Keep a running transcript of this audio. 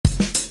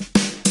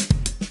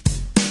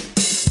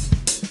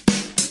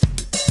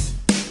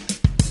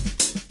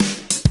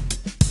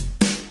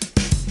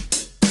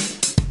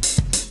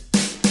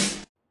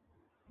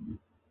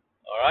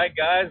right,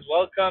 guys,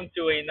 welcome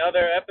to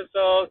another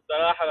episode,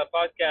 Salaha the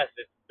podcast.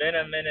 It's been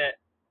a minute.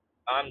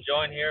 I'm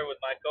joined here with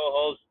my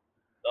co-host,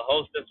 the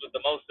hostess with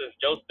the mostest,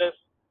 Jostis.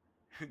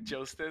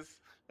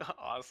 Justice.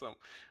 Awesome.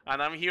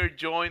 And I'm here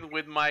joined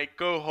with my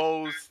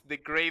co-host, the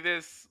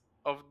greatest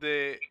of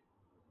the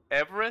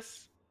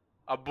Everest,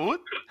 Abud.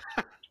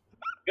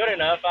 Good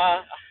enough.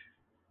 I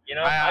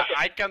can.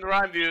 I can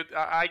rhyme, dude.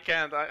 I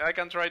can't. I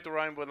can try to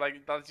rhyme, but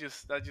like that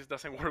just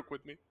doesn't work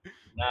with me.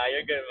 Nah,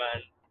 you're good,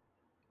 man.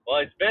 Well,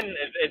 it's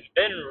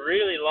been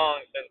really long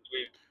since we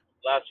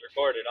last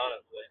recorded,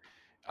 honestly.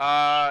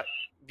 Uh,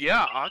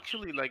 yeah,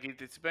 actually, like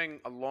it's been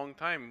a long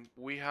time.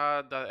 We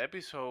had that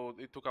episode.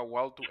 It took a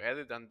while to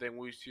edit, and then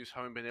we just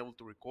haven't been able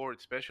to record,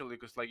 especially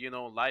because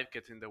life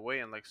gets in the way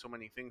and like so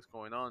many things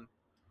going on.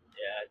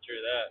 Yeah,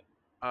 true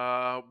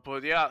that.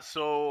 But yeah,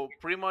 so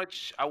pretty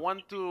much I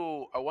want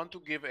to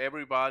give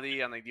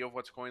everybody an idea of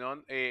what's going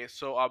on.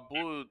 So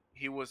Abu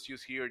he was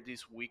just here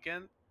this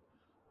weekend.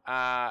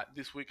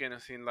 This weekend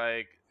is in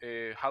like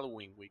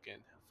Halloween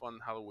weekend, fun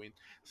Halloween.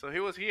 So he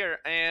was here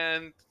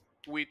and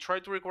we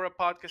tried to record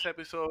a podcast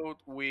episode.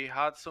 We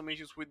had some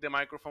issues with the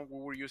microphone we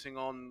were using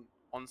on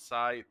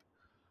site.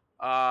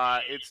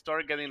 It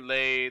started getting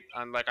late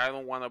and like I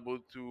don't want Abu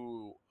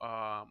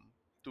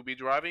to be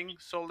driving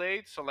so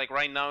late. So like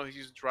right now he's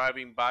just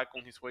driving back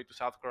on his way to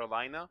South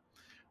Carolina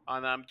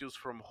and I'm just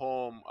from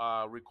home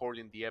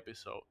recording the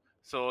episode.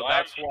 So Why?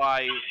 that's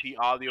why the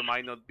audio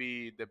might not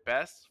be the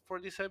best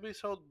for this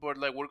episode, but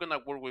like we're gonna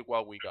work with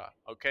what we got.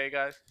 Okay,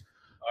 guys.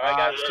 All right,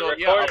 guys, So we're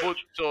yeah, recording. Abu.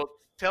 So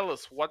tell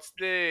us what's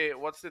the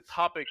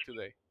topic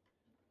today?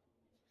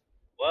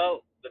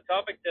 Well, the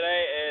topic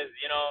today is,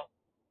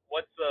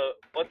 what's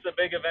the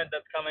big event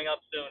that's coming up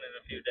soon in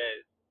a few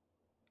days?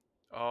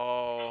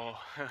 Oh,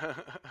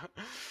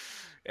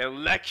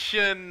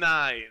 election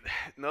night.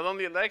 Not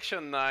only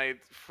election night,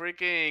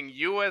 freaking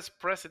U.S.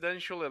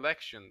 presidential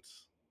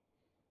elections.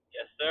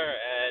 Yes, sir.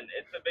 And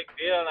it's a big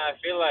deal, and I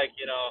feel like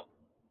it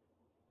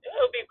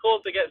would be cool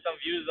to get some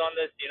views on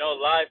this,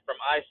 live from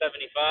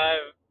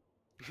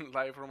I-75.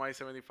 Live from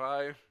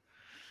I-75.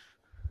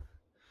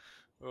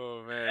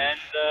 Oh man. And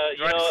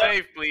Drive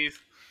safe, please.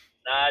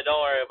 nah, don't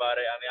worry about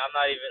it. I mean,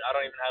 I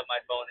don't even have my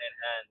phone in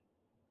hand.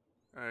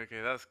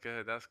 Okay, that's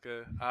good. That's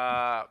good.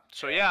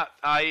 So yeah,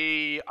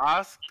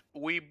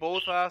 we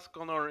both asked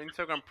on our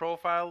Instagram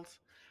profiles,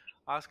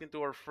 asking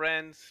to our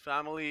friends,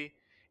 family,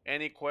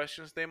 any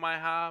questions they might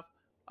have.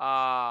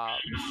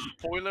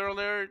 Spoiler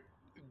alert: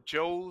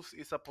 Joe's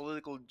is a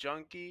political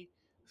junkie,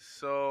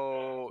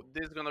 so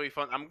this is gonna be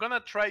fun. I'm gonna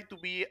try to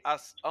be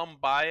as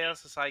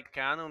unbiased as I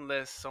can,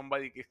 unless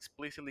somebody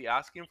explicitly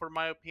asking for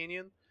my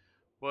opinion.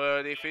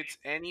 But if it's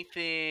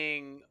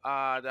anything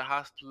that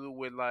has to do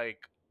with like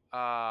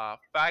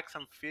facts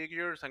and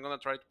figures, I'm gonna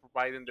try to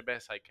provide them the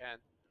best I can.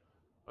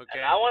 And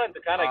Okay. I wanted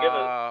to kind of give a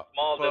Uh,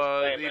 small but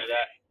disclaimer if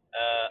that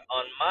yeah,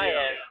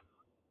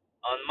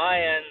 on my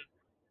end,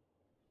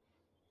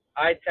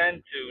 I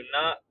tend to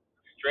not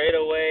straight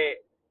away,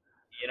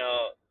 you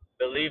know,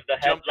 believe the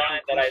jump to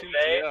headline that I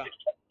conclusions. say.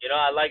 Yeah,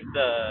 I like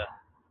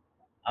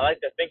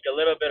to think a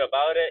little bit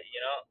about it.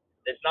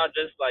 It's not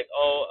just like,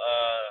 oh,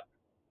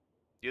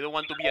 you don't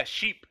want to be a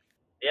sheep.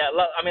 yeah.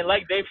 I mean,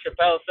 like Dave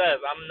Chappelle says,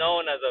 I'm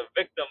known as a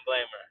victim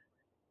blamer.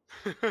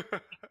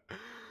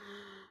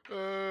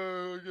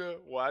 Oh yeah.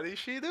 What did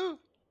she do?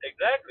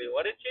 Exactly.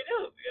 What did she do?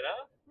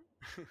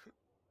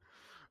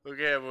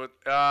 Okay, but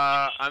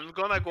I'm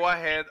gonna go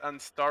ahead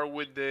and start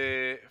with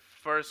the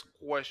first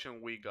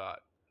question we got.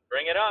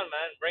 Bring it on,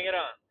 man. Bring it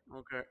on.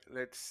 Okay,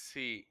 let's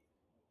see.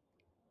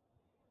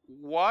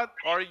 What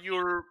are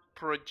your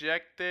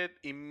projected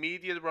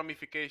immediate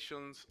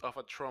ramifications of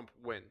a Trump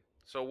win?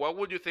 So, what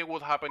would you think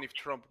would happen if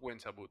Trump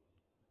wins, Abud?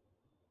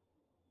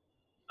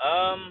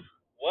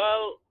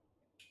 Well,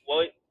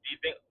 what do you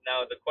think?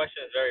 Now the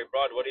question is very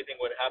broad. What do you think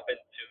would happen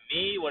to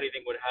me? What do you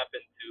think would happen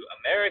to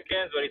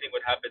Americans? What do you think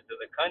would happen to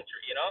the country?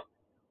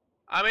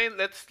 I mean,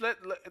 that's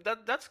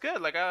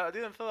good. Like I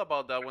didn't thought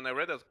about that when I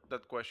read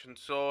that question.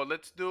 So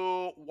let's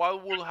do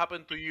what will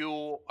happen to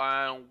you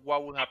and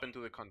what will happen to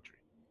the country.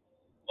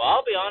 Well,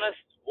 I'll be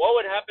honest. What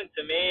would happen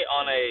to me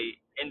on a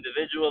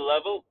individual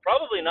level?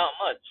 Probably not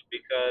much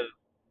because,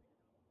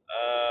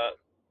 uh,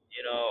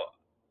 you know,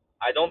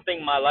 I don't think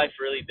my life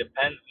really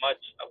depends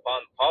much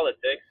upon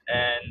politics,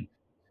 and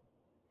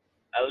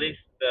at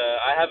least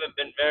I haven't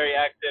been very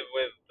active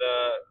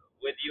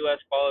with U.S.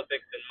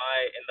 politics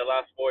in the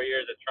last 4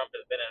 years that Trump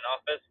has been in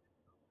office.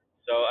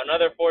 So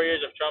another 4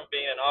 years of Trump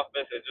being in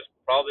office is just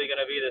probably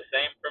going to be the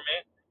same for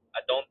me.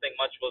 I don't think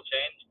much will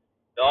change.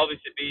 There'll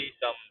obviously be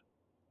some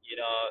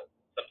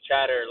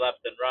chatter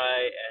left and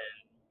right, and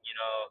you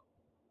know,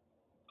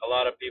 a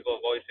lot of people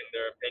voicing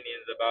their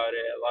opinions about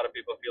it. A lot of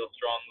people feel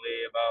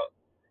strongly about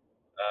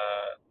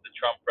the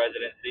Trump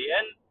presidency,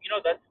 and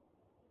that's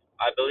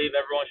I believe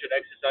everyone should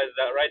exercise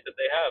that right that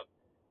they have.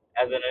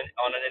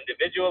 On an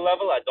individual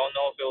level, I don't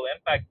know if it will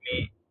impact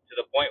me to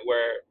the point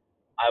where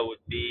I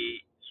would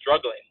be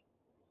struggling,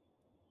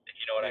 if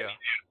you know what I Yeah,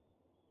 mean.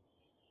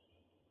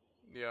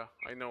 yeah,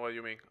 I know what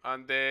you mean.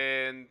 And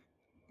then,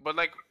 but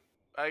like,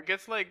 I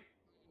guess like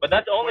But The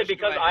that's only question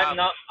because I have,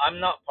 I'm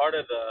not part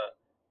of the,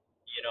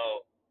 you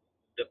know,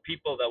 the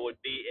people that would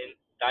be in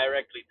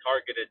directly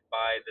targeted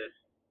by this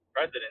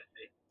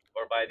presidency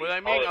or by but these I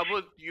mean, policies.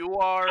 Abud,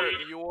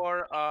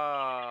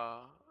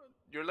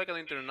 you're like an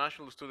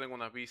international student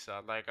on a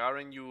visa. Like,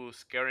 aren't you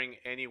scaring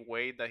any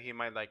way that he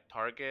might like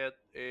target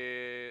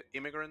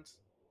immigrants,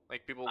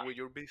 like people with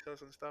your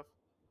visas and stuff?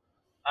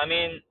 I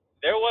mean,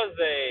 there was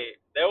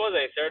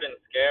a certain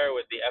scare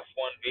with the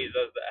F1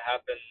 visas that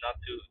happened not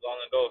too long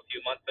ago, a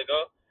few months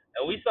ago,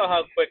 and we saw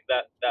how Hmm. quick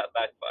that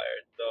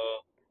backfired. So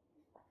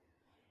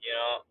you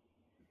know,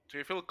 So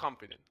you feel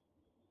confident?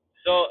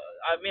 so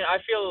I mean, I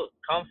feel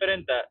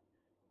confident that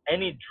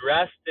any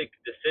drastic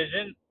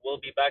decision will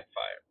be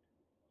backfired.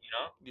 You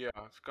know, Yeah,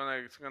 it's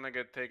gonna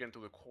get taken to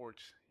the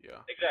courts.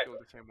 Yeah, I feel exactly.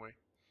 the same way.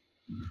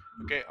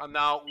 Okay,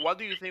 now what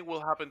do you think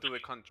will happen to the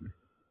country?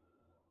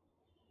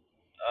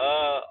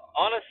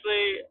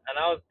 Honestly, and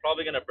I was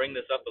probably gonna bring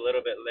this up a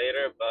little bit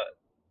later, but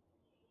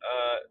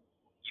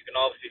you can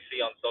obviously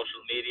see on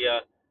social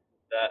media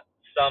that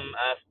some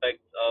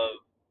aspects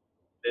of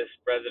this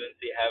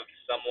presidency have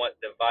somewhat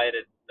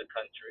divided the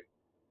country.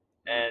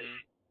 And Mm-hmm.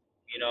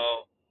 you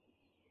know,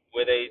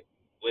 with a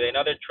with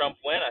another Trump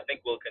win, I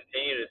think we'll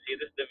continue to see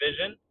this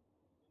division.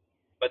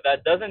 But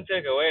that doesn't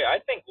take away. I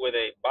think with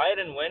a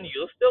Biden win,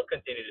 you'll still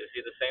continue to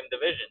see the same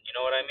division. You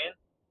know what I mean?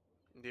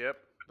 Yep,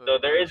 So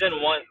that is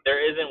true. there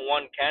isn't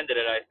one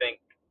candidate, I think,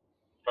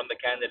 from the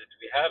candidates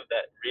we have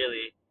that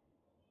really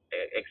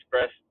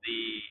expressed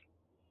the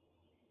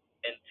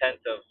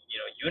intent of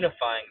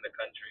unifying the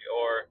country,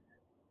 or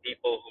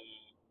people who,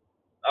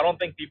 I don't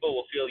think people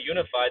will feel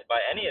unified by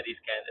any of these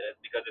candidates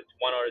because it's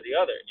one or the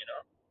other.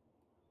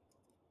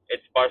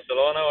 It's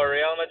Barcelona or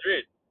Real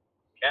Madrid.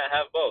 Can't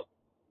have both.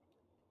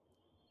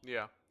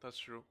 Yeah, that's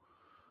true.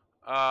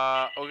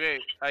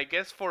 Okay, I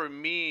guess for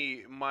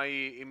me,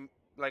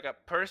 like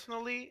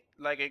personally,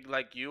 like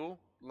you,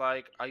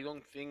 like I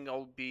don't think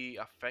I'll be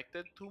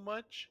affected too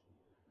much.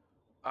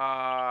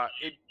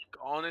 It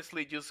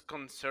honestly just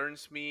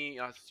concerns me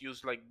as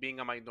just like being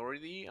a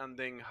minority, and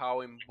then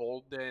how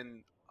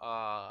emboldened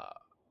uh,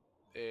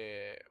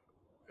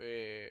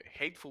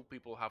 hateful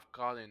people have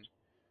gotten.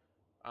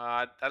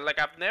 Like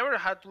I've never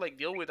had to like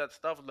deal with that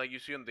stuff like you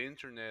see on the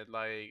internet,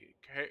 like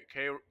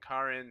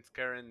Karens,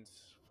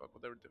 fuck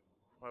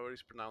whatever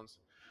it's pronounced.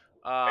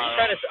 Uh,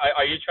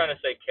 Are you trying to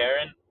say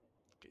Karen?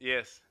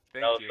 yes,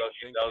 That thank was you, so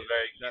cute. thank That was you.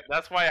 very That, cute.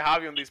 that's why I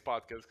have you on this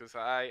podcast because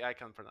I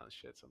can pronounce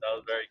shit That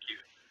was sometimes. very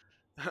cute.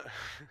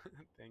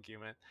 Thank you,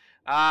 man.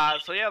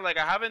 So yeah, like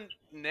I haven't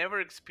never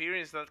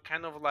experienced that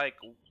kind of like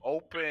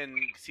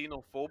open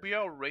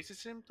xenophobia or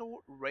racism to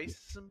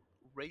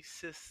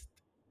racist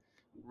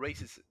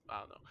racist. I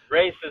don't know.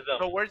 Racism.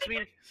 Towards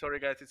me. Sorry,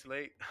 guys, it's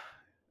late.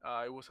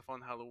 It was a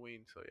fun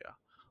Halloween, so yeah.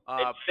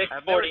 It's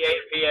I've never,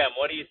 6:48 p.m.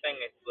 What do you think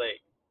it's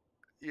late?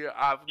 yeah,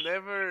 I've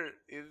never.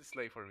 It's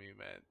late for me,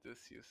 man. This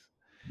is.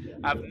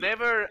 I've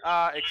never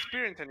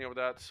experienced any of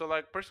that. So,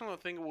 like, personal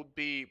thing would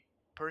be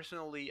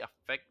personally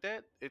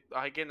affected.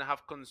 Again, I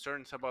have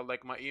concerns about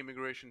like my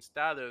immigration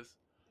status,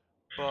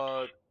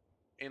 but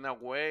in a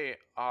way,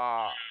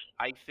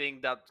 I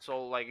think that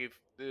so like if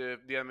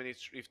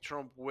if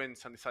Trump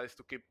wins and decides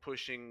to keep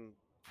pushing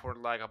for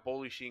like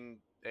abolishing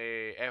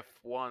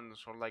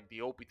F1s or like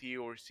the OPT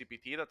or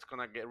CPT, that's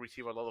gonna get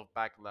receive a lot of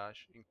backlash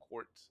in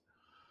courts.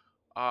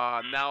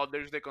 Now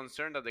there's the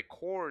concern that the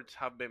courts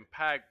have been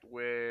packed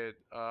with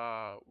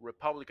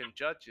Republican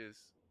judges,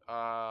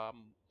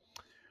 um,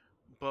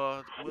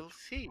 but we'll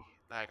see.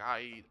 Like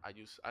I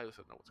just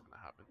don't know what's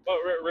gonna happen. But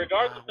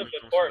regardless of When it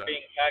the comes to court that,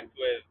 being packed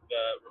with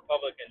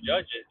Republican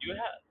judges, you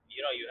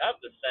have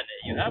the Senate,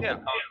 you have the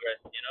yeah, Congress,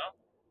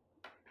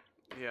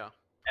 yeah.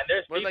 and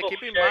there's But like people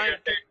keep who in share mind,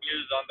 their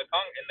views on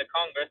in the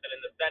Congress and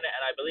in the Senate,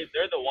 and I believe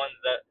they're the ones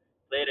that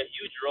played a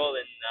huge role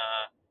in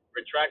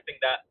retracting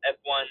that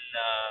F1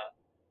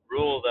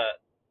 rule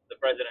that the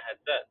president had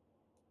set.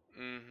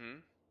 mm-hmm.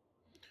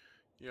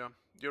 Yeah,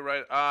 you're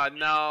right.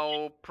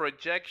 Now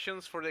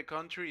projections for the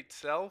country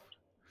itself.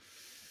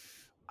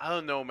 I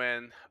don't know,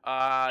 man.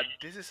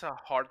 This is a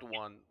hard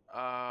one.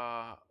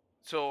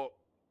 So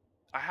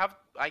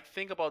I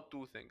think about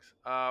two things.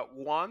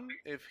 One,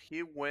 if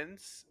he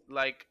wins,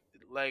 like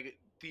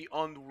the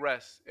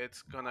unrest,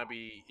 it's gonna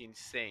be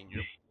insane.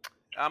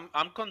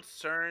 I'm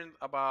concerned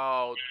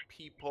about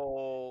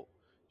people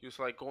just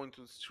like going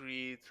to the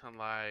streets and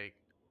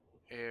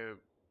uh,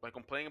 like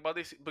complaining about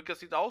this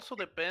because it also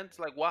depends.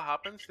 Like what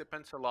happens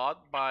depends a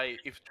lot by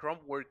if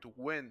Trump were to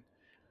win,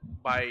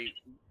 by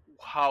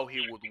how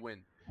he would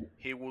win.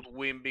 He would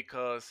win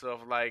because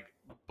of like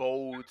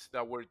votes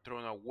that were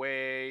thrown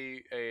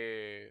away,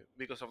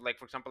 because of like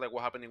for example like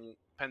what happened in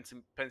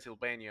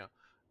Pennsylvania,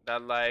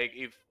 that like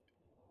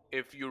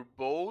if your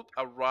vote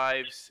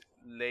arrives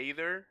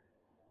later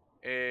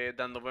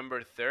than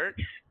November 3rd,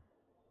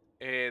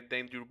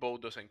 then your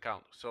vote doesn't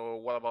count. So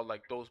what about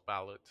like those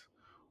ballots?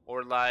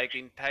 Or like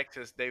in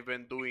Texas, they've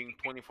been doing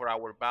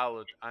 24-hour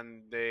ballot,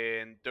 and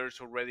then there's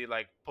already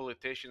like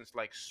politicians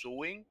like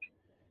suing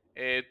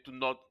to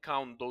not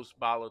count those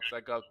ballots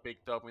that got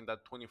picked up in that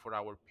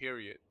 24-hour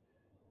period.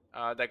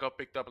 that got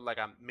picked up like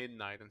at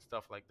midnight and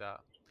stuff like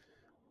that.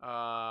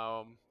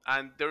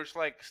 And there's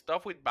like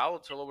stuff with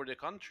ballots all over the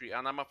country,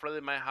 and I'm afraid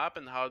it might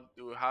happen how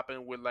it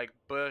happened with like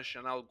Bush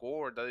and Al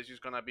Gore, that it's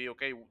just gonna be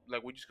okay,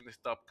 like we're just gonna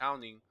stop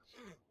counting,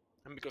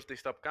 and because they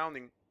stop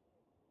counting,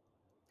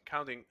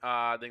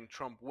 then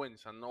Trump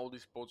wins, and all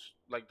these votes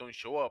like don't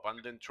show up,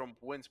 and then Trump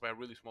wins by a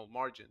really small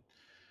margin,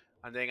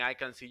 and then I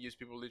can see just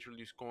people literally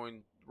just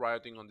going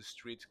rioting on the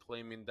streets,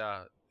 claiming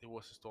that it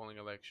was a stolen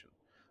election.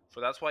 So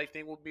that's what I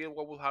think would be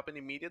what will happen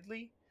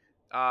immediately,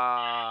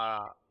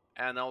 uh,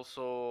 and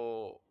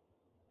also.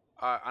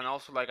 And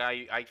also, like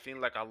I think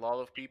like a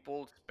lot of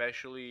people,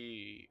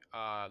 especially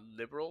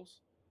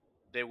liberals,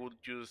 they would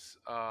just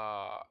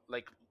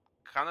like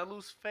kind of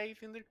lose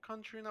faith in their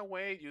country in a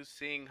way, just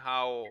seeing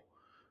how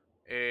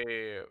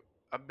a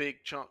a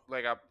big chunk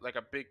like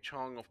a big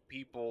chunk of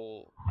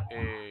people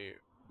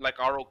like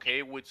are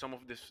okay with some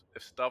of this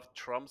stuff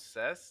Trump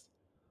says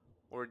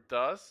or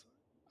does,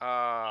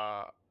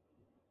 uh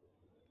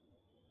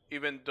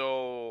even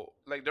though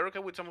like they're okay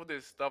with some of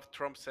the stuff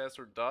Trump says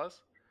or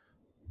does,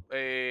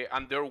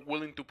 and they're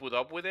willing to put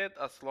up with it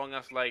as long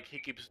as like he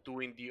keeps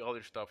doing the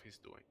other stuff he's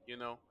doing, you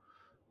know.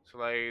 So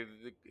like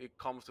it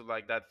comes to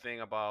like that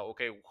thing about,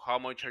 okay, how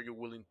much are you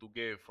willing to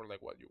give for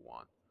like what you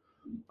want.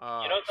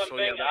 You know So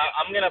something? yeah,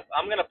 I'm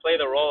gonna play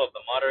the role of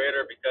the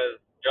moderator because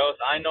Joe,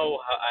 I know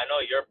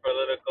your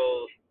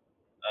political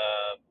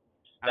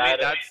I mean,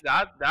 status.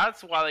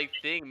 that's what I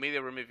think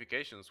media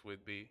ramifications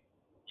would be.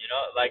 You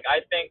know, like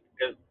I think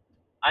because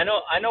I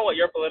know what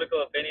your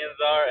political opinions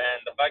are, and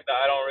the fact that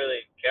I don't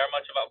really care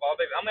much about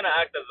politics, I'm gonna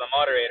act as the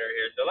moderator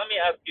here. So let me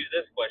ask you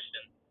this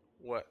question: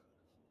 What?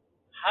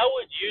 how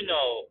would you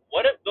know?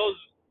 What if those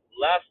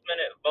last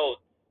minute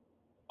votes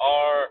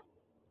are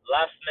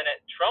last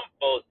minute Trump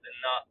votes and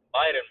not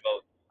Biden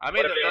votes? I What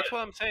mean, if it? that's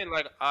what I'm saying.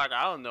 Like, I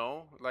don't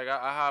know. Like,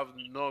 I have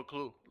no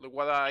clue. Like,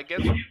 what I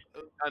guess,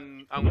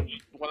 and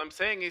what I'm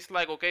saying is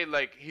like, okay,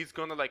 like he's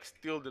gonna like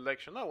steal the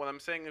election. No, what I'm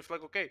saying is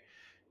like, okay,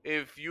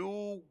 if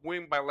you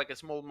win by like a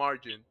small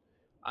margin,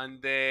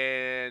 and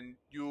then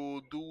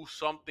you do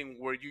something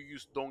where you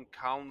just don't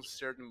count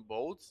certain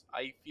votes,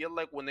 I feel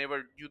like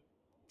whenever you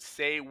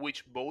say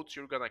which votes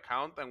you're gonna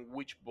count and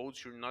which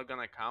votes you're not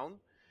gonna count,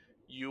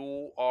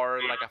 you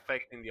are like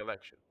affecting the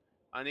election.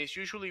 And it's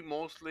usually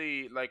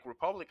mostly like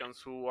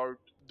Republicans who are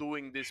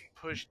doing this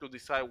push to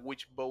decide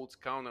which votes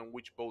count and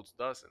which votes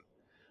doesn't.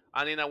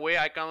 And in a way,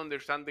 I can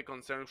understand the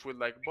concerns with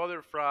like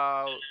voter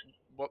fraud,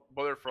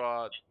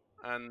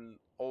 and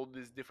all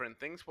these different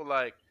things. But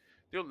like,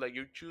 dude, like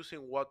you're choosing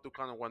what to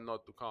count and what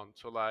not to count.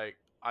 So like,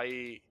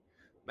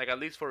 like at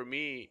least for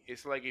me,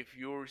 it's like if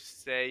you're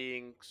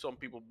saying some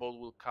people vote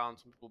will count,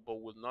 some people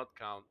vote will not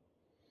count.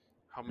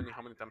 How many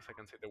times I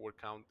can say the word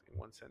count in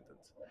one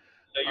sentence?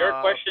 So you're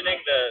Uh, questioning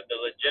the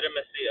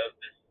legitimacy of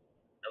this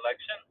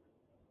election?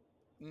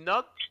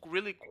 Not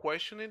really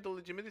questioning the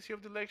legitimacy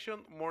of the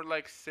election, more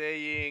like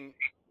saying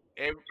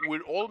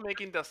we're all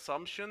making the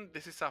assumption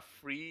this is a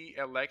free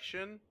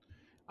election,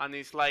 and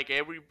it's like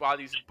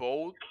everybody's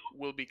vote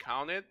will be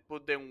counted.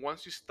 But then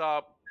once you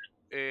stop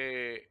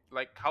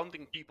like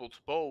counting people's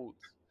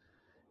votes,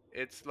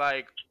 it's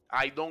like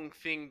I don't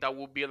think that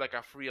would be like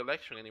a free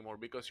election anymore,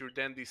 because you're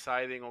then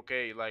deciding,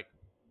 okay, like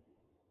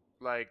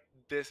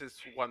this is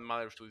what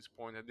matters to this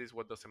point and this is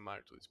what doesn't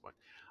matter to this point.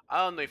 I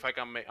don't know if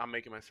I'm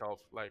making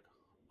myself like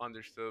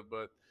understood,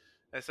 but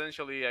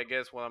essentially I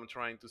guess what I'm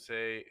trying to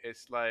say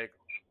is like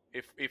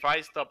if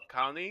I stop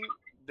counting,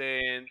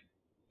 then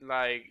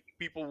like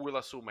people will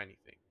assume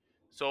anything.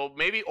 So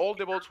maybe all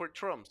the votes were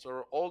Trump's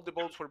or all the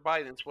votes were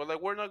Biden's, but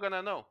like we're not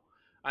gonna know.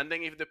 And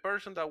then if the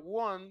person that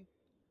won,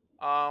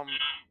 um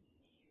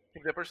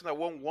if the person that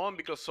won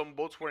because some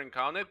votes weren't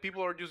counted,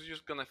 people are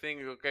just gonna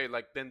think, okay,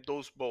 like then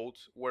those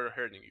votes were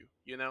hurting you,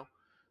 you know.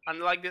 And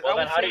like Well, I then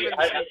would how say do you? even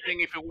the same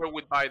thing if it were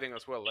with Biden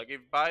as well. Like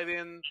if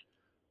Biden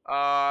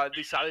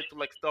decided to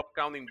like stop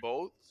counting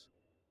votes,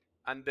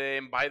 and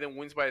then Biden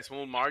wins by a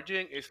small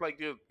margin, it's like,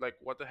 dude, like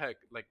what the heck?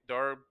 Like there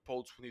are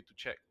votes we need to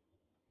check.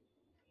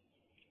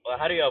 Well,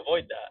 how do you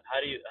avoid that?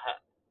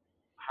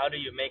 How do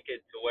you make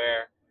it to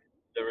where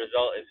the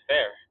result is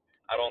fair?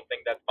 I don't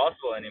think that's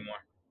possible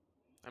anymore.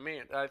 I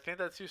mean, I think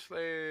that's just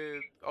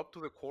up to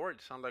the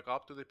courts and like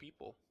up to the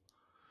people.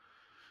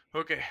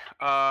 Okay,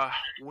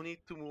 we need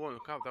to move on.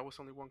 God, that was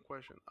only one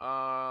question.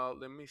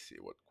 Let me see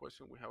what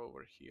question we have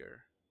over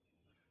here.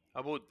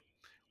 About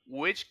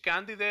which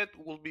candidate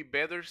will be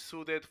better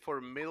suited for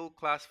middle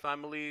class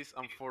families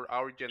and for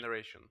our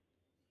generation?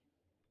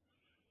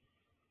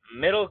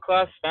 Middle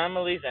class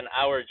families and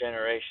our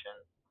generation.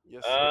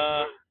 Yes, sir.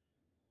 Uh,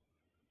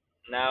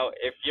 Now,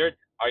 if you're,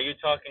 are you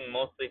talking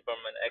mostly from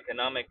an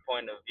economic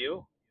point of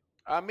view?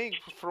 I mean,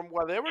 from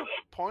whatever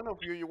point of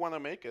view you want to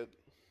make it.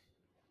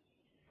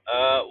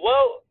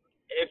 Well,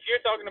 if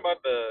you're talking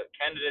about the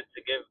candidates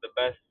to give the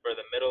best for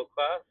the middle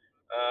class,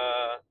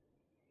 uh,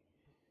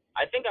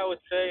 I think I would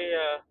say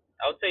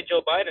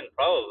Joe Biden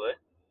probably.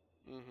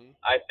 Hmm.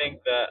 I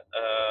think that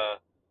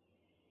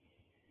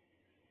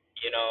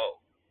you know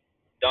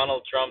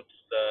Donald Trump's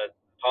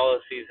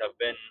policies have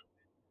been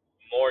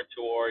more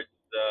towards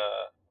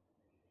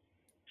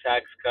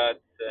tax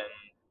cuts and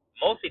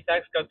mostly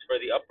tax cuts for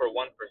the upper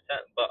 1%.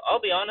 But I'll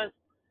be honest,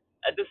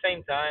 at the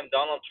same time,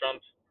 Donald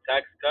Trump's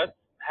tax cuts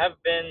have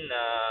been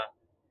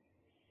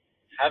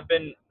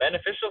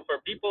beneficial for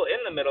people in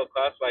the middle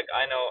class. Like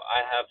I know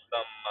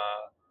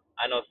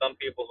some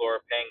people who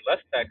are paying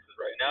less taxes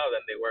right now than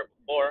they were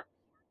before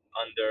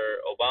under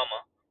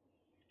Obama.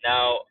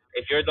 Now,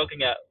 if you're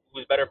looking at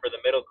who's better for the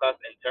middle class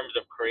in terms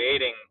of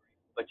creating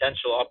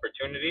potential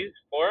opportunities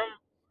for them,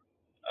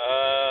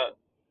 uh,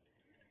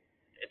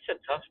 it's a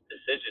tough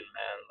decision,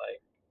 man.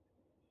 Like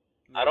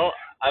I Yeah. don't,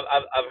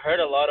 I've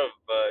heard a lot of,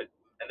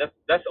 and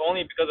that's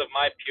only because of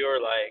my pure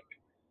like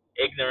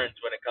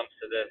ignorance when it comes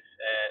to this,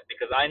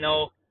 because I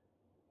know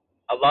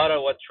a lot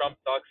of what Trump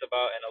talks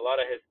about and a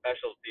lot of his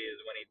specialty is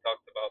when he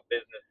talks about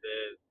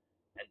businesses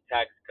and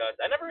tax cuts.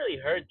 I never really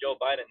heard Joe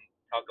Biden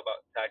talk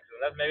about taxes,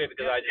 and that's maybe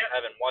because Yeah. I just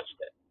haven't watched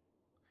it.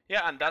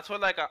 Yeah, and that's why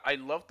like I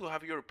love to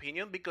have your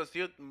opinion because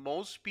dude,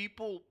 most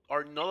people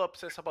are not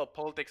obsessed about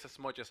politics as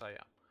much as I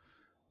am.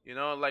 You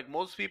know, like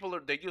most people are,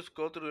 they just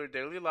go through their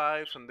daily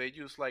lives and they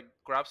just like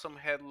grab some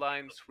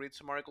headlines, read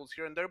some articles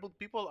here and there, but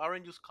people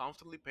aren't just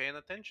constantly paying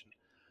attention.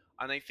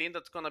 And I think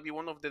that's gonna be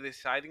one of the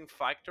deciding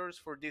factors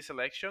for this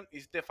election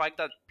is the fact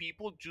that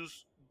people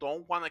just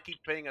don't want to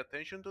keep paying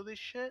attention to this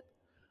shit.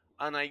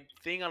 And I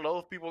think a lot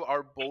of people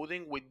are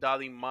voting with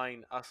that in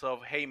mind, as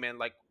of hey man,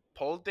 like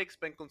politics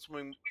been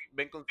consuming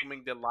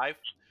the life.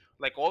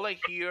 Like all I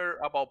hear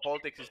about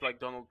politics is like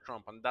Donald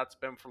Trump, and that's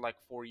been for like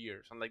 4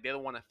 years, and like they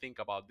don't want to think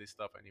about this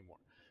stuff anymore.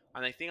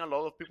 And I think a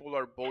lot of people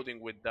are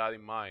voting with that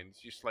in mind. It's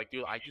just like,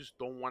 dude, I just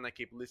don't want to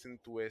keep listening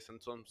to it and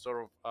some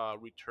sort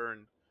of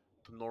return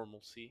to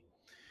normalcy.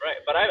 Right,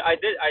 but I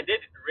did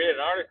read an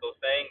article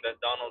saying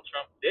that Donald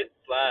Trump did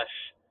slash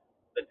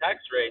the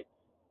tax rate,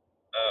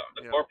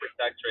 the Yeah, corporate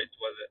tax rates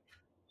was it.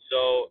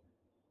 So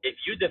if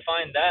you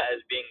define that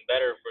as being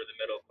better for the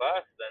middle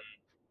class, then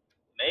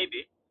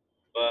maybe.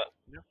 But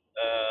yeah,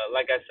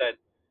 like I said,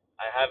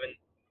 I haven't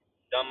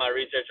done my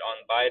research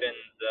on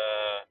Biden's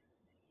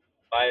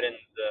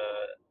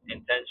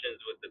intentions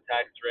with the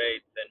tax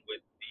rates and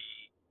with the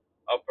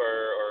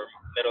upper or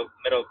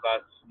middle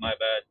class. My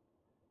bad.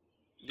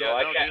 So yeah.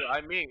 I No, can't. dude.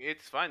 I mean,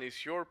 it's fine.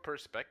 It's your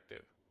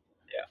perspective.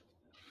 Yeah.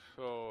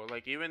 So,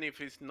 like, even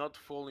if it's not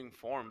full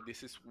informed,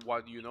 this is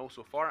what you know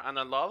so far. And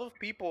a lot of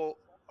people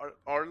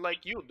are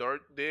like you.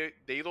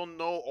 They don't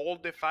know all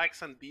the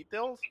facts and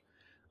details,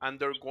 and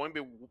they're going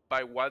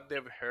by what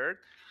they've heard,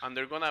 and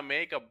they're gonna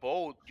make a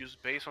vote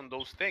just based on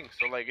those things.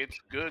 So, like, it's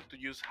good to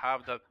just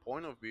have that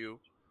point of view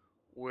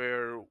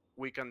where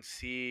we can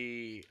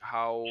see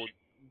how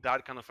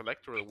that kind of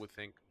electorate would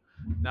think.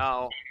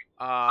 Now,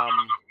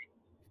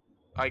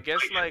 I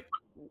guess like,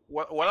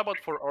 what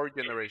about for our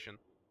generation?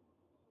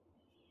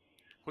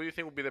 Who do you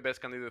think would be the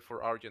best candidate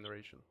for our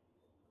generation?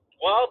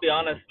 Well, I'll be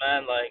honest,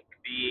 man. Like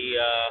the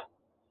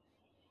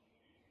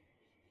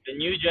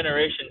new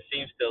generation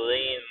seems to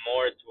lean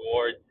more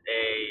towards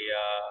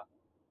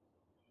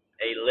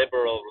a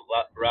liberal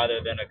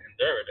rather than a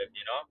conservative.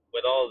 You know, Yeah.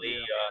 with all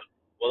the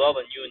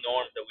new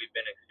norms that we've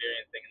been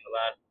experiencing in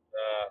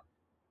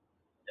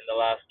the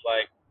last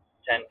like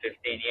 10,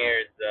 15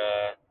 years.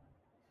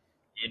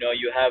 You know,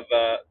 you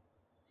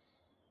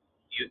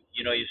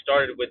know you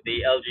started with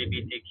the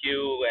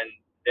LGBTQ and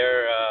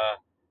they're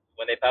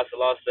when they passed a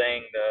law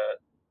saying the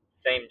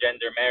same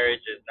gender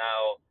marriage is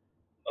now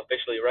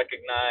officially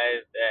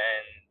recognized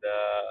and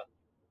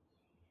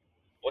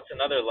what's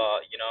another law?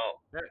 You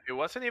know, Yeah, it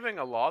wasn't even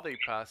a law they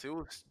passed. It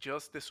was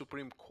just the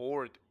Supreme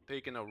Court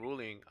taking a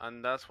ruling,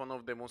 and that's one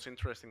of the most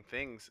interesting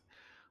things.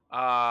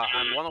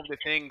 And one of the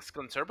things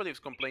conservatives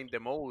complain the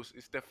most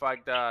is the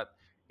fact that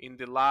in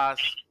the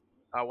last,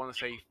 I want to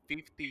say,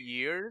 50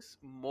 years,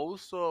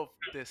 most of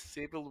the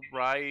civil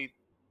rights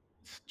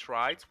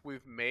strides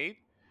we've made,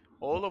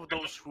 all of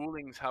those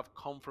rulings have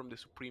come from the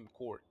Supreme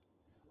Court.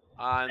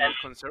 and And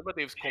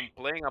conservatives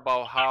complain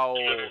about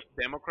how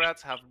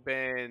Democrats have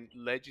been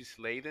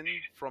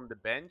legislating from the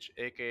bench,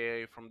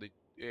 aka from the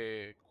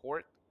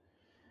court,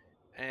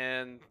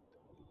 and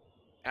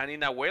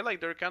in a way, like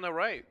they're kind of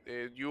right.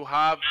 You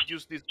have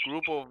just this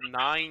group of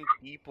 9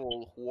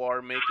 people who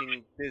are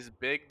making these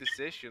big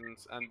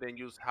decisions, and then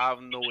just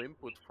have no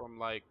input from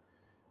like,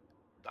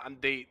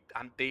 and they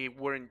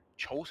weren't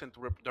chosen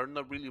to. They're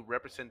not really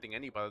representing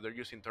anybody. They're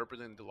just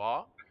interpreting the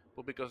law,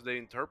 but because they're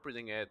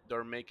interpreting it,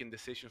 they're making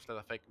decisions that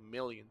affect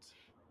millions.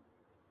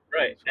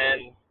 right.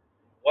 And So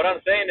what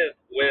I'm saying is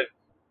with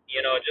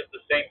you know just the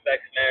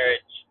same-sex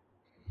marriage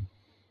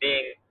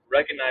being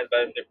recognized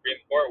by the Supreme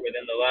Court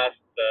within the last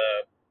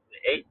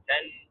 8, 10,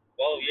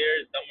 12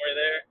 years, somewhere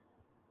there.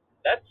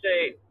 That's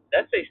a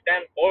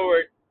stand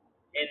forward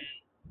in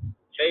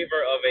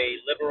favor of a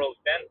liberal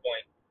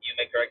standpoint. You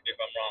may correct me if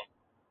I'm wrong.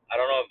 I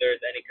don't know if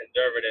there's any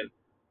conservatives.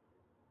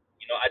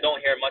 You know, I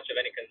don't hear much of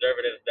any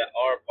conservatives that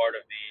are part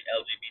of the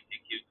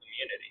LGBTQ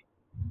community.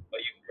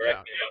 But you can correct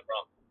yeah, me if I'm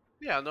wrong.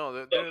 yeah, no,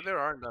 So, there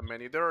aren't that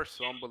many. There are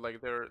some, but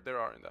like there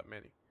aren't that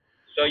many.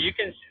 so you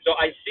can. So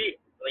I see.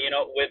 You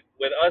know, with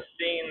us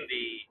seeing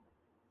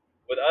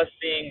with us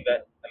seeing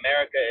that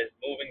America is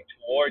moving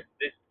towards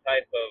this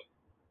type of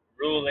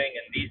ruling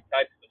and these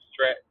types of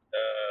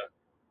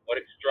what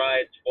it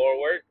strides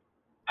forward,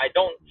 I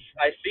don't.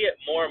 I see it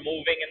more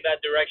moving in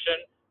that direction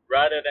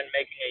rather than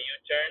making a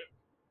U-turn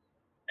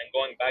and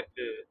going back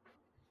to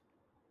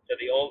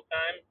the old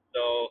times.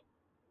 So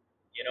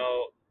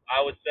I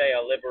would say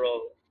a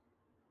liberal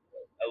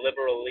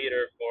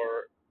leader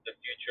for the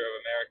future of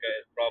America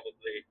is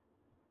probably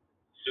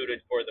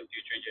suited for the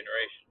future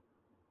generation.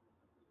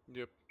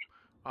 Yep.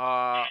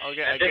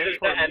 Okay, And I this guess is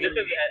for and this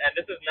is me, and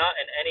this is not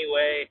in any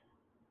way,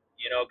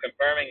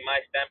 confirming my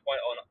standpoint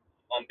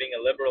on being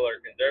a liberal or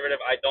conservative.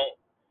 I don't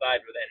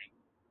side with any.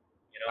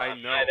 I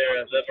I'm know, neither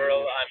a 100%.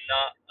 liberal. Yeah. I'm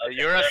not a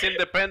You're as conservative.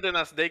 independent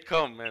as they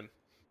come, man.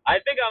 I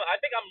think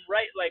I'm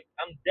right. Like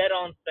I'm dead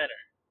on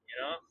center. You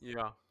know.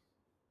 Yeah.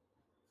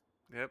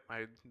 Yep.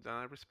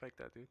 I respect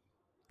that, dude.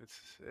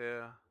 It's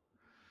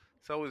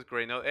it's always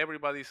great. Not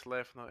everybody's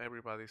left, not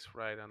everybody's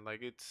right, and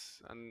like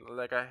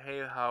like I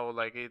hate how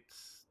like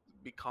it's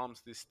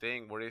becomes this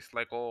thing where it's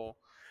like all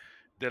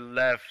the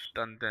left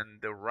and then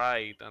the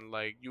right, and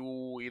like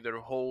you either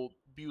hold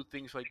view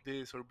things like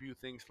this or view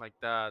things like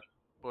that.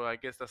 But I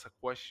guess that's a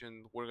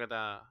question we're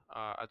gonna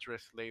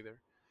address later.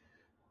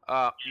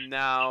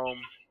 Now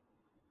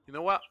you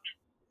know what?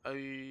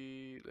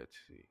 Let's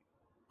see.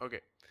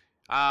 Okay.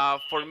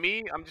 For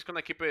me, I'm just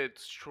gonna keep it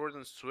short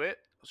and sweet.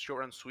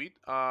 Short and sweet.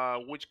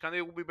 Which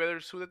candidate would be better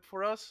suited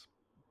for us?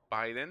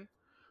 Biden.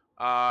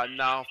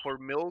 Now for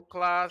middle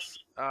class,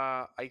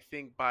 I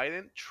think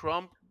Biden.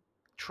 Trump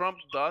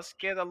does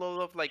get a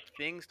lot of like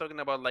things talking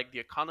about like the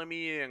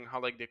economy and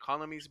how like the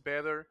economy is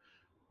better,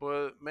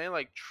 but man,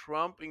 like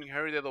Trump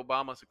inherited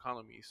Obama's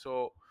economy,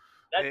 so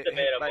That's like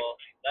debatable.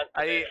 That's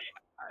I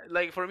debatable.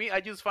 like for me,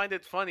 I just find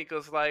it funny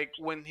because like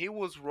when he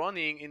was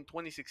running in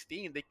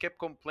 2016, they kept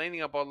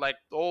complaining about like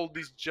all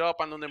these job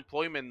and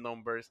unemployment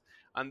numbers,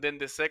 and then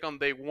the second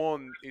they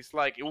won, it's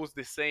like it was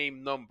the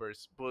same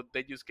numbers, but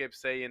they just kept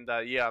saying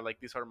that yeah, like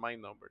these are my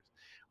numbers.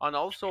 And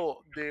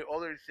also the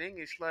other thing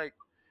is like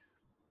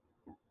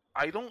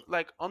I don't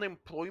like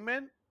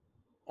unemployment,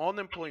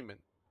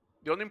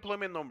 the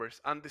unemployment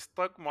numbers and the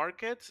stock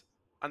markets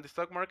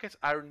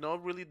are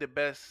not really the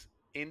best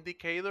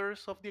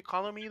indicators of the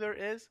economy there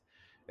is,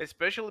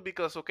 especially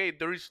because okay,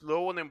 there is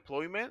low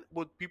unemployment,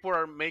 but people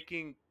are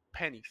making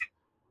pennies.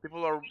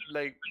 People are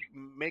like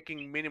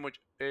making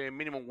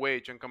minimum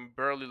wage and can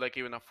barely like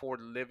even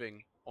afford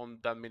living on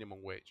that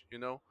minimum wage.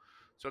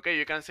 So okay,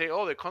 you can say,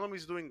 oh, the economy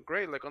is doing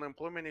great, like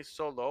unemployment is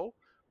so low,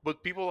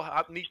 but people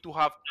need to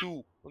have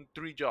two and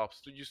three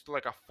jobs to just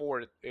like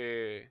afford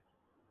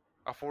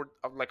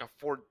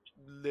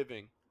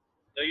living.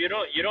 So you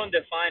don't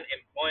define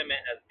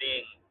employment as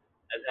being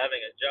as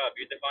having a job.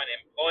 You define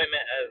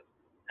employment as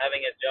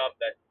having a job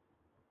that's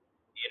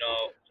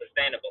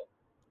sustainable.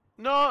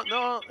 No,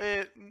 no,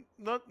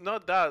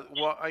 not that.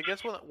 Well, I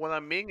guess what I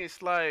mean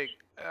is like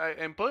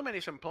employment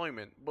is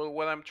employment, but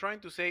what I'm trying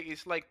to say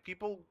is like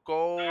people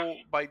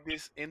go by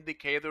these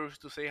indicators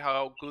to say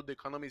how good the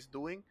economy is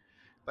doing,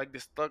 like the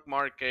stock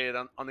market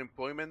and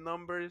unemployment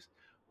numbers.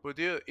 But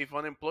yeah, if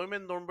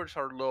unemployment numbers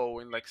are low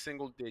in like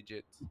single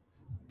digits,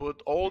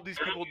 but all these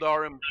people that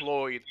are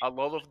employed, a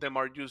lot of them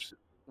are just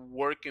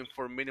working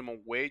for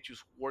minimum wage,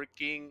 just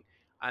working,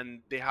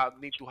 and they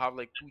need to have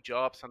like two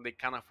jobs and they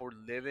can't afford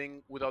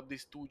living without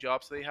these two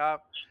jobs they have,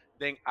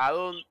 then I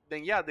don't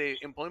then yeah, the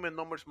employment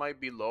numbers might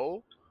be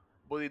low,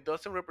 but it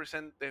doesn't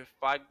represent the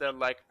fact that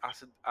like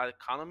as an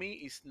economy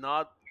is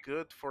not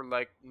good for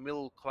like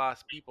middle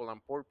class people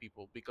and poor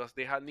people because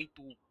they need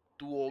to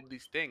do all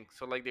these things.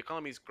 So like the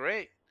economy is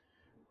great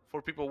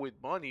for people with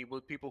money,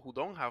 but people who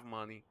don't have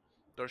money,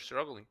 they're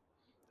struggling.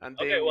 And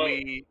Okay, then well,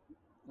 we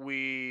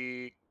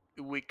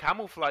we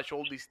camouflage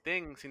all these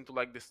things into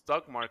like the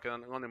stock market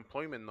and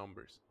unemployment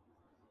numbers.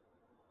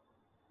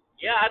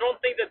 yeah, I don't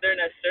think that they're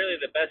necessarily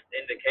the best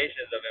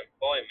indications of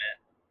employment,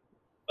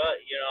 but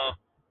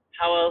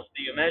how else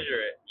do you measure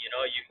it?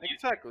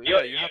 Exactly. You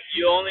Yeah, you you, have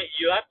you to. only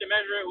you have to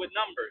measure it with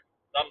numbers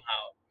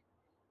somehow.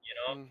 You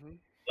know, Hmm.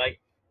 like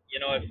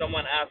if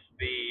someone asks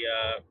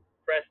the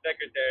press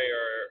secretary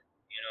or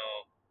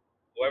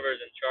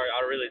whoever's in charge,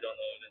 I really don't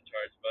know who's in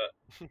charge, but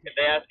if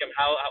they ask him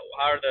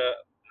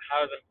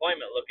how's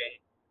employment looking,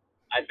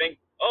 I think,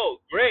 oh,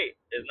 great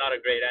is not a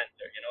great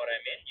answer. You know what I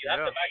mean? You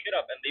have to Yeah. back it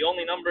up, and the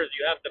only numbers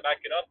you have to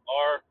back it up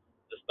are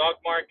the stock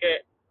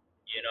market,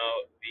 the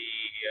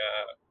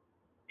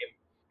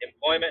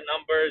employment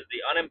numbers,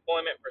 the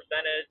unemployment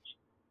percentage.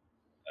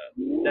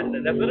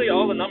 That's literally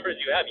all the numbers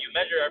you have. You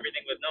measure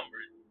everything with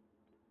numbers.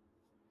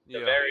 Yeah.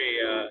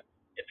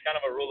 It's kind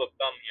of a rule of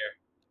thumb here.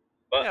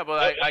 But Yeah, but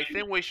what, I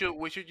think we should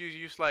just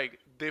use like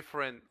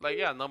different like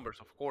yeah, numbers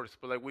of course,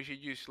 but like we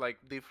should use like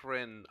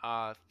different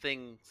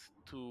things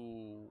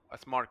to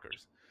as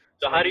markers.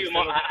 so So like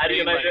instead of how do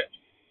you saying like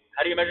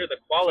measure the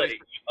so quality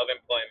of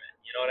employment?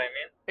 You know what I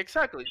mean?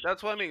 exactly,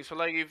 that's what I mean. So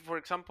like if for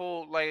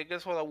example, like I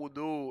guess what I would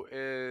do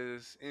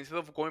is instead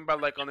of going by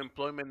like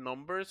unemployment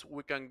numbers,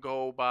 we can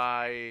go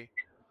by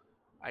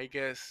I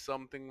guess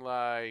something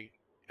like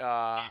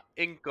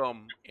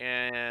income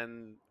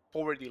and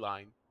poverty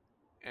line,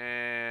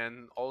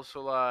 and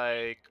also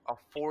like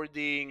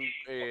affording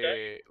Okay.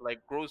 like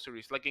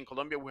groceries. Like in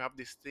Colombia, we have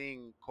this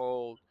thing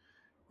called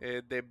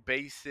the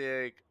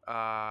basic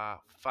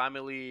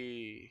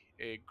family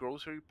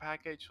grocery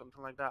package,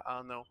 something like that. I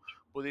don't know,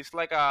 but it's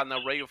like an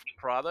array of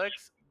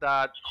products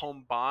that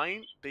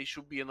combined they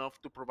should be enough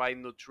to provide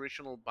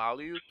nutritional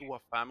value to a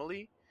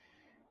family.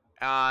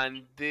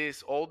 And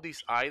this all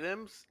these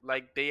items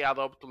like they add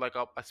up to like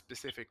a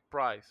specific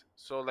price.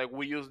 So like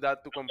we use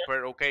that to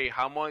compare. Okay,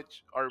 how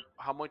much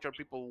are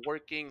people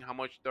working, how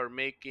much they're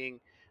making,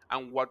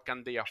 and what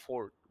can they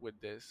afford with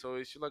this. So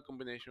it's like a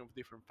combination of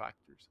different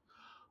factors.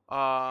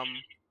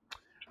 Um,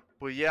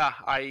 but yeah,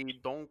 I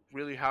don't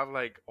really have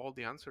like all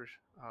the answers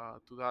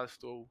to that as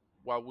to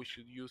what we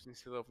should use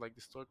instead of like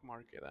the stock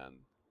market and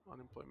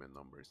unemployment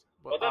numbers.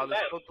 But Well, then,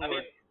 let's man, go to I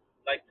our mean,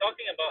 like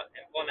talking about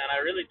employment, I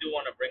really do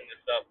want to bring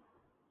this up.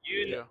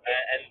 yeah.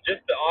 And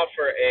just to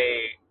offer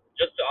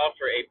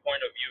a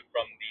point of view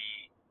from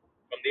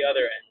the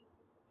other end.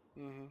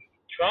 Hmm.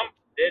 Trump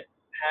did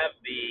have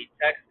the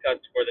tax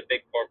cuts for the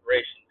big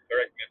corporations.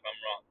 Correct me if I'm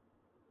wrong.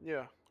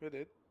 Yeah, we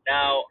did.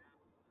 Now,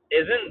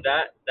 isn't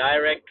that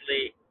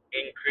directly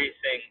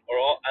increasing,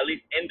 or at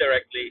least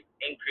indirectly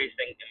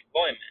increasing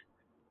employment?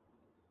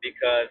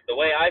 Because the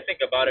way I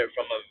think about it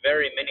from a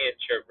very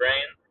miniature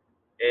brain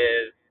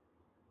is,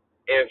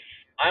 if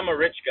I'm a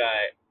rich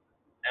guy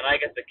and I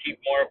get to keep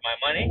more of my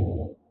money,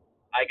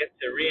 I get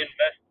to Yeah,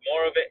 reinvest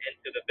more of it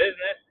into the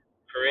business,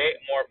 create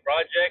more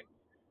projects.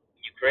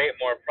 You create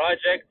more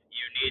projects,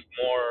 you need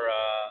more.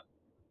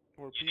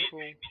 more You need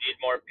people. you need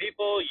more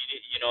people.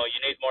 You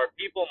need more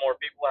people. More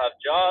people have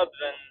jobs,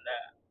 and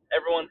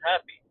everyone's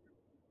happy.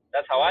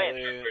 That's how Yeah, I the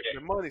interpret it.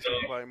 the money So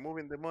supply,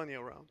 moving the money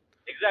around.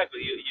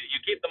 exactly, you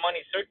keep the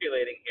money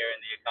circulating here in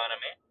the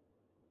economy,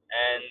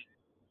 and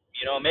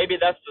maybe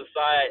that's the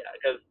side,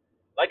 because,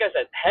 like I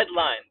said,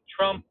 headline: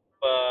 Trump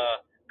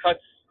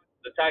cuts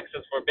the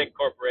taxes for big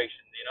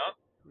corporations.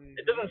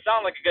 It Hmm. doesn't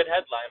sound like a good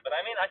headline, but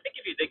I mean, I think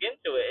if you dig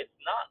into it, it's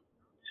not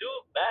too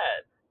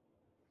bad.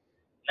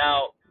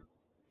 Now,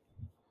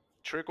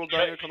 Trickle you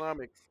know, down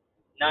economics.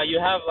 now you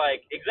have,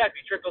 like,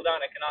 exactly, trickle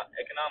down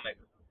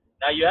economics.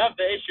 Now you have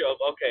the issue of,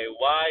 okay,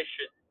 why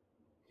should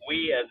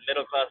we as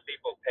middle class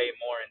people pay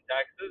more in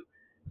taxes?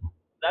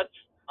 That's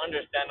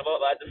understandable,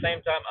 but at the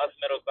same time, us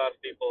middle class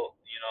people,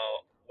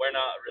 we're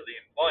not really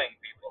employing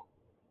people.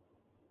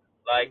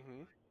 Like,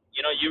 Hmm.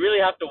 you really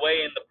have to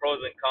weigh in the pros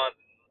and cons,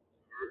 and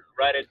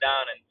write it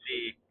down and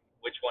see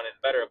which one is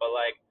better. But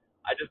like,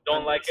 I just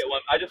don't And like it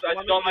when that's I just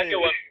one of don't like it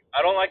the when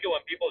I don't like it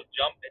when people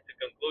jump into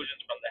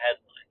conclusions from the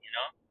headline.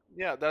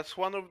 yeah, that's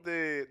one of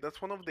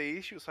the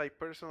issues I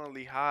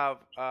personally have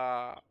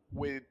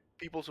with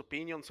people's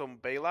opinions on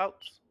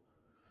bailouts,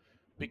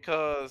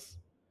 because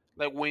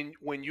like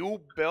when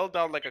you build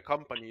out like a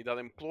company that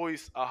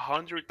employs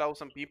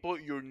 100,000 people,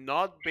 you're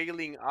not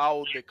bailing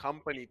out the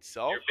company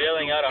itself. You're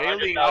bailing You're out a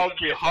hundred bailing thousand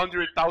out the people,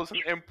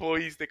 100,000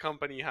 employees the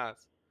company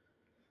has.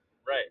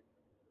 right?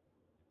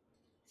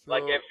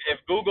 Like, So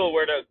if Google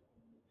were to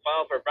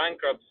file for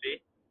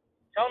bankruptcy,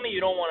 tell me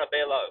you don't want to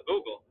bail out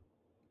Google,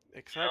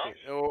 you know, exactly,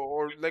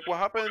 or like what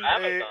or happened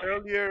Amazon.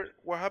 earlier.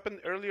 What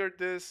happened earlier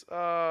this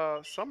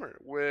summer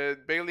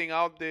with bailing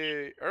out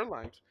the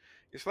airlines?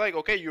 It's like,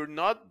 okay, you're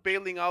not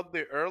bailing out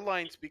the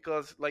airlines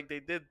because like they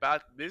did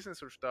bad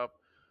business or stuff,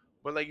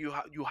 but like you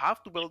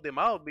have to bail them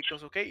out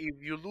because, okay, if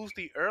you lose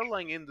the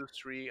airline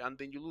industry and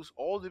then you lose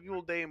all the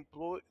people they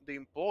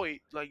employ,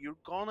 like you're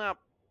gonna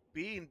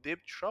be in deep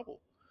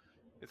trouble.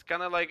 It's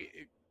kind of like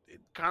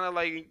kind of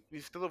like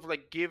instead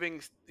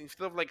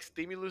of like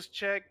stimulus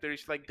check, there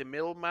is like the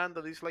middleman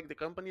that is like the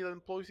company that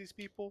employs these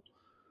people.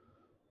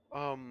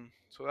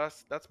 So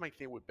that's my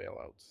thing with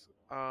bailouts.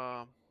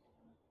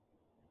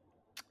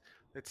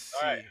 Let's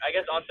All right, see. I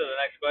guess on to the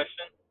next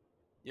question.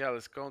 Yeah,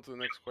 let's go on to the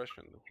next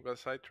question. We got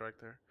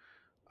sidetracked there.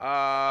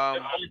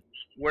 Good Um, point.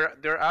 where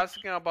they're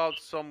asking about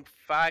some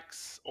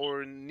facts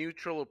or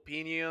neutral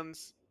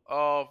opinions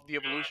of the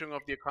evolution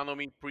of the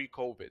economy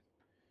pre-COVID.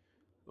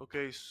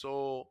 Okay,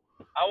 so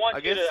I want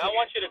I you to guess I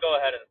want you to go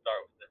ahead and start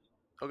with this.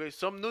 okay,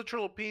 some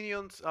neutral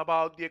opinions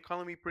about the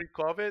economy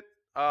pre-COVID.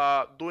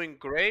 Doing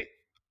great.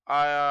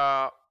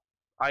 I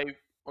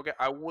okay.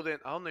 I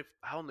don't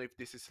know if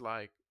this is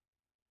like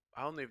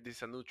I don't know if this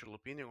is a neutral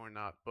opinion or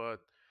not, but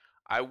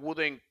I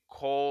wouldn't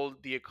call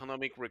the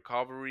economic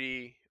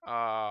recovery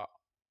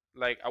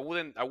like I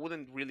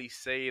wouldn't really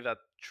say that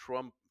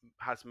Trump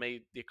has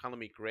made the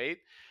economy great.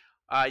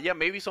 Yeah,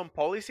 maybe some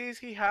policies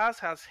he has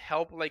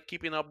helped like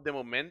keeping up the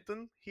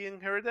momentum he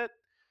inherited.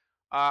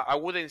 I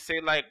wouldn't say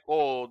like,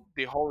 oh,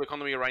 the whole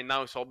economy right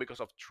now is all because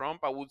of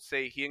Trump. I would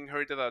say he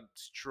inherited a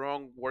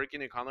strong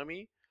working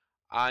economy,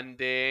 and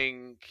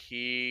then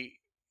he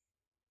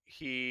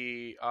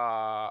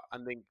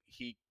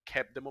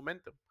kept the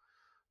momentum.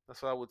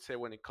 That's what I would say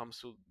when it comes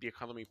to the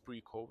economy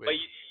pre-COVID. But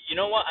you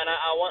know what? And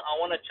I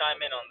want to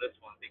chime in on this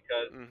one,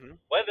 because Hmm.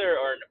 whether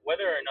or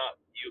not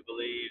you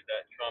believe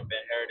that Trump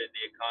inherited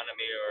the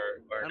economy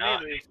or I mean,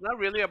 not, it's not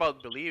really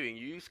about believing.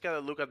 You just gotta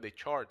look at the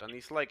chart, and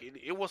it's like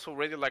it was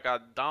already like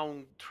a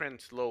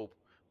downtrend slope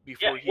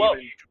Yeah, before he well, even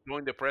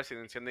joined the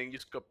presidency, and then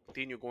just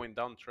continue going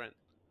downtrend.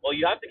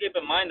 you have to keep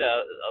in mind that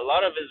a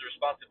lot of his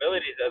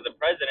responsibilities as a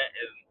president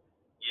is,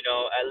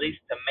 at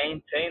least to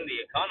maintain the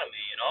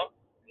economy.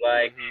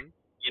 Like, Mm-hmm.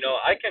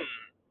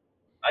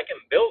 I can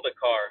build a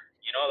car.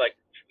 Like,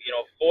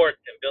 Ford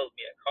can build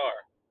me a car,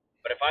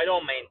 but if I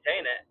don't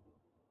maintain it,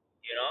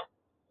 you know,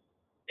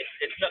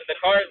 it's not, the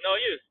car is no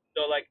use.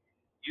 So like,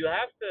 you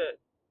have to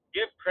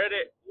give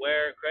credit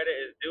where credit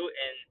is due,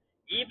 and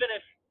even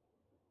if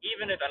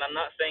and I'm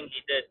not saying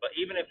he did, but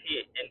even if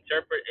he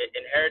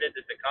inherited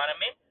this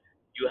economy,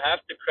 you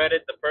have to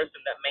credit the person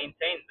that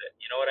maintains it.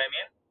 You know what I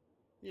mean?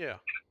 Yeah.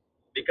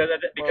 Because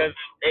Well,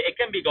 it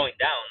can be going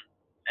down,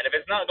 and if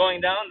it's not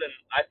going down, then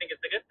I think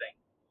it's a good thing.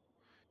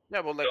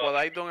 yeah, but So like what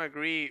I don't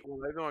agree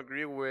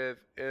with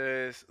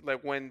is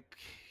like when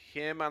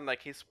him and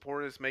like his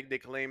supporters make the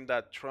claim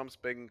that Trump's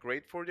been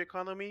great for the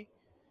economy,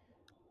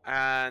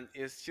 and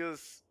it's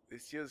just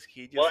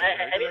he well, just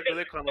inherited a anything, good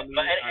but economy,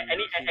 and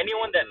he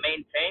anyone just that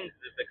maintains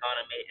this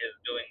economy is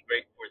doing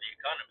great for the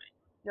economy.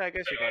 yeah, I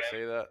guess You you know can what I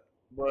say mean? that.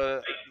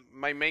 But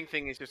my main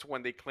thing is just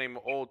when they claim,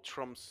 "Oh,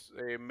 Trump's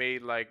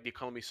made like the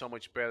economy so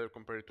much better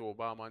compared to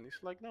Obama," and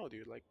it's like, no,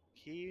 dude, like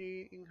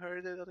he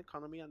inherited an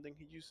economy and then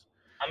he just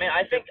I mean,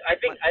 I think kept I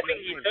think I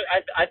think he maintained took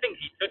it. I think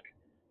he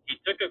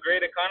took a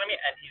great economy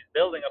and he's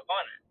building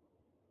upon it.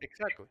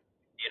 Exactly,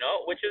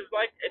 Which is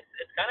like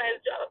it's kind of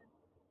his job,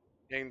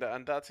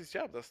 and that's his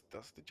job.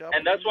 That's the job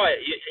and of a that's why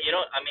leader.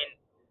 I mean,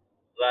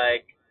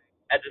 like,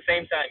 at the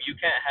same time, you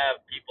can't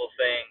have people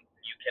saying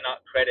you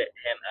cannot credit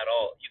him at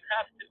all. You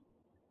have to,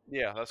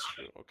 Yeah, that's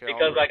true. Okay, I'll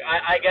because like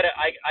recognize that.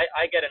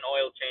 I get an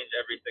oil change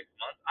every 6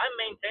 months. I'm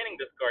maintaining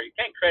this car. You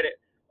can't credit,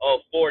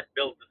 oh, Ford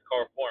built this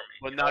car for me.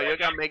 But You know now what I you're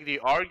gonna mean? make the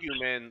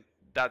argument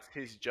that's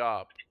his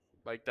job.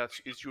 Like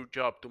that's it's your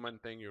job to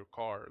maintain your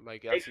car.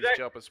 Like that's his Exactly,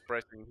 job as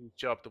president. His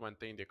job to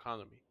maintain the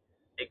economy.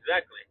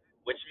 exactly.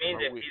 Which means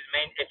Are we?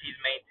 if he's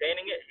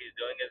maintaining it, he's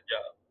doing his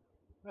job.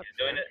 That's He's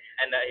doing fair. it,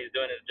 and that he's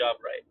doing his job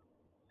right.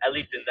 At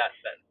least in that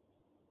sense.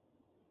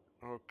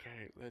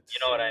 Okay, let's You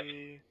know what I mean?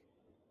 see.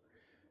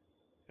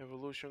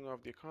 Evolution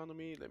of the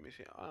economy. Let me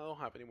see. I don't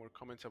have any more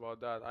comments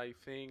about that. I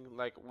think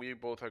like we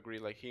both agree,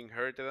 like he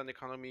inherited an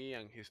economy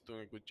and he's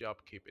doing a good job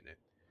keeping it.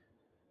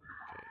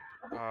 Okay.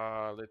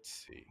 Let's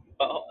see.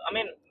 But I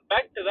mean,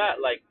 back to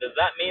that. Like, does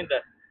that mean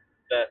that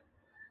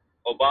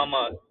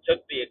Obama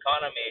took the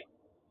economy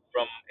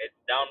from its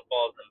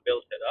downfalls and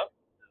built it up?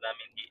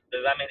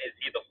 Does that mean is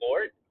he the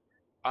Ford?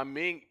 I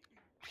mean,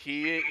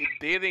 he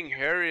did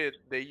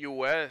inherit the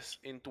U.S.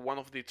 into one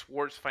of its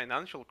worst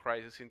financial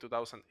crises in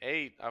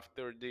 2008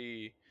 after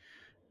the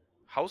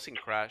housing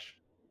crash,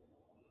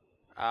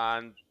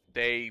 and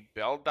they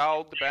bailed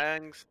out the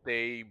banks.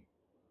 They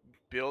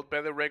built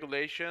better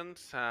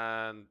regulations,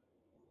 and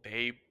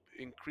they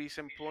increased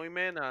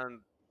employment,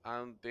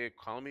 and the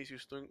economy is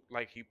just doing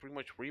like he pretty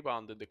much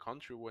rebounded the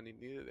country when it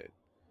needed it.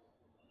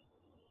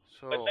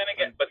 So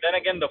and But then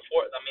again, the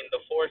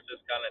forces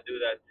kind of do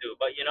that too.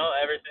 But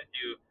ever since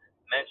you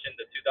mentioned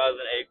the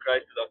 2008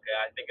 crisis, okay,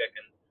 I think I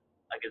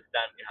can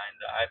stand behind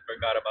that. I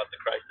forgot about the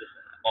crisis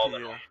all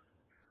in yeah, all.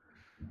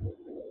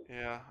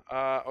 yeah.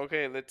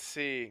 Okay, let's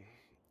see.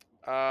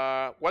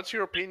 What's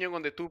your opinion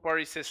on the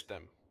two-party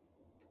system?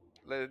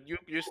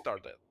 You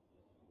start that.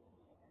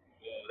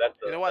 Ooh,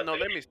 You know what? that's No, a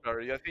let me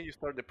start. I think you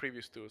started the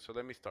previous two, so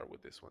let me start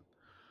with this one.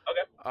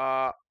 okay.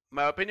 Uh,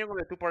 my opinion on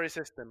the two-party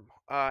system: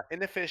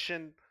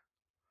 inefficient,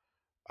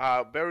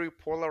 very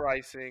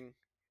polarizing,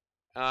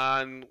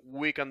 and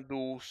we can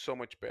do so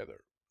much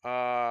better.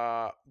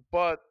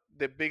 But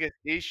the biggest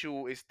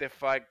issue is the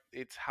fact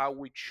it's how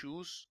we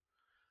choose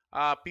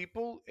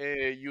people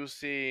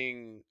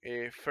using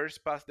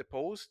first past the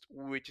post,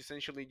 which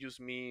essentially just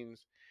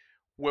means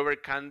whoever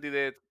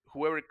candidate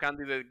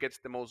gets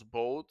the most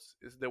votes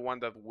is the one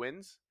that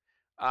wins.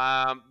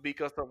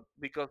 Because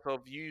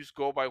of you just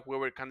go by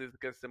whoever candidate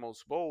gets the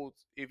most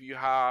votes. If you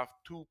have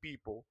two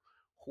people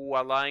who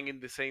align in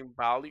the same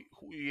value,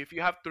 if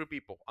you have three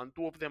people and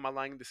two of them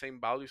align in the same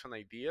values and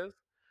ideas,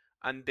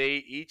 and they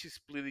each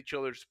split each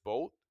other's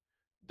vote,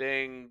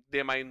 then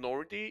the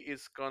minority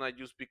is gonna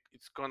just be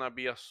it's gonna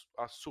be a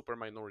super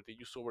minority,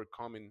 just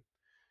overcoming.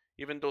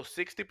 Even though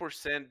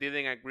 60%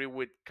 didn't agree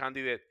with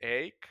candidate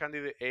A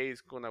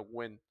is gonna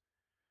win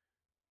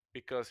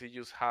because he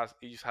just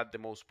had the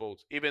most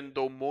votes. Even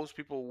though most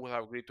people would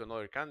have agreed to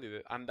another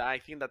candidate, and I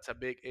think that's a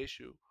big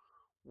issue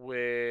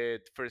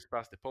with first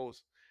past the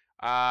post.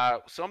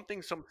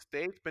 Something some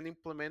states been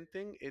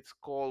implementing. It's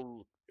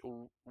called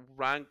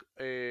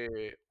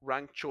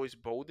rank choice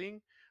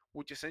voting,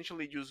 which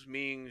essentially just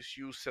means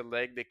you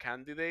select the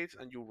candidates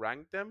and you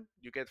rank them.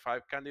 You get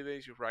five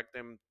candidates, you rank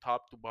them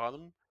top to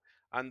bottom,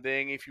 and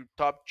then if your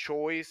top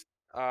choice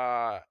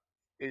uh,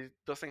 it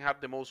doesn't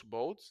have the most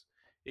votes,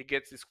 it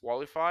gets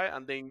disqualified,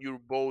 and then your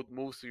vote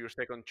moves to your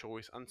second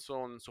choice, and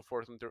so on and so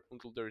forth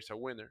until there is a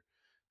winner.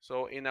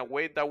 So in a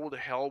way that would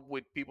help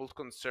with people's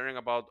concern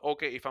about,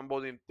 okay, if I'm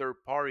voting third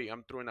party,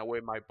 I'm throwing away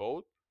my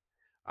vote.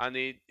 and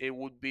it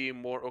would be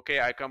more okay.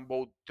 I can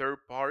vote third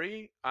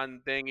party,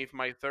 and then if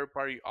my third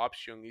party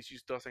option is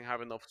just doesn't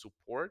have enough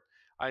support,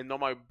 I know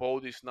my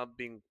vote is not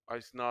being,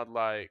 it's not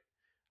like,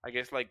 I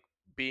guess like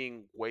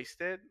being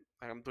wasted.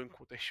 Like I'm doing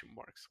quotation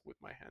marks with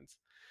my hands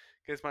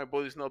because my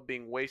vote is not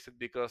being wasted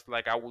because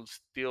like I will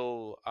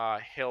still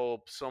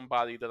help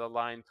somebody that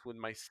aligns with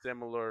my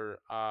similar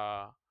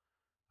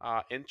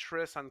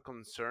interests and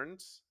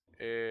concerns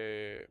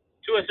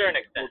To a certain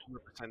go extent. to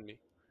represent me.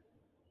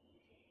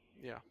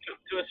 Yeah,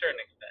 To a certain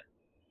extent.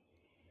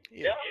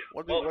 yeah. Yeah.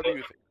 What do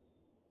you think?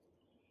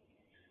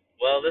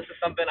 Well, this is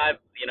something I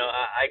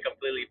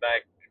completely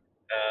back.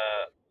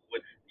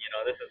 With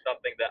this is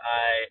something that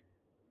I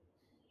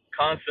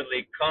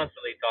constantly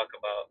talk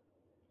about.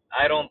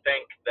 I don't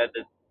think that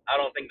the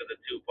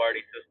two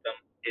party system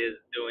is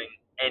doing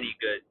any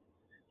good.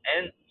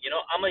 And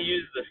I'm gonna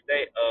use the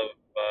state of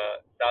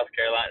South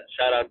Carolina.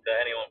 Shout out to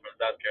anyone from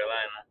South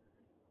Carolina.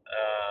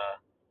 Uh,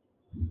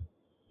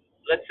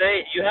 let's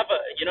say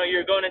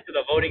you're going into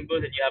the voting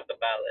booth and you have the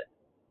ballot.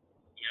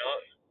 You know,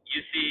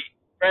 you see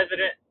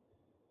president.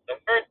 The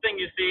first thing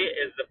you see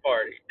is the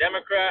party: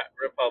 Democrat,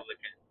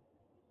 Republican,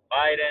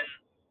 Biden,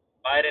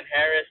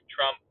 Harris,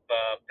 Trump,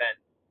 Pence.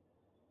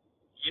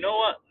 You know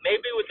what?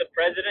 Maybe with the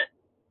president,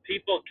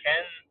 people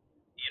can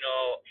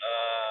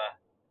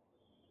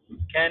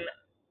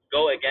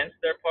go against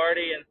their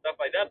party and stuff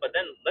like that. But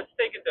then let's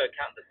take into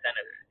account the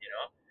senators.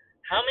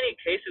 How many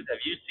cases have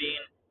you seen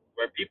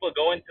where people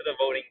go into the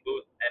voting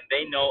booth and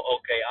they know,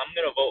 okay, I'm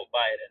gonna vote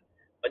Biden,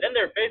 but then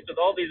they're faced with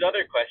all these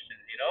other questions.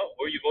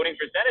 Were you voting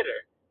for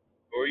senator?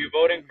 Were you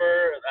voting for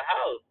Hmm. the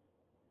House?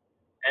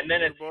 And Who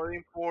then you're it's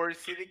voting for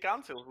city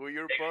council? Who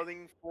you're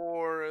voting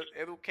for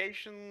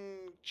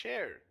education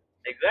chair?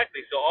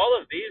 exactly. So all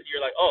of these,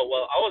 you're like, oh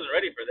well, I wasn't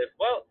ready for this.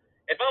 Well,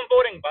 if I'm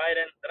voting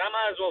Biden, then I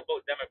might as well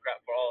vote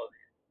Democrat for all of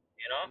these.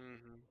 You know.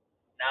 Hmm.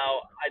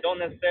 Now, I don't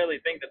necessarily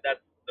think that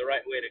that's the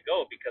right way to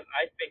go because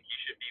I think you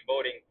should be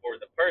voting for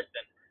the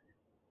person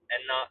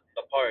and not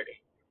the party.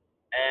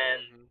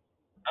 And Hmm.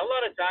 a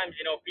lot of times,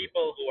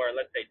 people who are,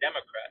 let's say,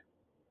 Democrats,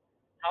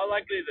 how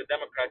likely is a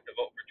Democrat to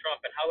vote for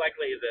Trump and how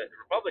likely is a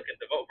Republican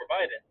to vote for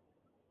Biden?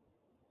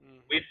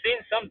 Hmm. We've seen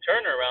some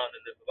turnaround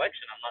in this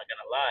election, I'm not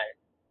going to lie,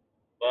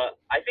 but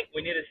I think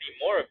we need to see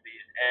more of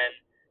these. And,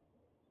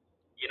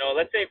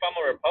 let's say if I'm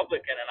a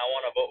Republican and I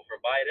want to vote for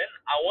Biden,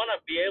 I want to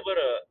be able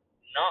to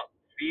not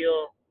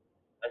feel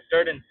a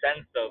certain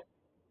sense of,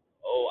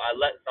 oh, I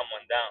let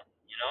someone down,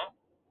 you know?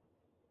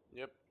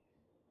 Yep.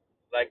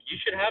 Like you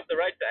should have the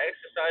right to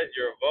exercise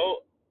your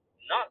vote,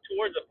 not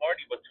towards a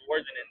party, but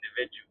towards an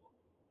individual.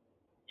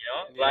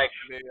 Yeah. Like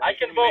I I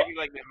can think vote. maybe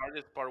like the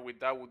hardest part with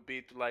that would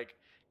be to like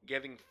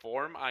get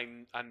informed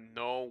and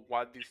know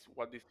what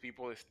these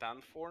people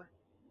stand for.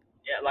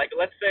 Yeah, like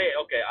let's say,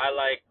 okay, I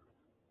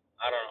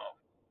don't know,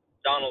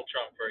 Donald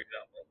Trump, for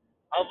example.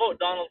 I'll vote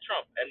Donald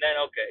Trump, and then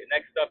okay,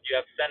 next up you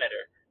have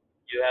Senator.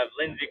 You have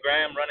Lindsey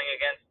Graham running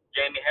against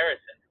Jamie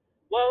Harrison.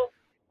 Well,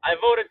 I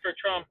voted for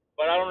Trump,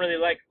 but I don't really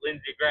like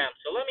Lindsey Graham,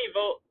 so let me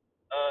vote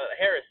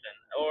Harrison.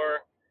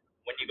 Or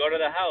when you go to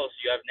the House,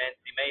 you have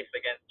Nancy Mace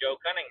against Joe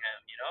Cunningham.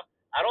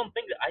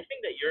 I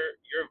think that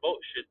your vote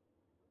should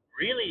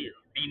really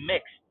be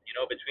mixed.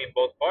 Between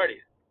both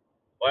parties,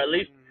 or at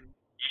least Hmm.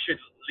 you should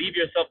leave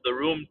yourself the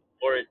room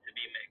for it to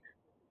be mixed.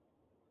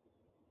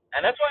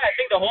 And that's why I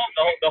think the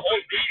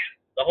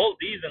whole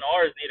D's and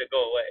R's need to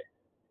go away.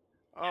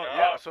 You Oh know?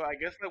 yeah, so I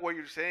guess like what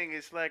you're saying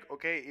is like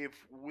okay, if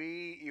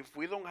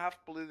we don't have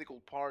political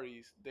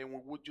parties, then we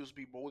would just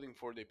be voting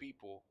for the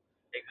people,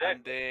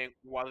 and Exactly. then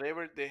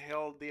whatever the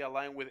hell they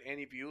align with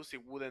any views,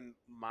 it wouldn't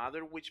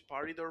matter which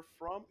party they're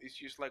from. It's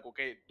just like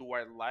okay, do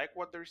I like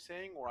what they're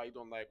saying or I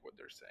don't like what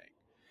they're saying?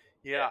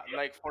 Yeah. Yeah,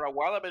 like for a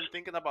while I've been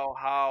thinking about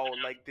how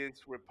like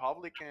this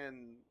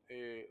Republican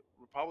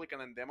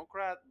and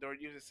Democrat, they're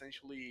just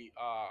essentially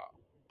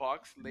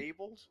box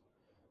labels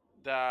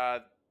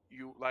that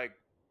you like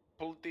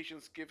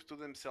politicians give to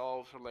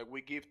themselves or like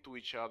we give to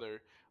each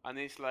other, and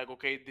it's like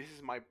okay, this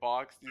is my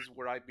box, this is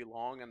where I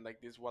belong, and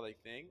like this is what I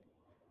think.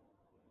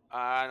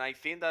 And I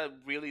think that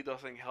really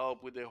doesn't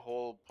help with the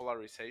whole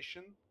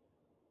polarization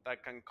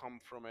that can come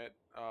from it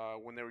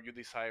whenever you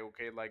decide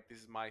okay, like this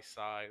is my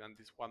side and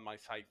this is what my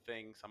side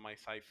thinks and my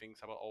side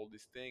thinks about all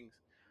these things,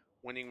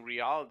 when in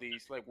reality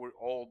it's like we're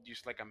all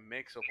just like a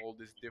mix of all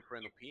these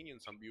different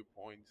opinions and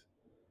viewpoints.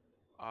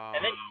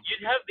 And then um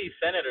you'd have these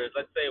senators,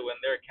 let's say, when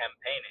they're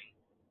campaigning.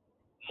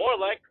 More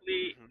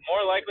likely,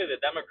 the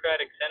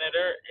Democratic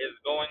senator is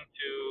going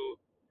to,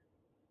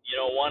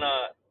 want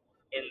to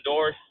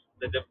endorse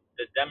the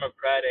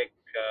Democratic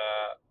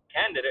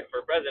candidate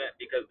for president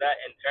because that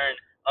in turn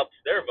ups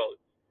their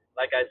votes.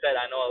 Like I said,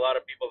 I know a lot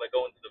of people that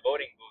go into the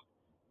voting booth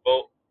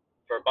vote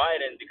for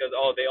Biden because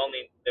they've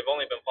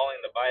only been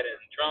following the Biden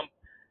and Trump,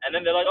 and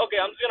then they're like, okay,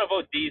 I'm just gonna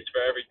vote D's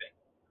for everything.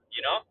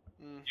 You know,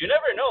 you hmm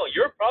never know.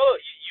 You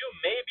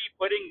may be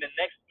putting the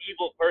next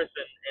evil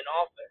person in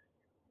office.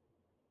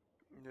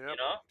 You Yep.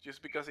 know,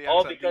 Just because he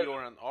has all a D because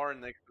or an R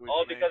next to his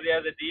all name. because he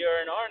has a D or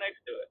an R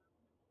next to it.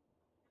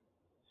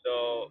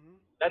 So Hmm.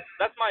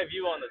 That's my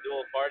view on the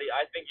dual party.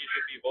 I think you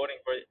should be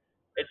voting for.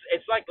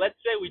 It's like, let's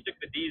say we took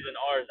the D's and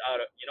R's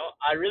out of.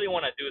 I really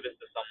want to do this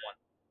to someone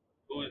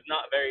who's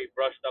not very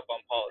brushed up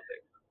on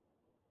politics.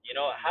 Hmm.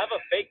 Have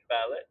a fake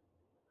ballot,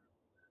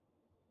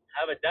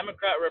 have a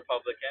Democrat,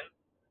 Republican.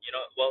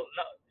 Well,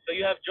 no. So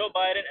you have Joe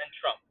Biden and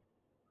Trump.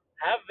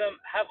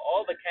 Have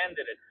all the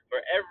candidates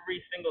for every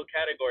single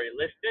category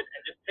listed, and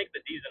just take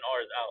the D's and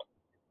R's out.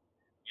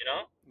 You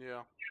know,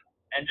 Yeah.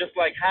 and just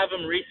like have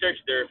them research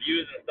their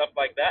views and stuff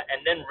like that,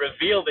 and then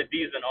reveal the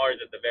D's and R's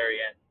at the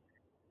very end.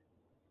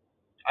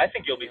 I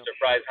think you'll be Yeah.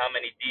 surprised how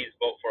many D's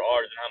vote for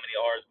R's and how many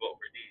R's vote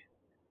for D's.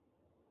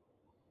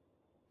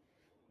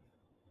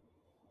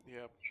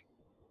 Yeah.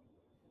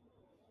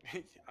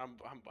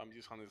 I'm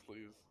just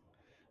honestly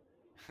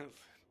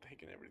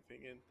taking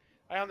everything in.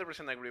 I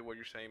 100% agree with what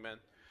you're saying, man.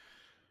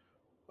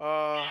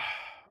 Uh,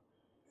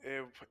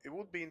 it, it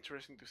would be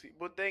interesting to see,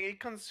 but then it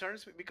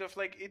concerns me because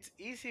like it's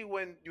easy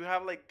when you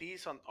have like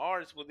D's on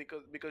R's, but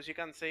because you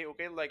can say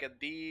okay, like a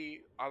D,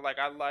 I'm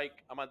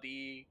a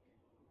D,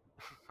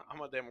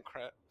 I'm a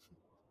Democrat.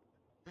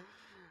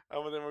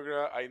 I'm a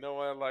Democrat. I know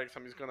I like, so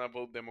I'm just gonna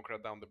vote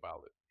Democrat down the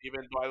ballot,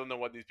 even though I don't know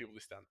what these people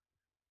stand.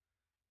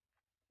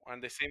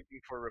 And the same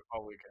thing for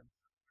Republican.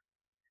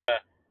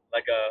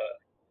 Like a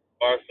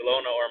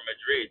Barcelona or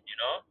Madrid,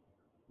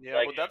 Yeah,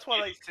 like but that's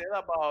what I said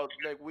about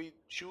like we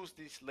choose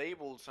these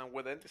labels and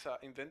we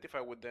identify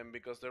with them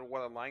because they're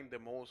what align the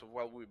most of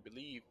what we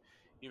believe,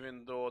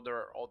 even though there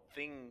are all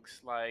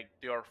things like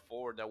they are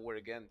for that we're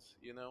against.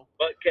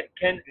 but I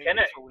think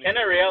that's what we need can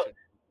to a focus Real on.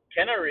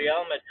 can a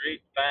Real Madrid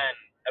fan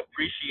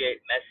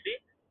appreciate Messi?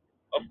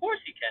 Of course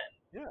he can,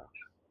 Yeah.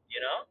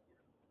 you know.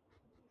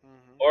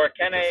 Or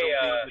can a Because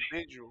of the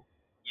individual.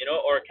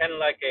 or can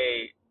like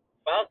a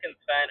Falcons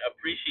fan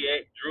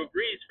appreciate Drew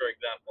Brees, for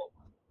example?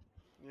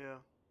 Yeah.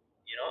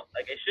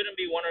 Like it shouldn't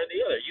be one or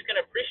the other. You can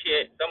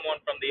appreciate someone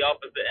from the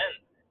opposite end.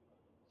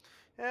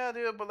 Yeah,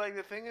 dude, but like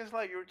the thing is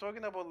like you're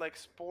talking about like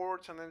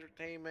sports and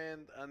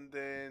entertainment and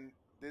then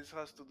this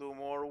has to do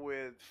more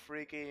with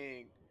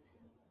freaking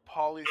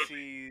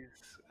policies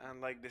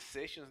and like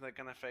decisions that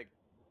can affect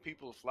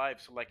people's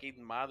lives. So like it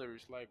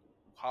matters like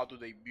how do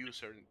they view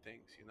certain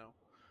things.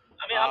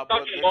 I mean, I'm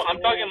But talking more. let's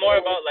I'm talking move. more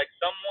about like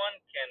someone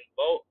can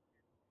vote.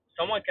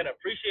 Someone can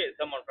appreciate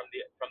someone from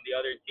the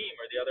other team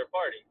or the other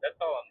party. That's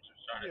all I'm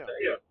just trying to Yeah, say.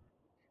 Yeah.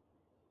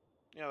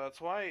 yeah. That's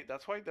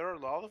why there are a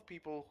lot of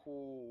people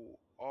who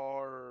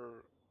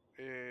are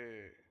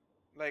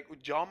like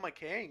John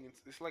McCain.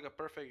 It's like a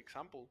perfect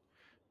example.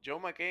 Joe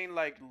McCain,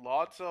 like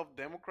lots of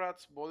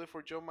Democrats voted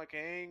for Joe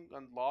McCain,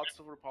 and lots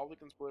of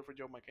Republicans voted for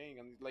Joe McCain,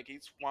 and like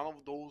he's one of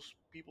those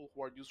people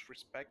who are just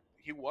respect.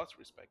 He was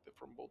respected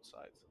from both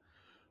sides.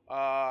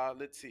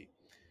 Let's see.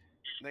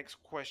 Next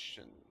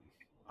question.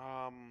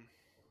 Um,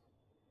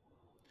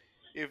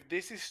 if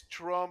this is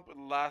Trump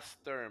last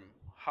term,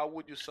 how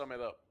would you sum it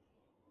up?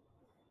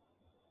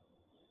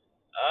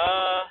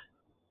 Uh,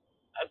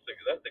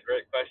 that's a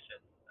great question.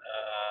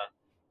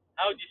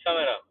 How would you sum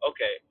it up?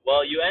 Okay.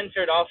 Well, you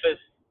entered office,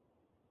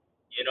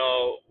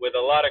 with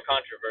a lot of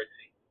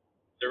controversy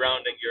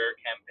surrounding your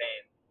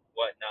campaign,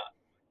 whatnot.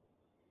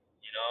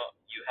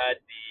 You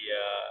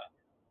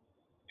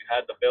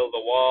had the build the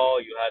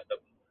wall, you had the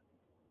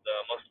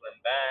Muslim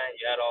ban,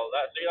 you had all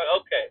that. So you're like,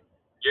 okay,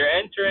 you're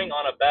entering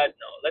on a bad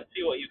note. Let's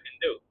see what you can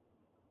do.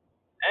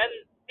 And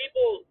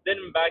people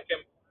didn't back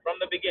him from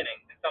the beginning.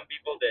 Some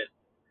people did.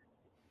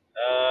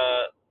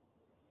 Uh,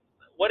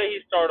 what did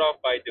he start off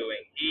by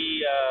doing?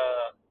 He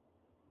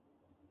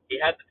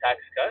had the tax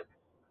cuts,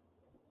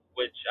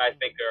 which I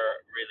think Hmm. are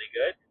really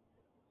good.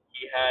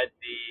 He had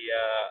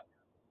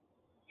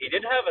he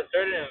did have a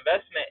certain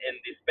investment in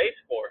the space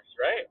force,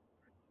 right?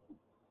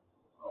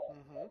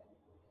 Hmm.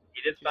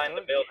 He did He sign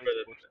the started the bill for Space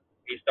this. Force.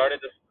 He started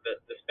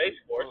the space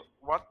force.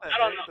 But what the I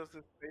don't heck know. does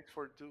the Space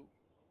Force do?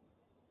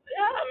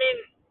 Yeah, I mean,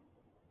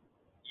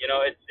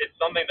 it's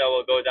something that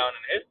will go down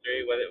in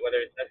history, whether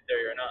it's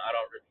necessary or not. I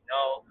don't really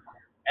know.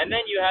 And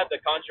then you had the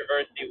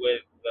controversy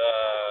with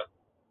the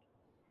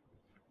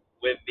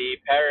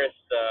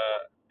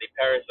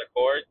Paris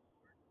Accord,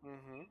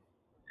 Hmm.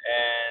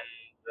 and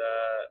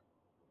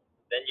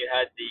then you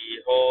had the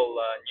whole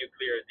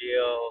nuclear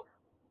deal.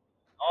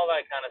 All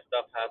that kind of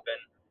stuff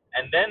happened,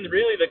 and then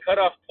really the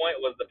cutoff point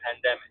was the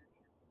pandemic.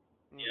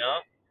 You Hmm.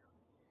 know,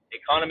 the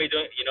economy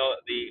doing,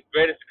 the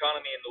greatest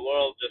economy in the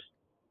world just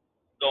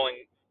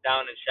going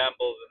down in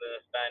shambles within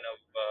a span of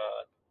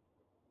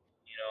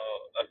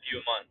a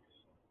few months.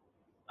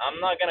 I'm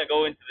not gonna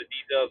go into the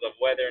details of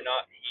whether or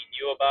not he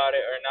knew about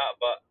it or not,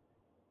 but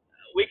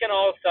we can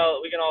all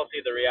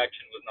see the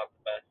reaction was not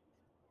the best.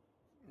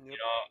 Yep.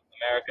 So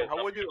America's how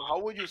would number you one. how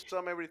would you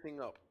sum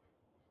everything up?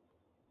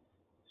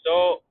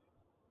 So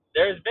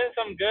there's been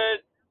some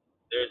good,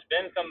 there's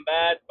been some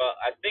bad, but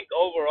I think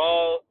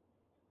overall,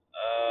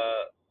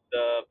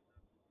 the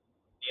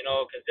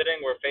considering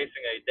we're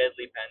facing a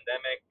deadly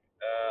pandemic,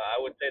 I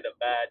would say the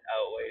bad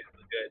outweighs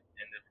the good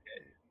in this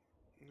case.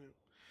 Yeah.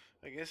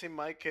 I guess in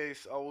my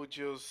case, I would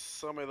just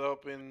sum it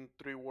up in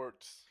three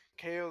words: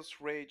 chaos,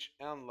 rage,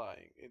 and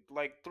lying. It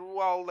like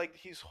throughout like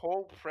his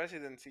whole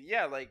presidency.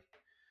 Yeah, like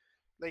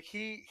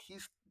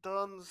he's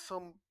done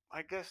some,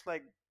 I guess,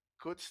 like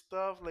good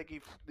stuff. Like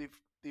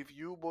if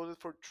you voted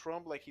for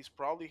Trump, like he's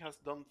probably has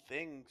done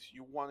things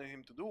you wanted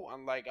him to do,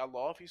 and like a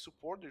lot of his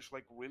supporters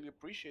like really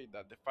appreciate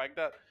that. The fact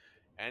that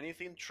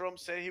anything Trump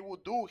said he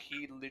would do,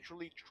 he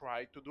literally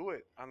tried to do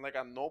it, and like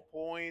at no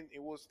point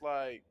it was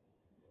like,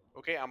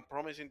 okay, I'm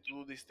promising to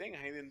do this thing,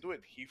 and he didn't do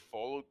it. He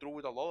followed through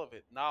with a lot of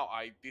it. Now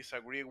I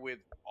disagree with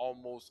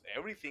almost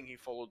everything he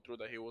followed through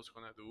that he was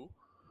gonna do,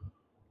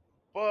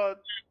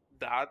 but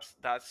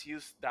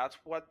that's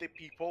what the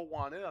people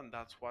wanted, and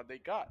that's what they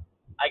got.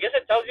 I guess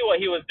it tells you what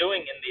he was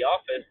doing in the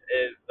office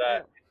is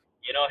Yeah. that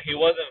he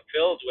wasn't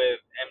filled with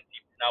empty.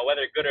 Now,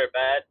 whether good or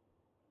bad,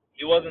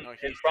 he wasn't. No,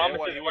 His he said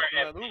what promises he was weren't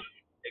gonna empty. do.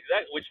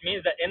 Exactly, which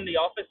means that in the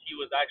office he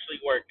was actually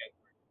working.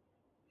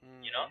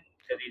 Hmm.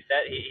 Because he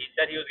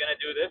said he was gonna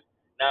do this.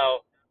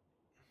 Now,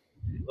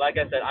 like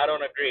I said, I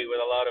don't agree with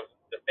a lot of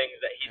the things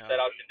that he set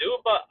Yeah. out to do,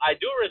 but I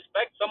do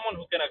respect someone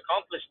who can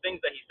accomplish things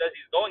that he says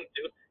he's going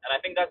to, and I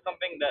think that's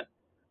something that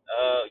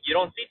you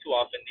don't see too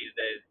often these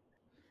days.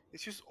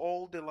 It's just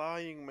all the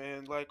lying,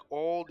 man. Like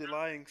all the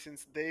lying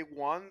since day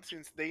one,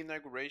 since the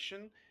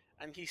inauguration,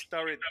 and he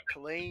started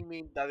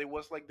claiming that it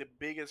was like the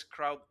biggest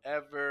crowd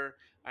ever,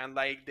 and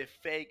like the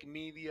fake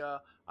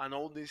media and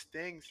all these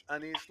things.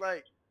 And it's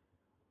like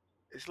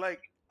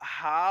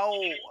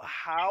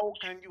how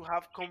can you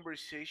have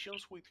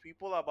conversations with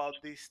people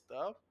about this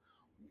stuff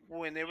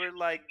whenever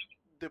like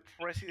the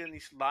president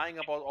is lying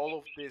about all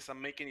of this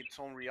and making its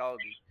own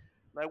reality,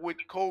 like with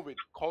COVID,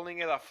 calling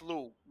it a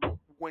flu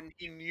when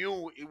he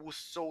knew it was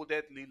so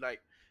deadly, like,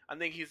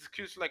 and then his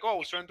excuse like, oh, I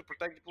was trying to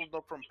protect people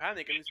not from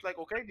panic. And it's like,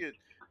 okay, dude,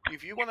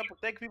 if you want to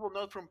protect people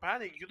not from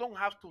panic, you don't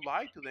have to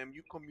lie to them,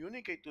 you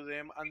communicate to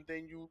them, and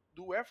then you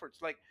do efforts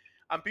like,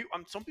 and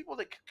some people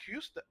like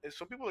accuse that,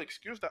 some people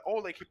excuse that, oh,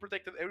 like he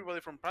protected everybody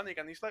from panic.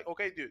 And it's like,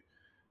 okay, dude,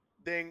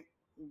 then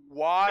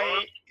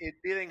why it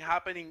didn't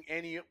happen in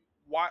any,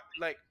 why,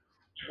 like,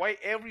 why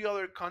every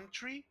other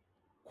country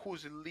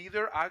whose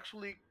leader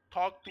actually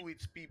talked to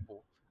its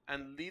people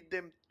and lead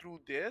them through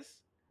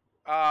this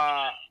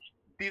uh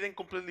didn't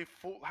completely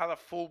full had a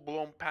full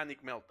blown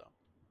panic meltdown.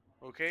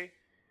 Okay,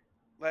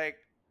 like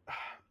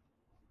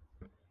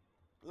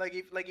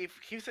like if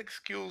his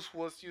excuse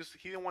was just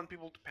he didn't want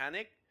people to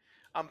panic,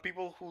 and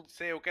people who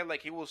say, okay,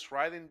 like he was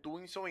right in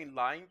doing so, in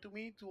lying to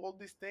me to all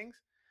these things,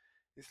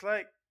 it's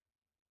like,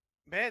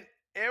 man,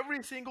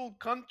 every single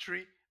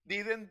country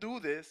didn't do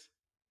this,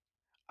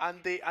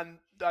 and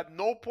at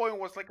no point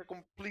was like a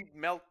complete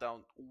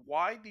meltdown.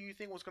 Why do you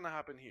think was gonna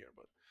happen here?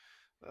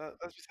 But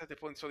that's beside the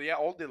point. So yeah,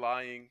 all the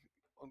lying,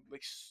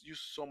 like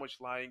just so much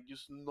lying,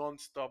 just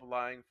non-stop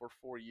lying for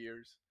 4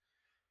 years.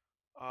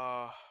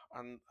 Uh,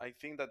 and I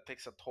think that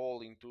takes a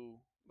toll into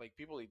like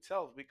people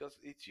itself, because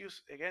it's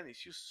just, again,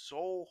 it's just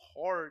so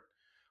hard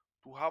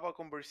to have a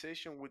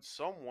conversation with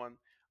someone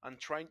and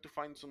trying to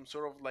find some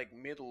sort of like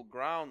middle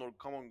ground or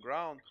common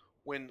ground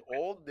when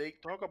all they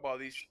talk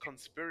about is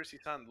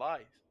conspiracies and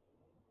lies,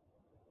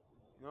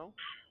 you know.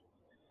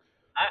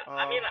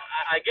 I mean, uh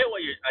I get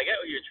what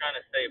you're trying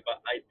to say,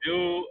 but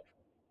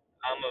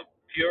I'm a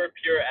pure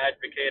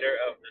advocator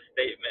of the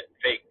statement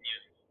fake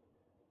news.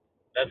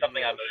 That's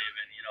something I yeah. believe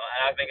in,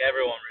 and I think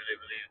everyone really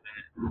believes in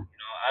it.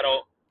 I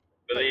don't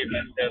Like, believe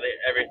necessarily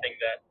everything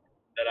that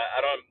I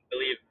don't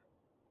believe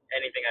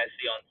anything I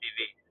see on TV.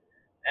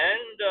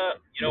 And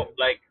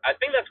like I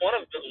think that's one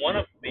of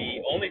the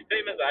only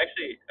statements I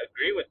actually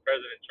agree with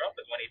President Trump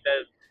is when he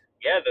says,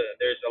 "Yeah,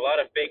 there's a lot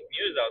of fake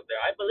news out there."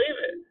 I believe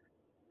it,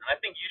 and I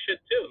think you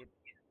should too.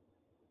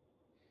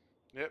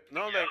 yep, yep.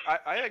 No, like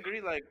I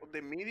agree. Like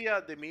the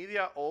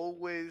media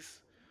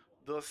always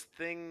does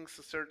things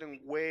a certain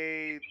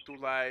way to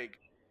like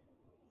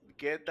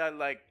get that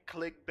like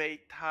clickbait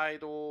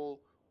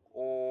title,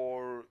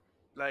 or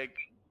like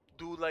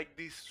do like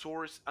these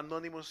source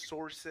anonymous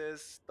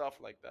sources stuff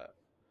like that.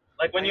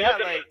 Like And yeah,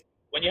 like,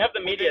 when you have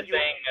the but media then you,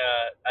 saying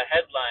a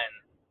headline,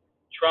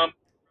 Trump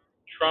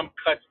Trump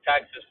cuts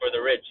taxes for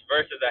the rich,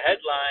 versus a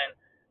headline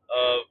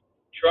of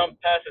Trump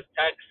passes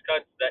tax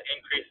cuts that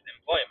increase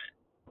employment.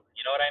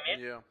 You know what I mean?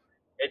 yeah,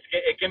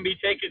 It can be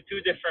taken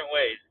two different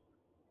ways.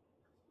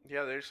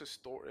 yeah, there's a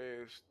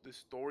story, the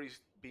story's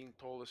being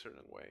told a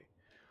certain way.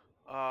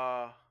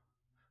 uh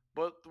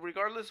but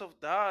regardless of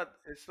that,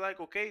 it's like,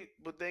 okay,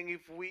 but then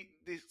if we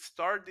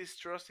start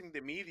distrusting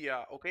the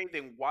media, okay,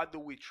 then what do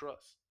we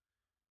trust?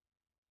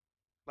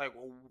 Like,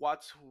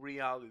 what's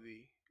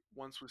reality?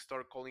 Once we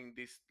start calling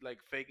this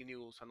like fake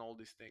news and all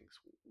these things,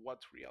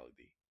 what's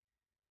reality?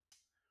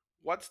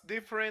 What's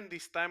different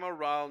this time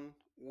around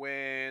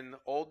when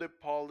all the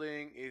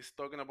polling is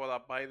talking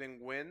about a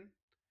Biden win,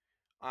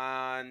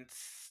 and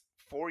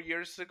 4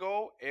 years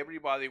ago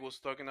everybody was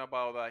talking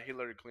about a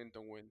Hillary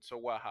Clinton win? So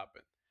what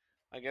happened?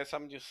 I guess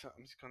I'm just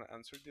gonna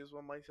answer this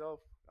one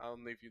myself. I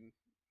don't know if you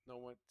know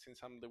what, since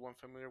I'm the one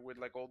familiar with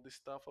like all this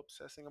stuff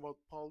obsessing about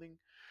polling.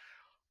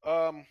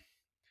 Um,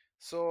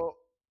 so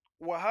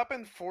what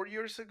happened 4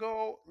 years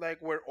ago, like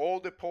where all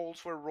the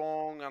polls were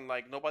wrong and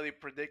like nobody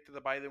predicted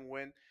the Biden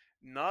win,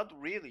 not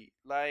really.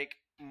 Like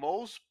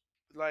most,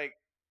 like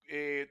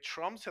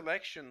Trump's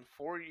election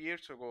 4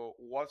 years ago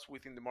was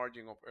within the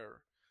margin of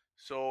error.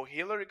 So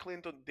Hillary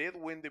Clinton did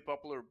win the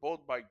popular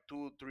vote by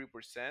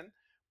 2-3%.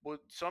 But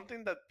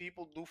something that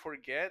people do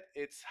forget,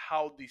 it's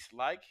how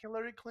disliked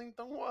Hillary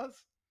Clinton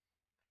was.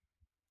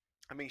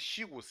 I mean,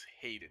 she was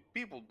hated.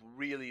 People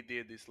really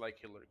did dislike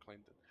Hillary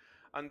Clinton,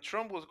 and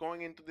Trump was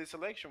going into this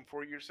election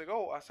 4 years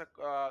ago as a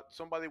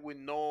somebody with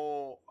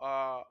no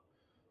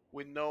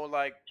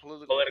like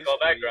political Political history.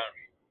 background.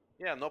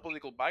 Yeah, no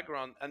political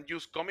background, and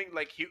just coming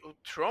like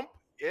Trump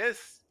is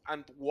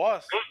and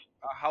was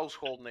a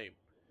household name.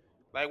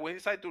 Like when he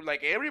decided to,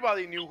 like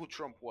everybody knew who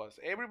Trump was.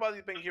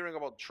 Everybody's been hearing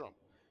about Trump.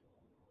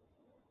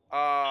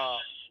 Uh,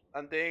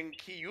 and then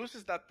he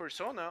uses that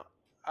persona,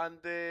 and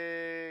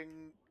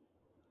then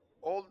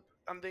all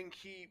and then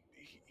he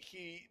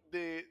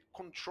the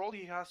control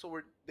he has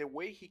over the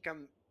way he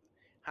can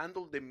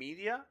handle the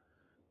media,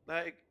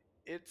 like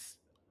it's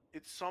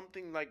it's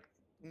something like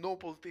no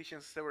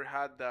politicians ever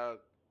had that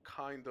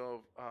kind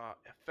of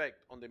effect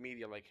on the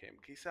media like him.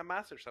 He's a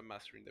master in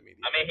the media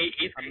I mean,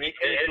 and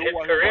making it do his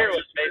what he career wants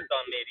was it to do. based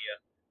on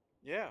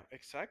media. Yeah,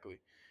 exactly.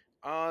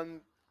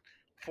 And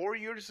 4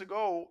 years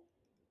ago,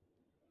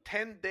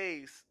 10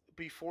 days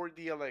before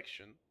the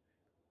election,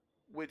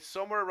 with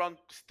somewhere around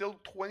still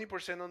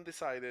 20%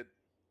 undecided,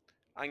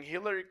 and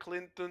Hillary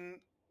Clinton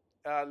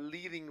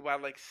leading by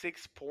like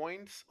 6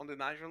 points on the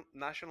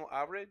national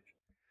average,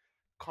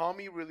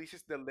 Comey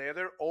releases the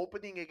letter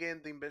opening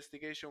again the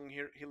investigation on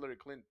Hillary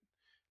Clinton.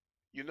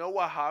 You know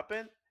what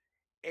happened?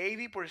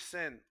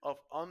 80% of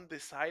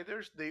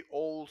undeciders they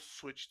all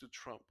switched to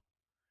Trump,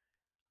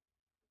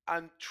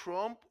 and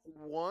Trump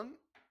won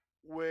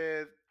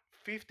with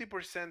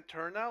 50%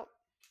 turnout,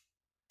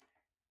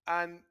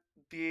 and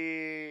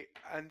the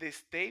the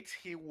states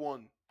he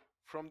won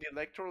from the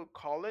electoral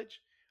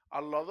college,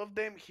 a lot of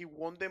them he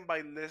won them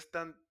by less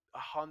than a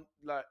hundred,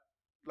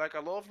 like a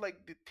lot of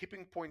like the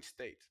tipping point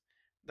states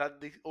that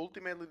they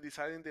ultimately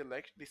decided the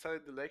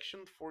election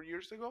 4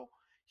 years ago.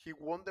 He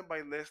won them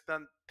by less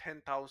than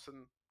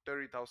 10,000,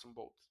 30,000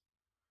 votes.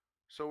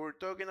 So we're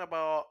talking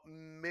about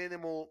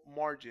minimal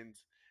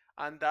margins.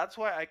 And that's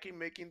why I keep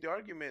making the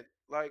argument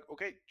like,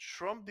 okay,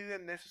 Trump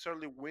didn't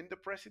necessarily win the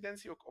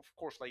presidency. Of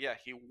course, like, yeah,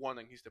 he won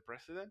and he's the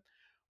president.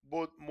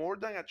 But more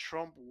than a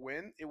Trump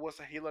win, it was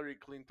a Hillary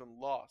Clinton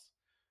loss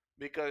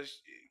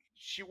because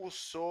she was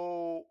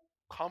so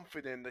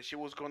confident that she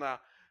was gonna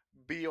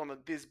be on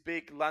this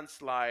big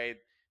landslide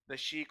that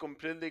she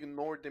completely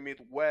ignored the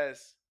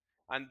Midwest,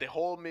 and the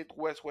whole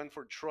Midwest went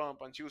for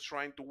Trump, and she was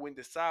trying to win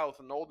the South,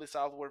 and all the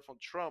South were for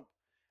Trump.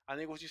 And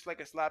it was just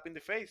like a slap in the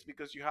face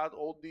because you had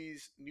all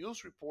these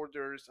news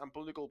reporters and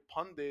political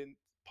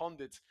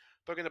pundits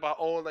talking about,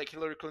 oh, like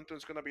Hillary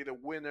Clinton's gonna be the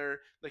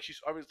winner, like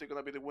she's obviously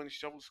gonna be the winner,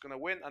 she's obviously gonna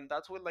win. And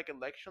that's when like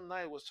election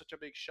night was such a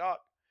big shock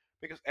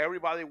because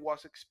everybody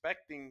was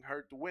expecting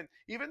her to win.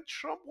 Even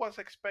Trump was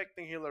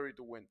expecting Hillary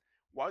to win.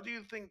 Why do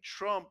you think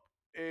Trump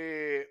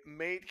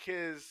made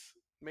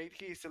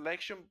his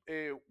election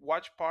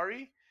watch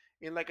party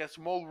in like a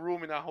small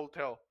room in a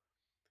hotel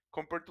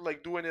compared to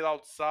like doing it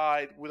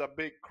outside with a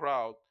big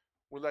crowd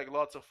with like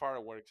lots of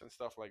fireworks and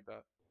stuff like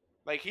that?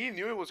 Like he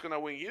knew he was gonna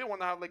win. He didn't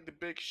want to have like the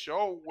big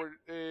show where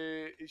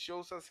it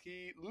shows us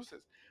he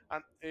loses,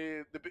 and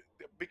the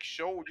big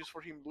show just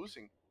for him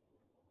losing.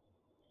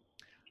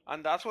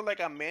 And that's what like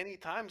many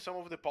times some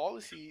of the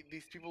policy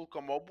these people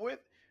come up with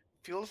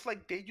feels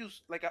like they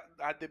just like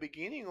at the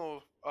beginning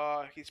of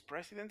his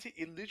presidency,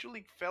 it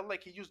literally felt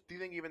like he just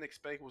didn't even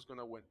expect he was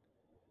gonna win.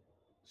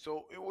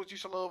 So it was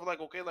just a lot of like,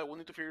 okay, like we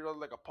need to figure out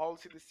like a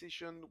policy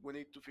decision, we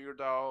need to figure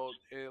out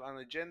an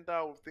agenda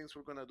of things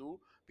we're gonna do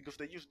because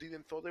they just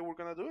didn't thought they were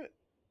gonna do it.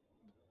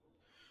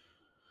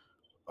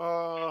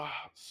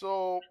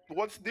 So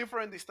what's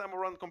different this time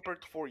around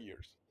compared to 4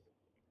 years?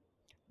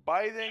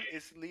 Biden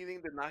is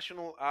leading the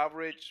national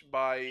average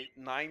by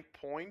 9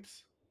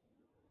 points.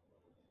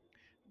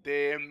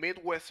 The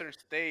Midwestern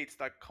states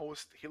that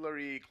cost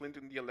Hillary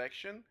Clinton the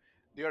election,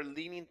 they are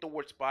leaning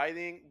towards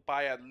Biden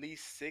by at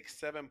least 6,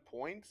 7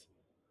 points.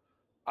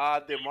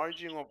 The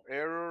margin of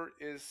error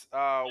is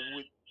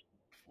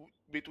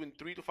between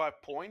 3 to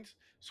 5 points.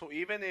 So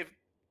even if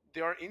they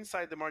are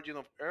inside the margin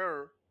of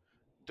error,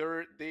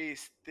 they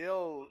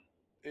still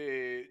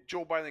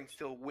Joe Biden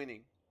still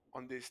winning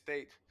on this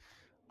state.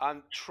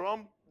 And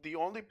Trump, the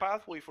only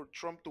pathway for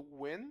Trump to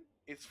win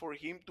is for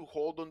him to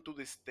hold on to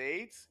the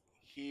states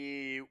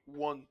he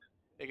won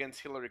against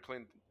Hillary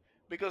Clinton.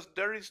 Because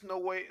there is no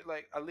way,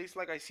 like, at least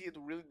like I see it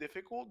really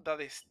difficult that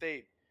a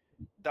state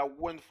that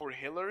went for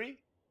Hillary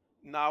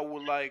now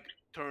will like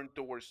turn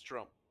towards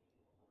Trump.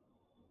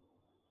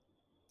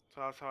 So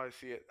that's how I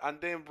see it.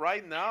 And then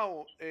right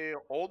now,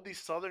 all these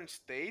southern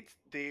states,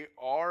 they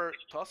are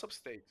toss-up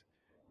states.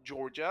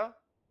 Georgia,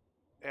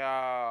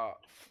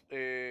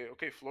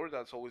 okay,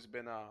 Florida's always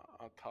been a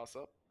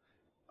toss-up.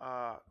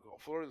 Uh,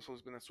 Florida's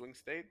always been a swing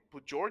state,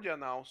 but Georgia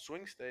now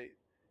swing state.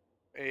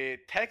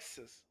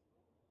 Texas.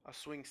 a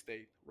swing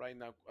state right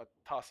now, a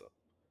toss up.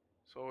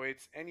 So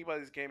it's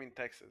anybody's game in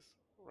Texas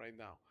right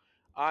now.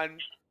 And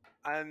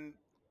and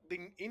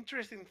the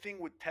interesting thing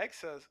with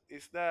Texas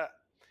is that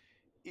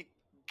it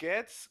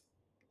gets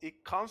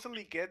it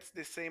constantly gets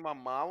the same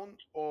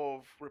amount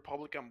of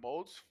Republican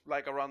votes,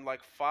 like around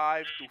like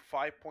 5 to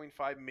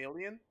 5.5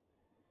 million.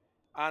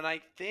 And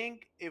I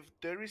think if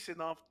there is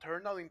enough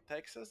turnout in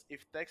Texas,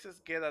 if Texas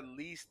get at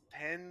least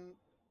 10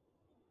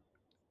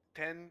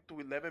 to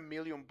 11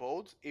 million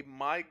votes, it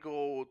might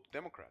go to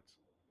Democrats.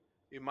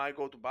 It might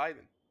go to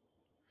Biden.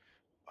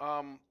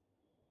 Um,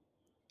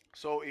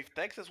 so if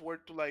Texas were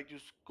to like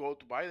just go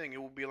to Biden,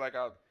 it would be like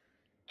a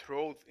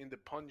throat in the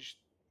punch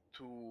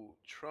to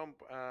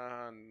Trump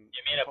and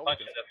You mean a punch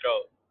Republicans. in the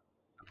throat?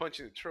 A punch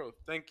in the throat.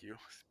 Thank you.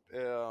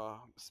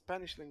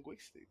 Spanish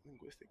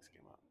linguistics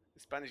came out.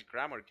 Spanish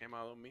grammar came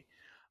out on me.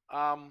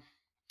 Um,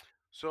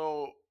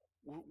 so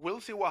we'll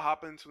see what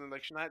happens on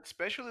election night.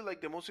 Especially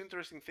like the most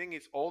interesting thing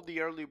is all the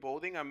early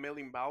voting and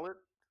mail-in ballot.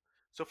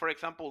 So, for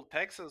example,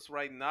 Texas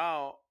right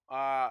now,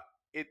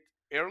 it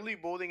early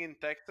voting in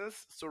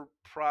Texas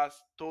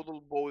surpassed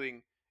total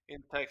voting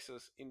in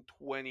Texas in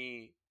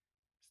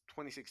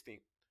 2016.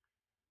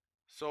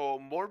 So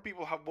more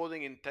people have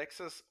voting in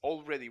Texas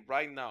already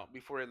right now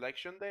before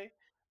election day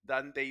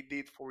than they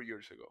did 4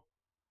 years ago.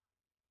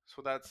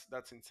 So that's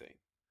insane.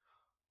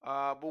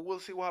 But we'll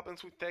see what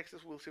happens with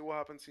Texas. We'll see what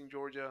happens in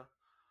Georgia.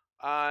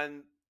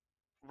 And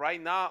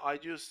right now, I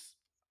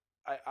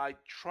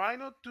try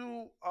not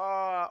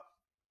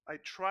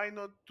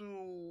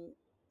to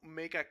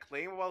make a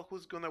claim about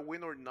who's gonna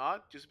win or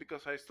not, just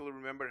because I still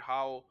remember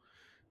how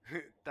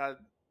that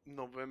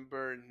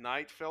November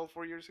night felt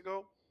 4 years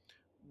ago.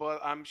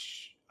 But I'm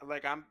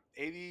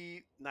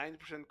 80-90%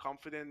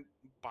 confident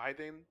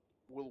Biden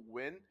will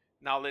win.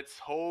 Now let's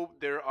hope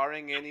there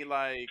aren't any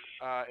like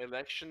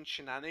election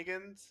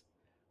shenanigans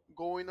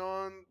going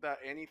on, that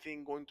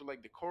anything going to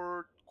like the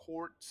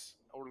courts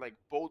or like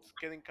votes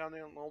getting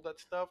counted and all that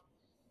stuff.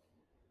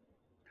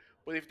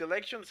 But if the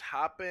elections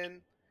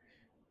happen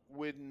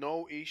with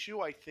no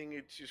issue, I think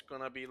it's just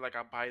gonna be like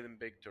a Biden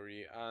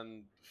victory,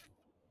 and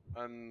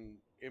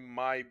it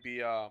might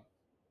be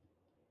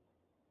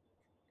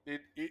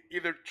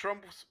either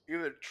Trump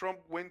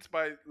wins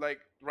by, like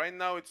right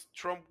now it's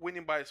Trump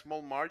winning by a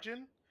small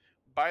margin,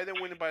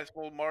 Biden winning by a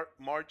small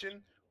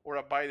margin, or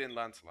a Biden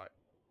landslide.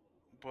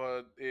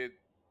 But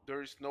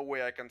there's no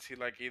way I can see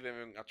like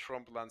even a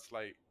Trump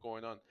landslide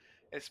going on,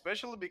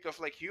 especially because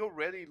like he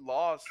already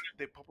lost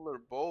the popular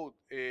vote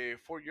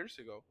 4 years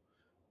ago.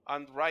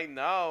 And right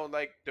now,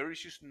 like there is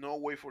just no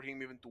way for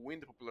him even to win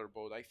the popular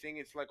vote. I think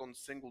it's like on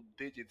single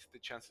digits the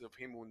chances of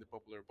him win the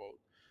popular vote.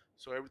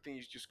 So everything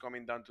is just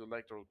coming down to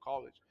electoral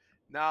college.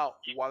 Now,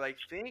 what I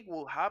think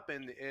will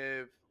happen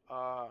if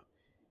uh,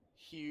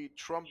 he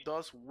Trump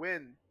does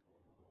win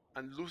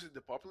and loses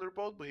the popular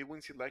vote, but he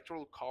wins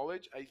electoral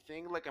college, I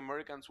think like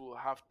Americans will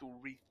have to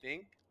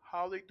rethink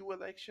how they do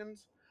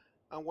elections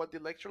and what the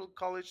electoral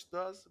college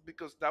does,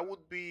 because that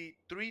would be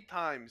 3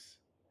 times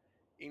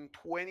in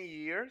 20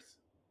 years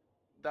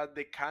that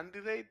the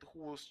candidate who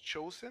was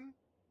chosen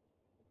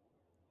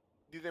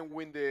didn't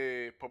win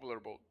the popular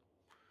vote.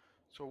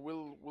 So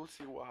we'll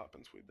see what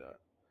happens with that.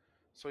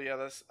 So yeah,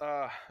 that's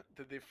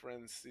the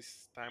difference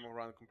this time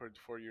around compared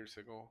to 4 years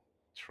ago.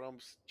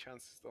 Trump's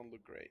chances don't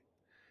look great,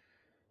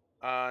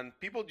 and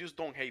people just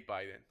don't hate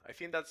Biden. I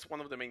think that's one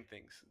of the main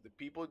things. The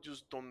people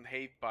just don't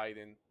hate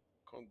Biden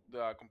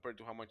compared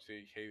to how much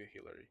they hate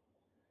Hillary.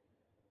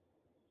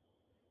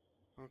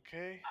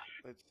 Okay,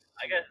 let's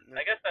I see guess I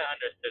next. guess I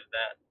understood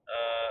that.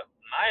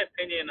 My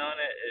opinion on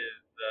it is,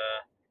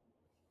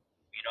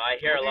 I So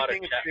hear what a do you lot of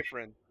think it's chat.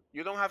 different?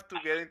 You don't have to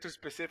get into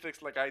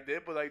specifics like I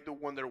did, but I do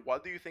wonder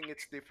what do you think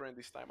it's different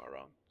this time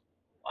around?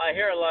 I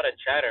hear a lot of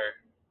chatter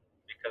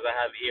because I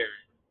have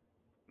ears.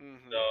 So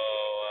Mm-hmm.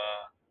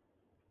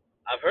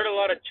 I've heard a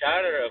lot of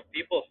chatter of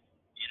people,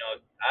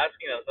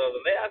 asking themselves,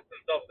 and they ask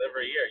themselves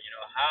every year,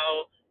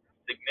 how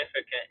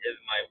significant is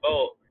my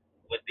vote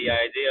with the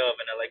idea of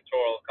an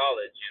electoral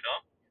college,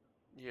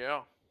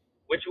 Yeah.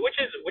 which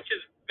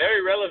is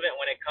very relevant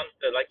when it comes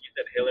to, like you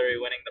said, Hillary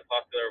winning the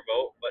popular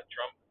vote, but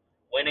Trump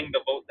winning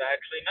the vote that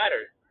actually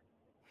matters.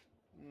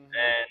 Mm-hmm.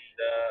 And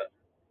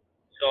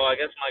so I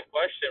guess my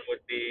question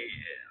would be,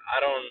 I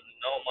don't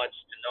know much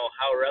to know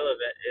how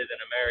relevant is an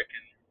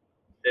American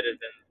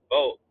citizen's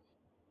vote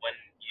when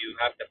you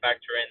have to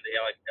factor in the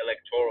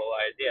electoral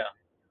idea.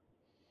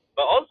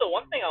 But also,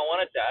 one thing I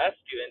wanted to ask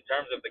you in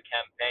terms of the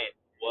campaign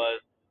was,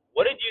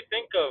 what did you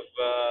think of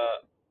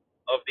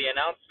the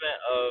announcement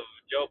of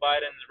Joe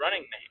Biden's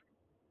running mate,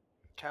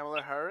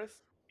 Kamala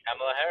Harris.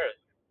 Kamala Harris,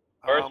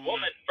 Um,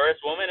 first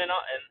woman in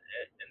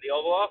the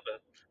Oval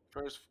Office?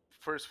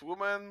 first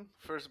woman,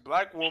 first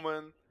black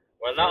woman,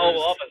 Well, not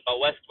Oval first Office, but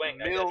West Wing,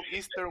 I guess Middle you could say.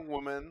 Eastern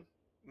woman,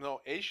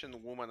 no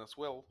Asian woman as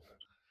well,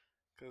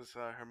 because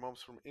her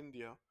mom's from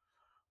India.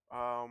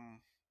 Um,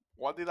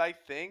 what did I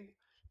think?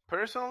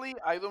 Personally,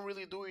 I don't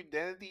really do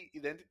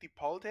identity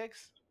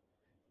politics.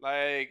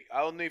 Like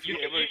I don't know if You you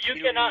you ever you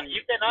hear cannot me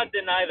you cannot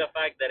deny the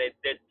fact that it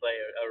did play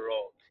a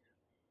role.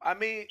 I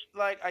mean,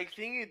 like I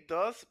think it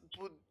does,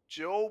 but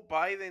Joe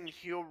Biden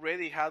he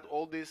already had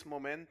all this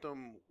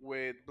momentum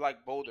with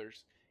black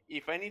voters.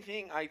 If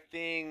anything, I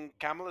think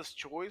Kamala's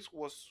choice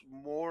was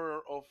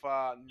more of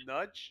a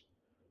nudge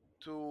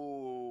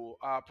to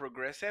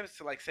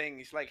progressives, like saying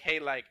it's like, hey,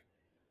 like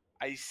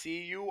I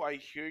see you, I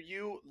hear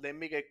you, let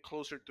me get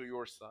closer to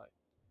your side.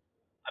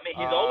 I mean,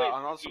 he's always.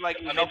 And also He, like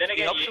I mean, then it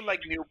again, helps in like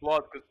new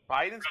blood because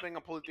Biden's been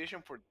a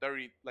politician for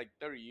 30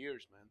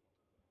 years, man.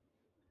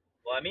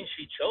 well, I mean,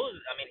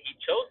 I mean, he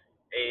chose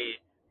a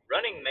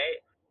running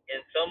mate in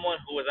someone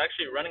who was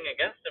actually running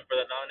against him for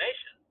the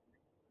nomination.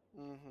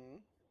 Mm-hmm.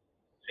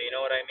 So you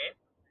know what I mean?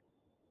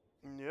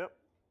 Yep.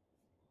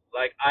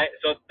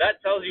 So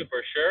that tells you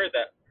for sure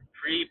that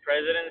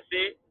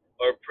pre-presidency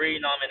or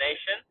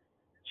pre-nomination,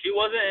 she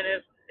wasn't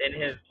in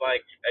his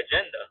like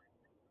agenda.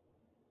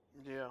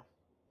 Yeah.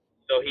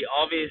 So he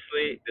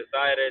obviously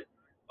decided,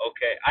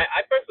 okay.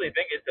 I personally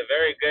think it's a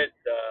very good.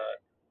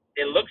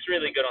 It looks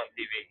really good on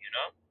TV. You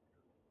know,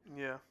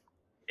 Yeah.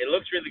 it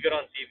looks really good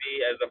on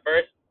TV as the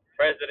first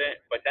president,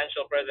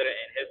 potential president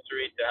in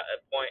history to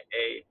appoint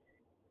a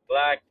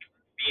black,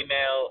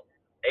 female,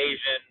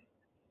 Asian,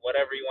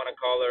 whatever you want to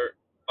call her,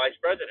 vice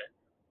president.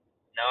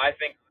 Now I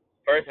think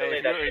Yeah,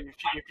 personally that should.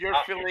 if you're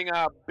filling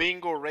a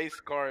bingo race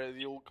card,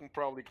 you can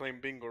probably claim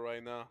bingo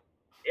right now.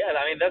 Yeah,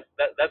 I mean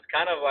that's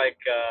kind of like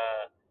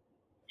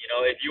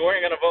if you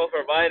weren't gonna vote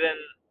for Biden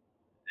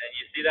and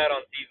you see that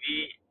on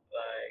TV,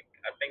 like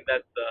I think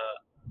that's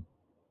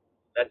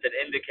an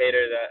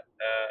indicator that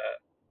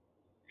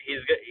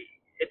he's good.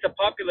 It's a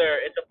popular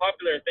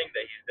thing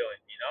that he's doing,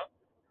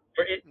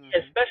 for it, Hmm.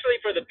 especially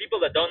for the people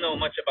that don't know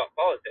much about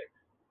politics.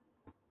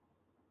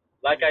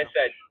 Like I Yeah.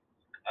 said,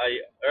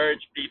 I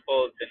urge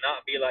people to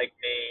not be like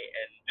me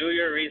and do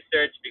your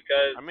research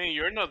because I mean,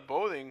 you're not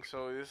voting,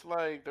 so it's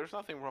like there's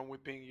nothing wrong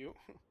with being you.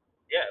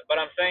 yeah, but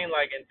I'm saying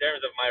like in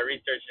terms of my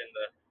research in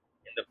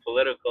the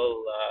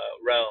political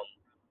realm,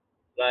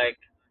 like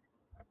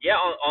yeah,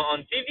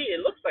 on TV it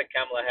looks like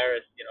Kamala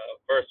Harris,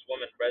 first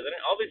woman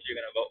president. Obviously, you're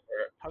gonna vote for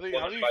her, How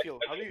woman do you vice feel?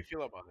 How do president. you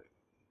feel about it?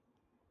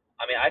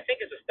 I mean, I think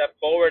it's a step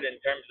forward in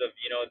terms of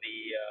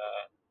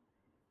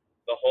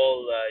the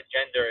whole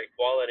gender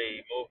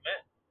equality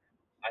movement.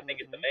 I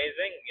think it's Hmm.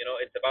 amazing.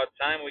 It's about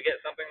time we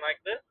get something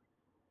like this.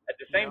 At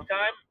the same Yeah.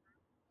 time,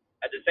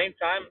 at the same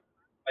time,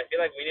 I feel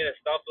like we need to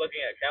stop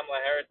looking at Kamala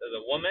Harris as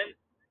a woman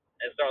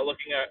and start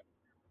looking at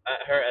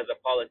her as a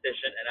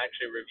politician and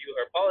actually review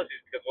her policies.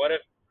 Because what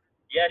if,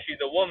 yeah, she's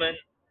a woman,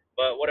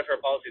 but what if her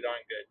policies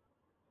aren't good?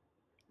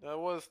 That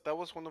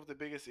was one of the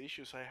biggest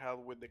issues I had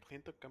with the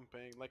Clinton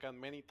campaign. Like, at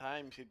many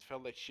times, it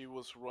felt like she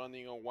was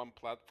running on one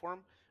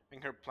platform,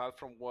 and her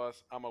platform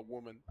was "I'm a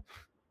woman."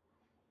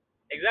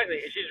 Exactly.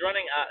 It's She's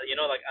running,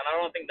 like, and I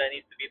don't think that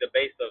needs to be the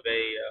base of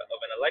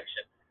an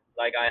election.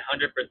 Like, I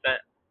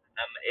 100%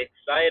 am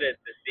excited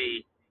to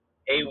see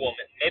a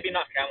woman, maybe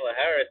not Kamala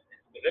Harris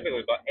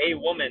specifically, but a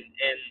woman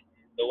in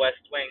the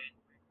West Wing,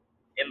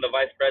 in the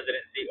vice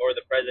presidency or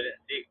the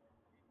presidency.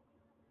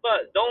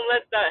 But don't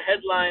let that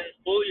headline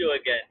fool you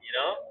again.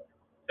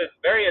 It's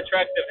a very yeah.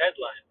 attractive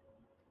headline.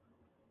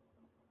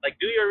 Like,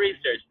 do your Hmm.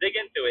 research, dig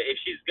into it. If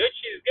she's good,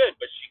 she's good,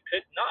 but she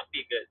could not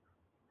be good.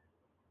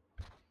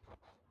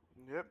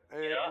 Yep.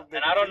 But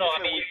And the I don't thing know. is I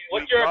that mean, we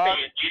what's your got.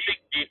 opinion?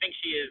 Do you think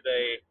she is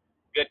a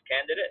good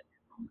candidate?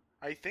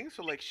 I think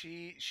so. Like,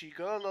 she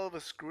got a lot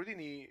of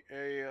scrutiny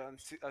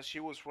as she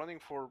was running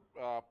for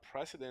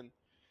president.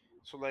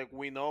 So like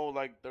we know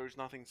like there's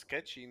nothing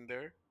sketchy in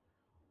there.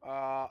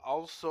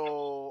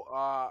 Also,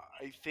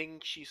 I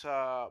think she's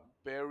a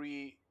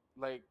very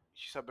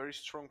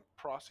strong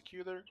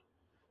prosecutor.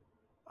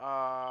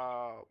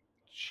 Uh,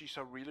 she's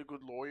a really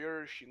good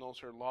lawyer. She knows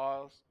her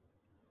laws.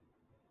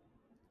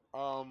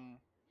 Um,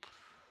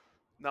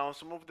 Now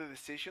some of the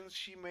decisions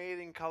she made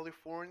in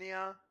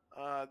California,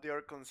 they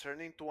are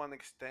concerning to an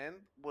extent,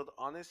 but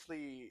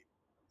honestly,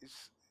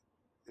 it's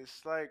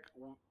it's like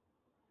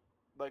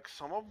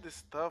some of the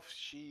stuff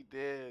she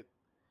did.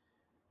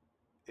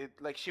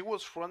 It like she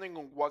was running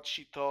on what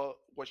she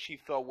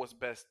thought was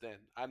best then,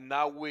 and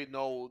now we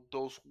know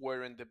those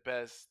weren't the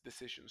best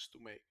decisions to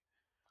make,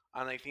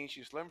 and I think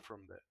she's learned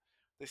from that.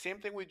 The same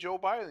thing with Joe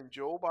Biden.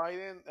 Joe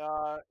Biden,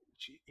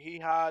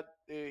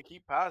 he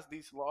passed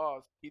these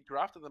laws. He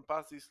drafted and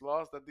passed these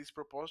laws that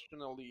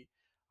disproportionately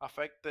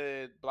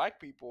affected black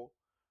people,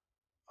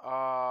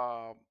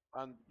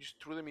 and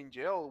just threw them in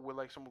jail with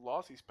like some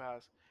laws he's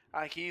passed.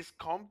 And he's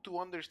come to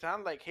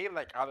understand, like, hey,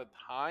 like at the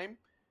time,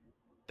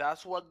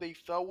 that's what they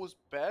thought was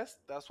best.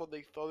 That's what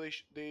they thought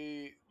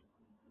they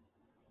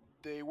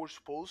were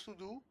supposed to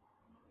do.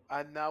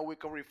 And now we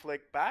can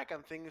reflect back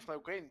and think it's like,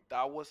 okay,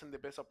 that wasn't the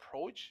best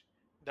approach.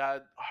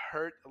 That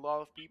hurt a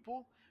lot of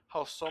people.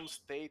 How some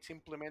states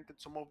implemented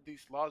some of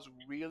these laws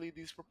really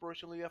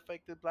disproportionately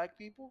affected black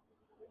people.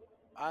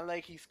 And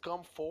like he's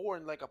come forward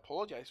and like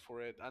apologized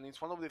for it. And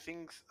it's one of the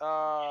things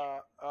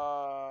that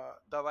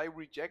I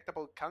reject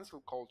about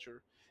cancel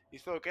culture.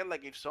 It's like, okay,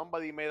 like if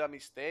somebody made a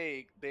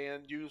mistake,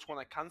 then you just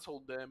want to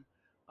cancel them,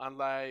 and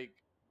like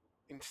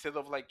instead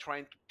of like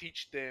trying to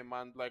teach them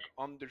and like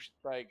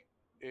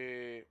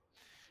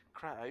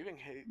crap, I even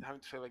hate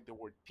having to say like the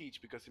word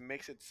teach because it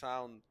makes it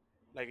sound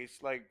like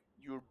it's like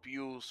your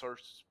views are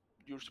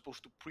you're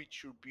supposed to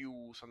preach your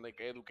views and like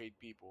educate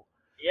people.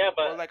 Yeah,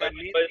 But like I but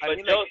mean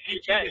like Joe,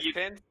 teach in the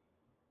sense.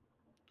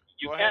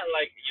 you Go ahead. can't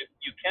like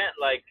you can't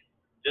like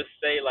just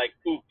say like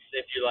oops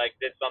if you like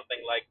did something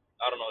like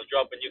I don't know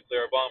drop a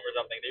nuclear bomb or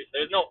something.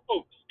 There's no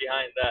oops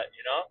behind that,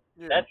 you know.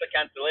 Yeah. That's a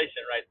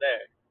cancellation right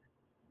there.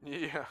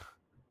 Yeah.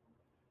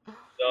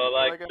 So But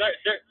like like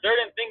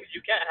certain things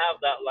you can't have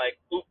that like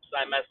oops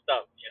I messed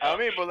up, you I know.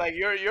 mean, but like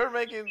you're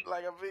making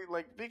like a big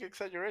like big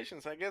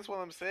exaggerations. I guess what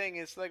I'm saying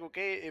is like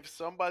okay, if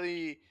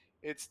somebody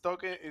it's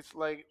talking, it's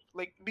like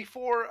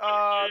before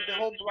the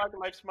whole Black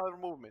Lives Matter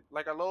movement,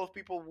 like a lot of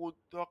people would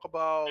talk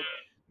about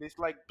this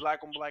like black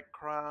on black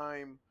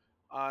crime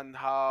and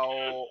how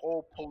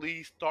all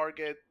police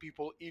target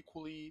people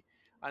equally,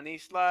 and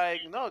it's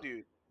like no,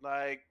 dude.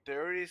 Like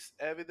there is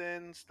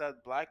evidence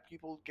that black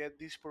people get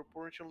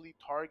disproportionately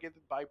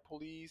targeted by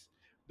police.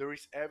 There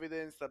is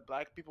evidence that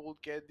black people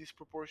get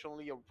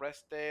disproportionately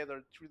arrested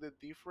or treated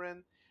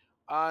different,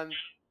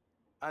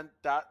 and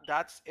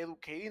that's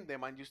educating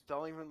them and just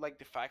telling them like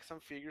the facts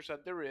and figures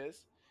that there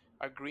is,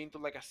 agreeing to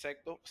like a set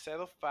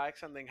of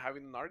facts and then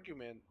having an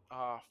argument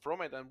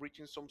from it and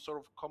reaching some sort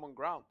of common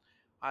ground.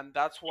 And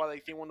that's what I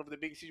think one of the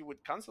biggest issues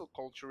with cancel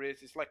culture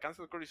is. It's like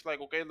cancel culture is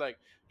like okay, like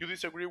you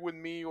disagree with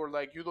me or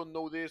like you don't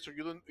know this or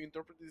you don't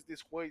interpret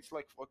this way. It's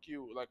like fuck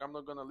you. Like I'm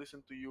not gonna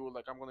listen to you.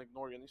 Like I'm gonna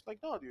ignore you. And it's like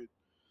no, dude,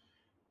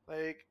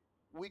 like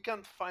we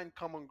can find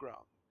common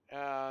ground.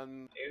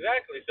 And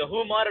Exactly. So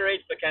who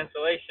moderates the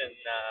cancellation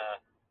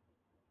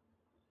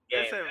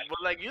game? listen, but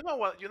like you know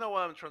what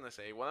I'm trying to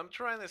say. What I'm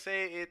trying to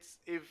say it's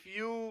if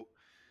you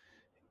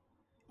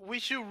we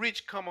should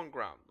reach common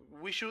ground.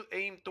 We should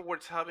aim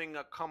towards having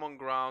a common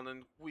ground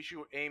and we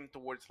should aim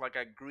towards like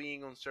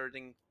agreeing on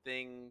certain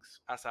things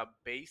as a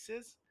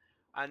basis.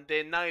 And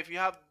then now if you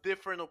have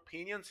different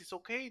opinions, it's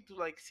okay to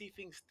like see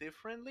things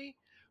differently.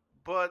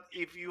 But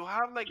if you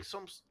have like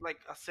like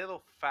a set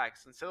of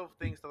facts and set of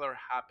things that are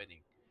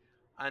happening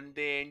and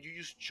then you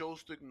just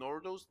chose to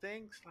ignore those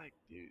things like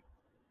dude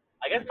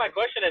I guess like my I just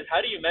question is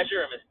how do you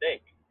measure a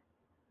mistake?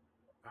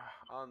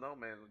 I don't know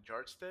man, a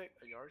yardstick,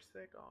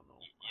 I don't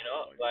know, I You have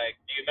know, no idea. like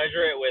do you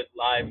measure it with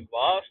lives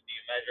lost? Do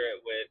you measure it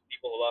with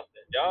people who lost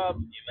their jobs?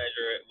 Do you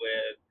measure it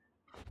with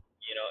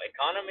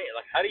economy?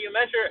 Like, how do you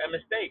measure a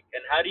mistake?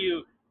 And how do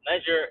you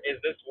measure is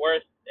this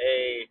worth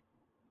a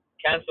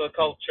cancel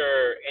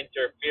culture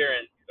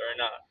interference or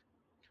not?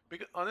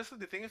 Because honestly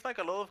the thing is like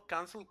a lot of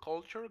cancel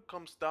culture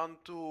comes down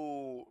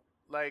to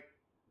like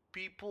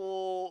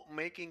people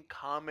making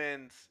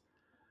comments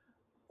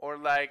or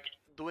like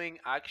doing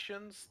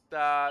actions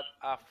that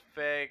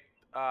affect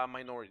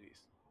minorities.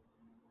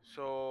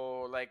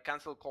 So like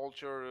cancel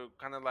culture,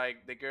 kind of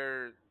like they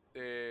get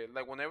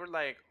like whenever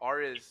like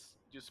artists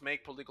just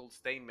make political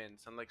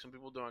statements and like some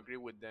people don't agree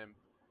with them,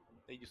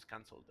 they just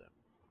cancel them.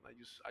 I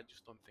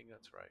just don't think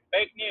that's right.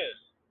 Fake news.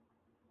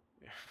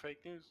 Yeah,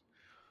 fake news.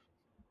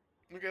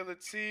 Okay,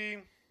 let's see.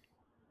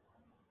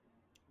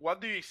 What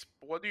do you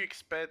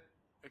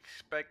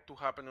expect to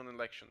happen on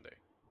election day?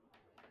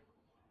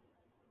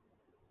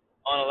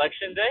 On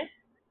election day,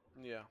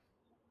 Yeah.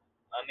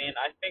 I mean,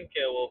 I think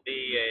it will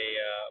be a.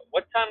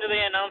 What time do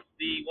they announce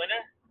the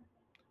winner?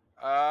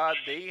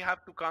 They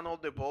have to count all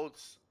the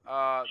votes.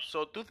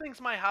 So two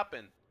things might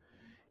happen.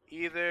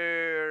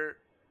 Either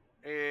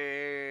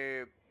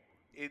uh,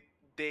 it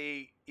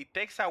it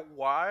takes a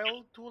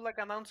while to like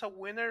announce a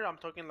winner. I'm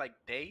talking like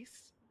days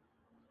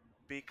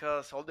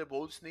because all the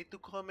votes need to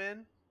come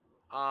in,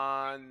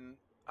 and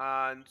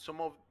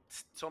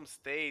some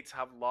states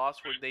have laws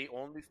where they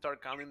only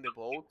start counting the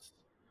votes,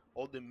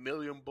 all the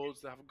million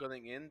votes that have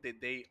gotten in the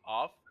day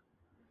of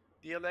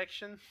the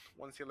election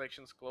once the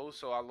election's closed.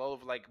 So a lot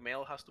of like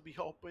mail has to be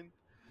opened.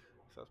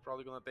 So that's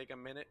probably gonna take a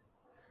minute.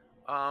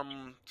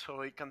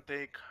 So it can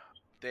take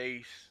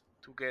days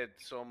to get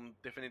some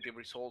definitive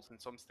results in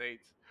some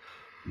states.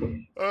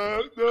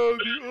 No,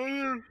 the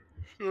other,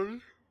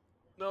 sorry.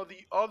 No,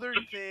 the other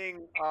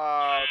thing,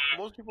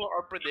 most people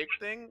are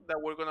predicting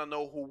that we're gonna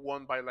know who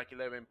won by like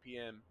 11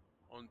 p.m.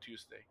 on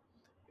Tuesday,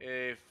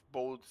 if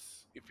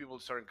people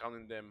start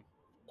counting them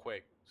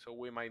quick, so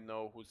we might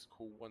know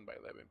who won by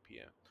 11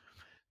 p.m.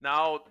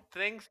 Now,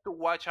 things to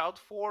watch out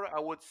for, I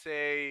would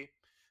say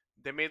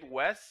the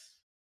Midwest.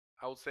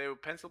 I would say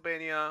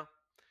Pennsylvania,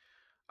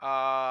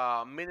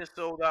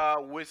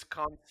 Minnesota,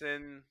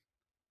 Wisconsin,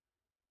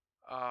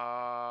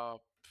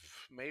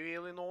 maybe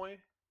Illinois.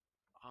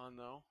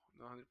 No,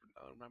 no, I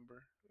don't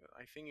remember.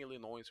 I think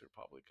Illinois is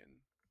Republican.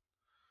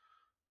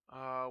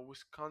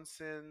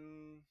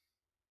 Wisconsin,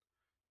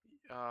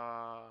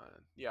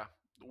 yeah,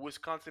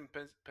 Wisconsin,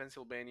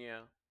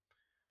 Pennsylvania,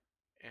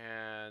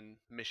 and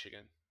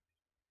Michigan.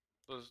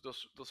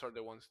 Those are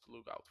the ones to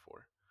look out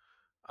for.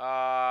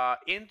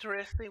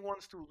 Interesting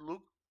ones to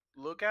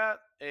look at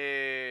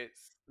is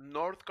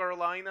North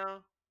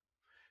Carolina,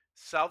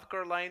 South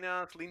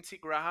Carolina's Lindsey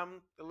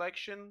Graham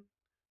election.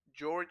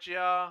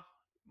 Georgia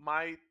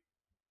might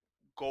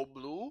go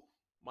blue,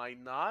 might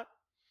not.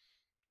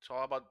 It's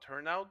all about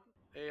turnout,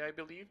 I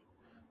believe.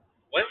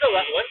 When's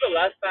the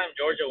last time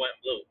Georgia went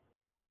blue?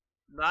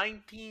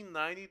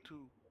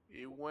 1992.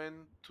 It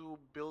went to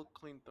Bill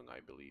Clinton, I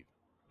believe.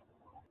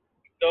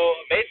 So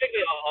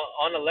basically,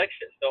 on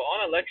election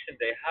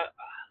day,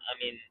 I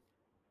mean,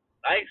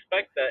 I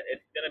expect that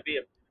it's gonna be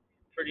a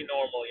pretty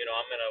normal. You know,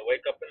 I'm gonna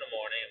wake up in the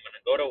morning. I'm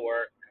gonna go to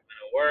work. I'm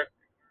gonna work.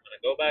 I'm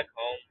gonna go back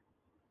home.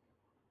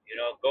 You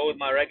know, go with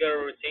my regular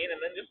routine,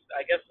 and then just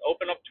I guess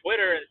open up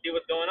Twitter and see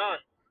what's going on.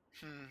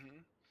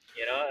 Hmm.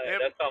 You know, Yep.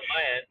 that's on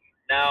my end.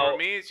 For Now,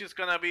 me, it's just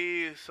gonna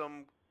be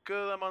some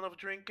good amount of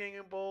drinking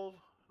involved,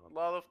 a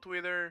lot of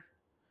Twitter,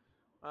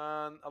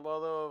 and a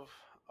lot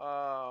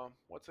of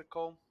what's it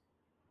called?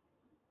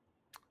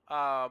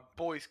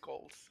 Voice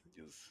calls.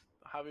 Just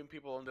having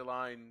people on the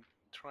line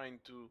trying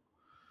to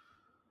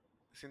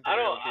I disintegrate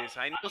don't. all this.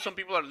 I know some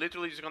people are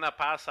literally just gonna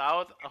pass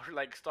out or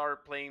like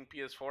start playing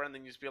PS4 and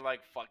then just be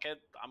like, "Fuck it,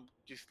 I'm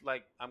just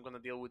like I'm gonna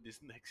deal with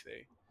this next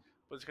day."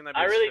 But it's gonna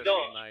be I a really stressful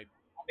don't. night.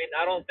 I mean,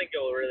 I don't think it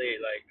will really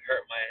like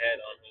hurt my head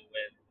on who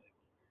wins.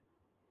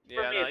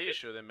 For Yeah, me, no, it's you just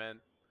shouldn't,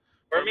 man.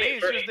 for For me. me,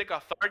 it's just the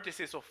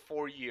catharsis of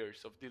 4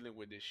 years of dealing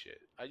with this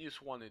shit. I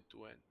just want it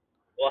to end.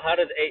 Well, how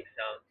does 8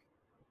 sound?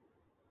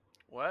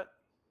 What?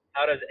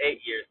 How does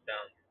 8 years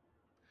sound?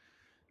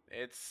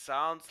 It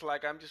sounds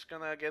like I'm just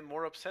gonna get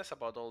more obsessed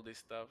about all this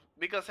stuff.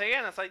 Because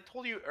again, as I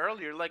told you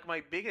earlier, like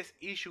my biggest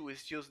issue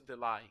is just the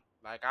lying.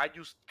 Like I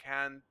just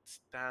can't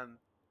stand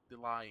the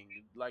lying,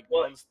 like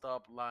Well,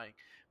 non-stop lying.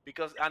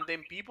 Because and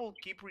then people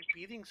keep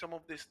repeating some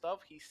of the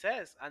stuff he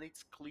says, and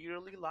it's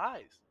clearly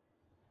lies.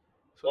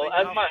 So well,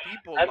 then you have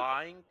people as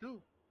lying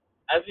too.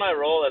 as my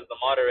role as the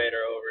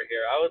moderator over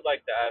here, I would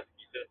like to ask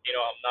you, since you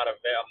know I'm not a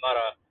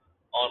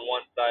on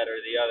one side or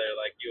the other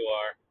like you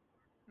are.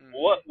 Hmm.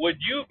 What would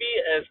you be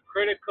as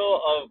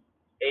critical of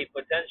a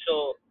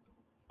potential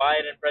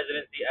Biden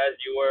presidency as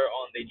you were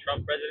on the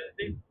Trump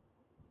presidency?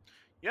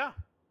 Yeah,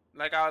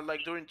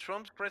 like during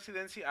Trump's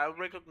presidency, I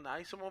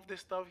recognize some of the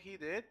stuff he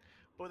did,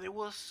 but it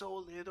was so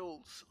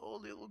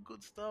little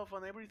good stuff,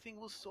 and everything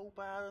was so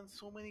bad, and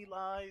so many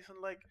lies, and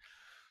like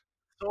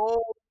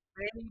so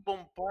many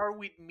bombard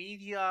with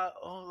media.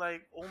 Oh,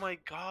 like oh my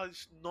God,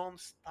 it's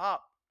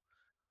non-stop.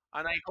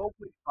 And I hope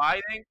with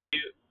Biden,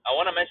 I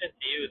want to mention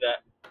to you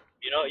that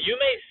you know you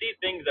may see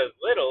things as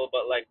little,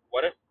 but like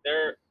what if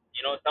they're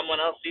you know someone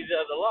else sees it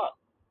as a lot?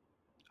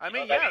 I You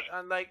know mean, that yeah,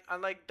 and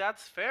like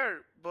that's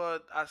fair,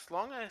 but as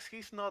long as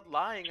he's not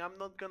lying, I'm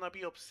not gonna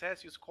be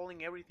obsessed just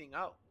calling everything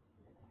out,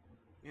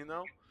 you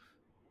know.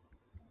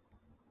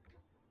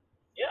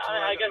 yeah. So I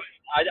like guess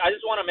I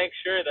just want to make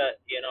sure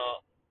that you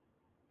know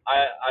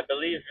I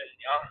believe in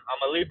you know,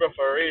 I'm a Libra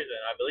for a reason.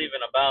 I believe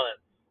in a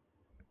balance.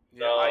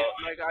 So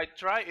yeah, I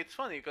try. It's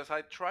funny because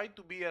I try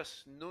to be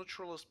as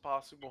neutral as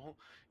possible,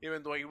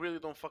 even though I really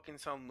don't fucking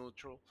sound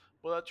neutral.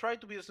 But I try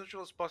to be as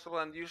neutral as possible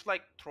and just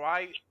like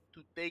try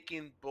to take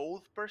in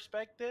both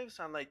perspectives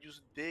and like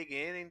just dig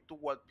in into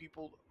what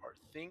people are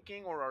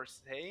thinking or are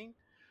saying.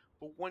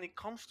 But when it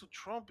comes to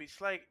Trump, it's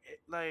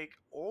like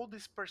all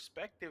these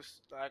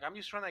perspectives. Like I'm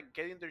just trying to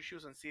get in their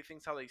shoes and see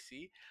things how they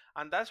see,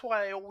 and that's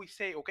why I always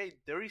say, okay,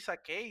 there is a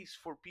case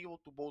for people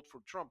to vote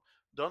for Trump.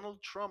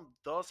 Donald Trump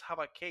does have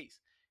a case.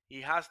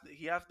 He has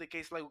the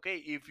case like, okay,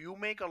 if you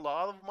make a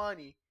lot of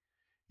money,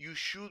 you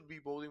should be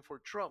voting for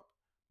Trump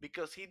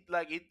because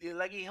like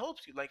he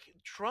helps you. Like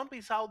Trump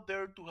is out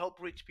there to help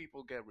rich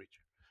people get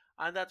richer,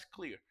 and that's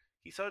clear.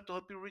 He's out to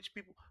help you rich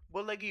people.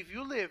 But like if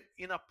you live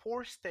in a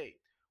poor state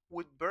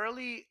with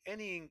barely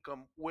any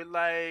income, with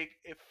like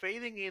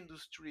fading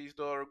industries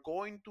that are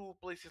going to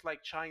places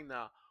like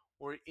China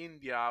or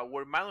India,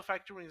 where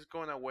manufacturing is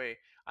going away,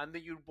 and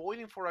then you're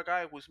voting for a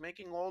guy who's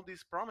making all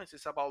these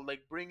promises about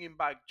like bringing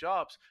back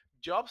jobs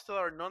that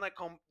are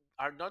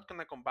not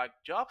gonna come back.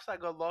 Jobs that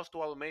got lost to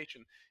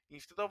automation.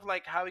 Instead of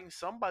like having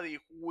somebody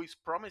who is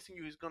promising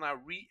you he's gonna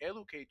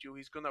re-educate you,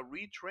 he's gonna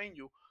retrain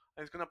you,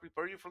 and he's gonna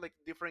prepare you for like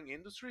different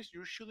industries,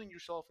 you're shooting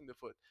yourself in the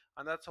foot.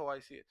 And that's how I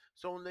see it.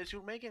 So unless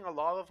you're making a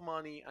lot of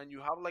money and you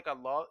have like a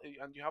lot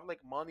and you have like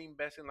money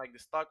invested in like the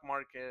stock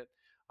market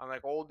and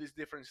like all this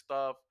different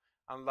stuff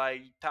and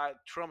like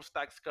Trump's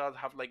tax cuts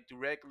have like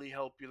directly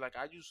helped you, like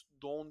I just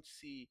don't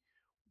see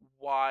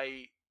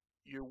why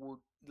you would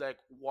like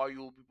why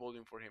you'll be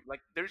voting for him.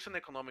 Like there's an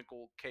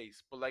economical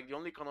case, but like the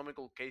only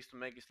economical case to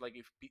make is like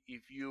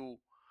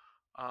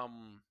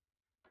um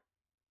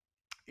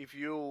if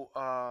you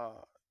uh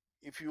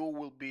if you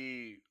will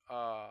be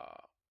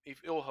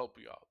if it'll help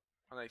you out.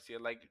 And I see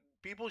it like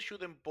people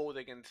shouldn't vote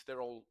against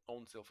their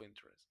own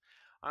self-interest.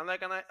 And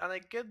I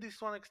get this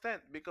to an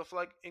extent because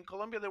like in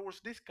Colombia there was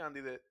this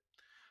candidate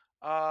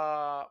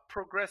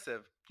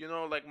progressive,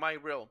 like my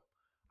real.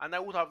 And I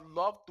would have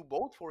loved to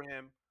vote for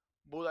him,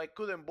 but I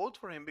couldn't vote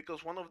for him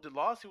because one of the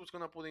laws he was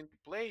gonna put into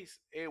place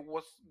it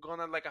was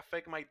gonna like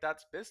affect my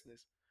dad's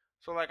business.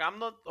 So like I'm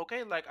not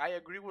okay, like I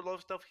agree with a lot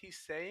of stuff he's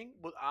saying,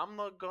 but I'm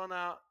not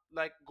gonna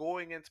like go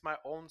against my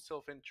own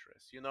self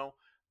interest.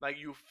 Like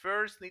you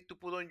first need to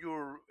put on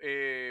your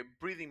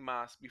breathing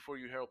mask before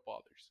you help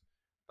others.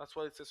 That's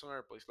what it says on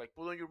our place. Like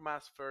put on your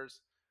mask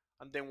first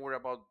and then worry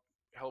about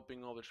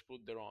helping others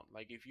put their own.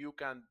 Like if you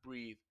can't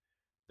breathe,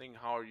 then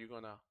how are you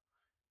gonna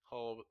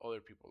help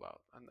other people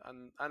out?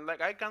 And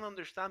like I can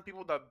understand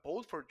people that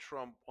vote for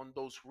Trump on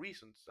those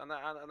reasons,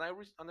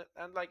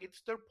 and like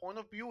it's their point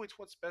of view, it's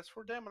what's best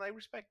for them, and I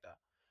respect that.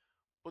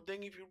 But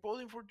then if you're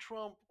voting for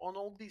Trump on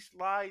all these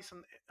lies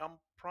and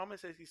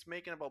promises he's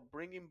making about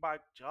bringing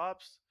back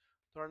jobs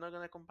that are not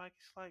gonna come back,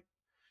 it's like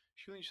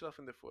shooting yourself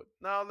in the foot.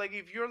 Now, like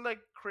if you're like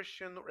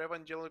Christian or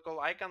evangelical,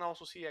 I can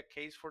also see a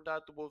case for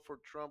that to vote for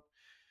Trump.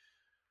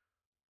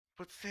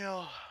 But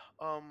still,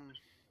 um,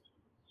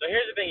 So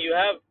here's the thing: you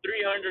have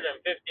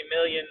 350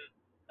 million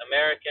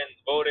Americans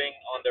voting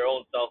on their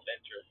own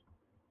self-interest.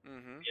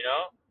 hmm You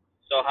know,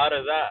 so how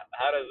does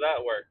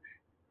that work?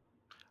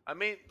 I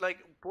mean, like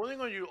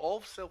putting on your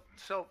own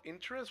self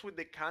interest with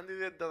the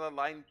candidate that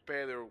align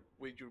better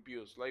with your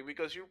views, like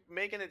because you're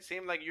making it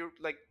seem like you're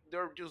like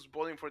they're just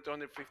voting for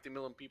 250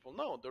 million people.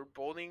 No, they're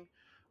voting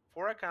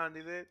for a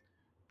candidate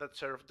that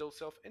serves their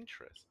self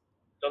interest.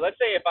 So let's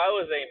say if I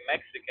was a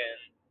Mexican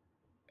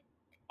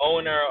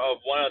owner of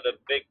one of the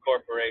big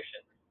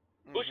corporations,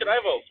 who should hmm I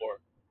vote for?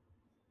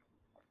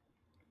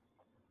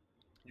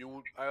 You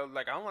would, I don't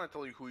want to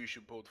tell you who you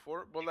should vote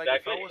for, but like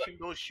if I Exactly. was in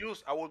those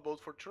shoes, I would vote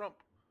for Trump.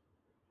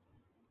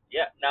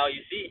 Yeah. Now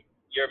you see,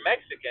 you're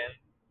Mexican,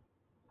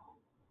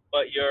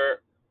 but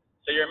you're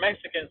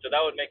Mexican, so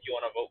that would make you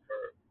want to vote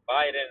for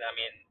Biden. I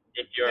mean,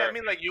 if Yeah, I you're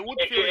mean, like you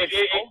would if you feel if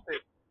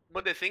insulted,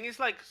 but the thing is,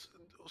 like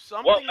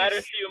what something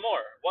matters is to you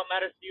more? What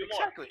matters to you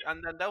more? exactly,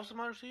 and then that's what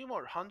matters to you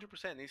more.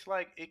 100%. It's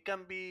like it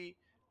can be,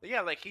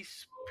 yeah, like he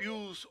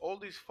spews all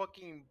this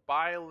fucking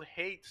vile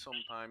hate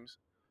sometimes,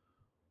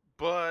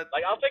 but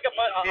Like I'll take a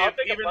if I'll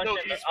take a even punch though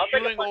in the he's I'll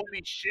take a spewing punch. all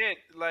this shit,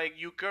 like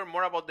you care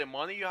more about the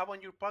money you have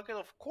on your pocket,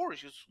 of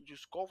course,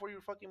 just go for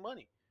your fucking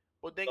money.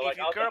 But then So if like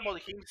you I'll care about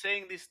him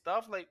saying this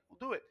stuff, like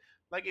do it.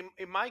 Like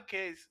in my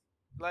case,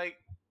 like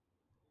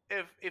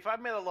if I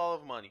made a lot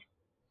of money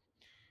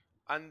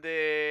and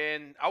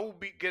then I will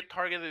be get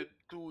targeted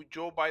to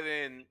Joe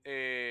Biden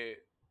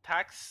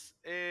tax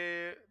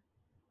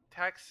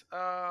tax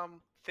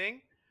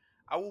thing,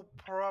 I will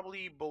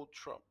probably vote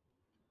Trump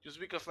just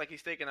because like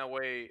he's taking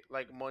away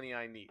like money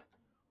I need.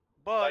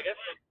 so I But guess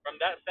from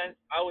that sense,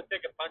 I would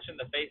take a punch in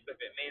the face if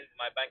it means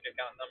my bank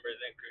account number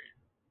is increased.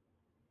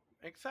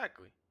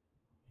 exactly,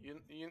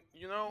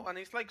 you know, and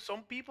it's like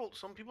some people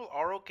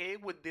are okay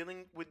with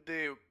dealing with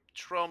the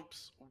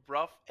Trump's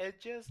rough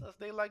edges, as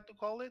they like to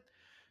call it,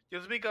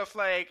 just because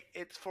like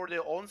it's for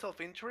their own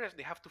self interest.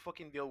 They have to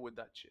fucking deal with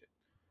that shit.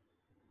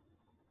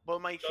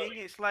 But my So thing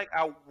is like,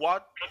 at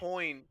what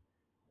point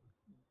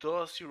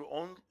does your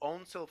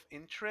own self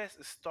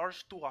interest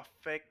starts to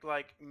affect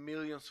like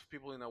millions of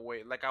people in a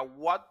way? Like, at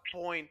what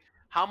point?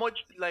 How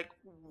much? Like,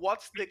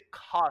 what's the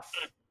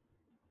cost?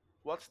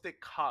 What's the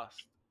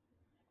cost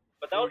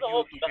but that for was the you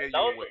whole to get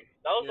your way?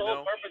 that was You the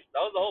whole know? purpose.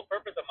 That was the whole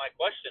purpose of my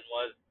question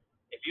was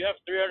if you have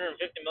 350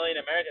 million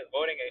Americans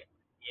voting,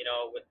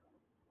 with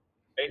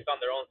based on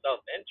their own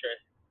self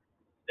interest,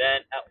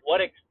 then at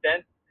what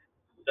extent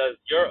does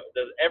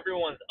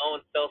everyone's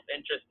own self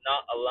interest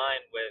not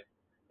align with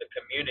the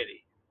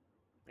community?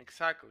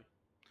 Exactly.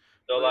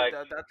 So But like,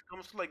 that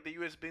comes to like the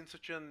U.S. being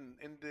such an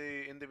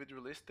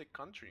individualistic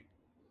country.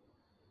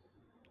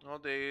 No,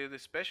 the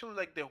especially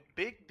like the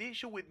big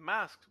issue with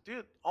masks,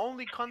 dude.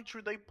 Only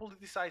country they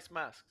politicize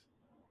masks.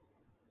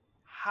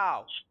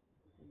 How?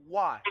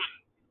 Why?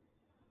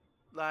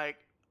 Like,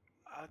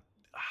 uh,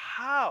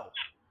 how?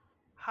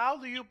 How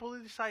do you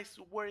politicize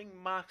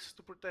wearing masks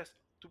to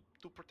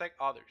protect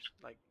others?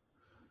 Like,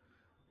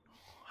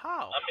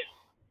 how?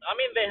 I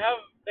mean they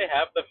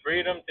have the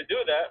freedom to do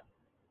that,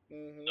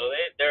 so hmm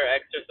they're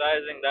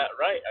exercising that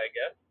right, I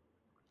guess.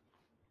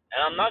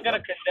 And I'm not Yep.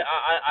 gonna condemn.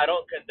 I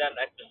don't condemn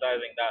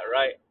exercising that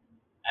right.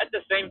 At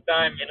the same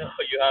time,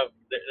 you have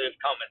there's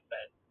common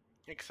sense.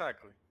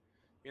 Exactly.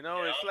 You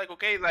You know, know, it's like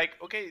okay,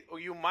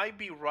 you might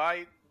be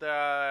right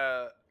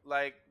that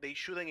like they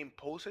shouldn't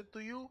impose it to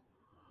you,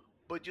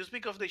 but just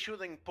because they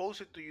shouldn't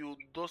impose it to you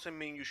doesn't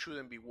mean you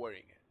shouldn't be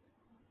wearing it.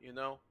 You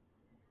know,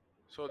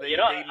 so they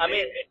I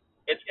mean, make.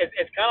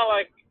 it's kind of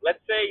like let's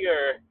say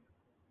you're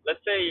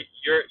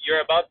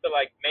about to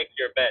like make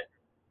your bed,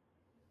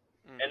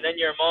 and hmm then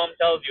your mom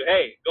tells you,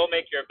 "Hey, go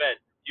make your bed."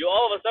 You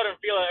all of a sudden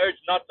feel an urge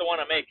not to want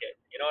to make it.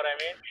 You know what I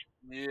mean?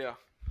 Yeah.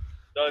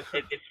 So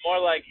it's more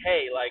like,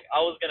 hey, like I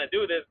was gonna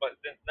do this, but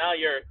since now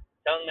you're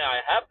telling me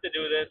I have to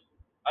do this,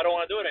 I don't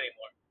want to do it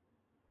anymore.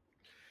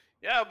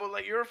 Yeah, but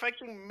like you're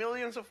affecting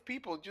millions of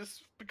people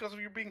just because of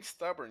you being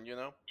stubborn. You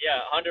know. Yeah,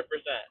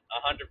 100%,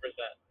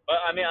 100%. But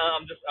I mean,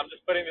 I'm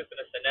just putting this in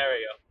a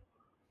scenario.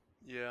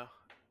 Yeah.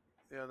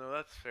 Yeah. No,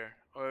 that's fair.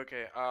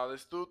 Okay.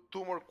 Let's do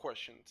two more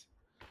questions,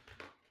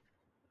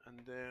 and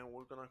then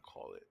we're gonna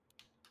call it.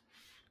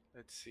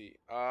 Let's see.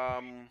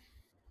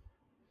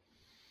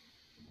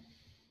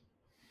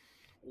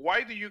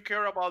 Why do you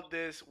care about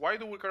this? Why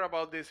do we care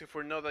about this if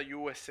we're not a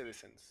U.S.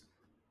 citizens?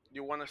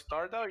 You want to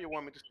start that, or you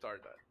want me to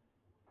start that?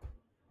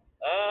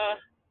 Uh,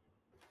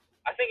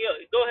 I think you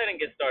go ahead and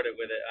get started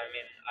with it. I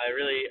mean,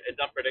 it's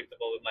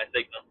unpredictable with my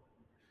signal.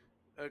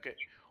 Okay.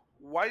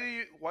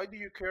 why do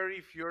you care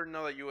if you're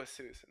not a U.S.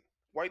 citizen?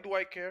 Why do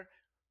I care?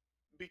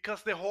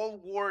 Because the whole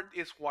world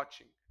is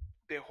watching.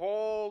 The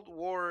whole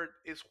world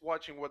is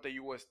watching what the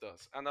U.S.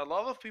 does, and a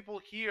lot of people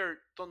here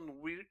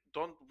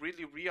don't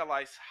really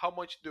realize how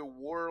much the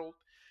world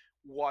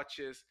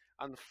watches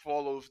and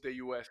follows the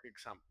U.S.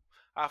 example.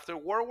 After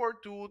World War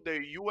II,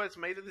 the U.S.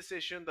 made a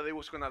decision that it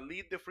was going to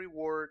lead the free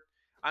world,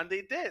 and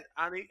they did,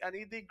 and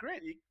it did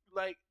great.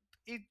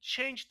 It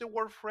changed the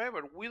world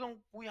forever.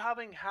 We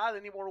haven't had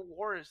any more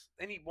wars,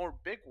 any more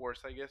big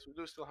wars. I guess we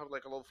do still have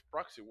like a lot of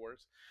proxy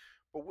wars,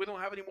 but we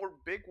don't have any more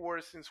big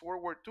wars since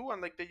World War II,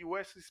 and like the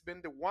U.S. has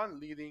been the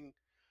one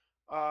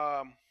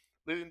um,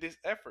 leading this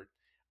effort,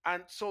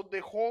 and so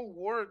the whole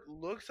world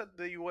looks at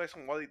the U.S.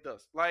 and what it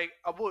does. Like,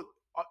 about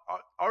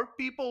are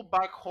people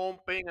back home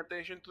paying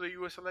attention to the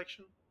U.S.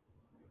 election?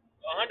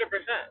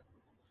 100%.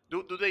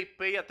 Do they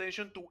pay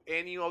attention to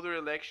any other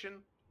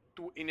election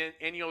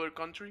any other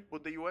country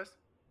but the U.S.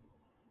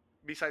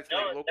 besides No,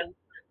 like local?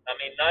 I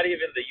mean, not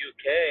even the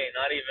UK,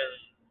 not even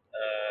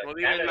Not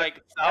even Canada.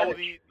 like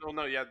Saudi? No,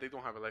 no, yeah, they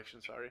don't have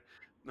elections. Sorry,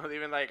 not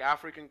even like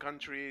African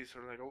countries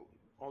or like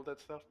all that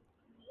stuff.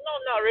 No,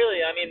 not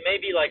really. I mean,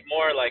 maybe like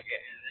more like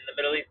in the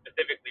Middle East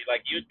specifically.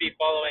 Like you'd be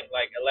following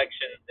like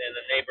elections in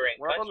the neighboring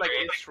What about like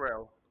countries.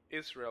 Israel?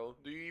 Israel.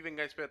 Do you even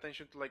guys pay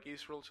attention to like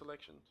Israel's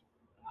elections?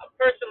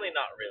 Personally,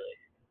 not really.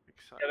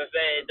 Because I'm Exactly.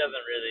 saying it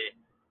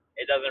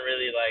doesn't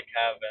really like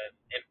have an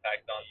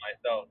impact on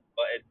myself,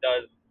 but it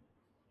does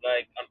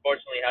like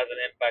unfortunately has an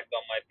impact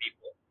on my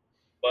people.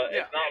 But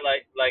Yeah. it's not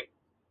like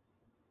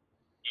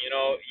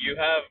you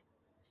have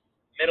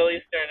Middle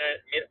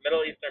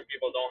Eastern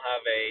people don't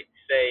have a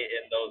say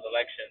in those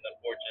elections,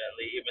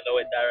 unfortunately, even though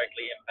it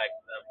directly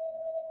impacts them.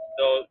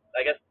 So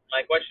I guess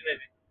my question is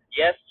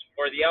yes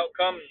for the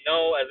outcome,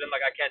 no as in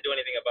like I can't do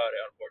anything about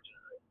it,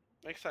 unfortunately.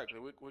 Exactly.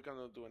 We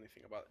cannot do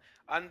anything about it,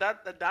 and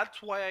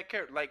that's why I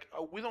care. Like,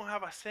 we don't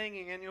have a saying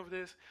in any of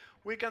this.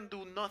 We can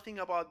do nothing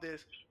about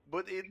this,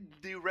 but it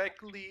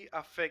directly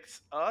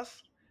affects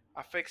us,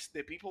 affects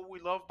the people we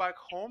love back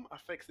home,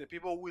 affects the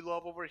people we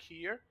love over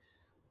here,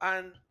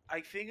 and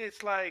I think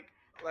it's like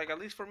at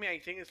least for me, I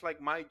think it's like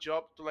my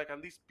job to like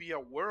at least be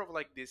aware of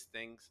like these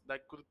things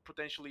that could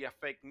potentially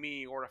affect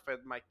me or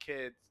affect my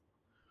kids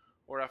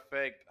or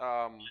affect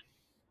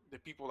the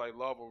people I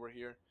love over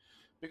here.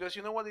 Because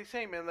you know what they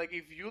say, man. Like,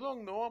 if you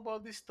don't know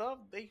about this stuff,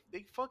 they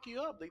fuck you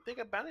up. They take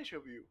advantage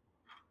of you.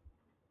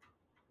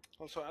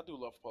 Also, I do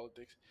love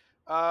politics.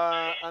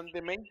 And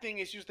the main thing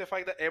is just the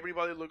fact that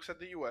everybody looks at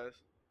the U.S.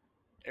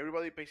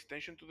 Everybody pays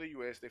attention to the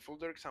U.S. They follow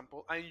their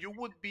example, and you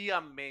would be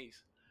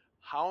amazed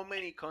how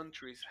many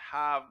countries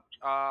have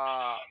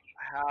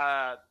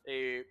had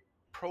a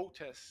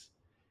protest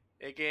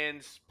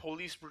against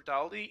police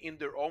brutality in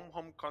their own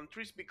home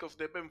countries because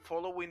they've been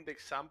following the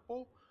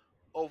example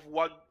of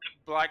what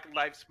Black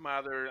Lives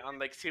Matter and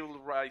like civil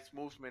rights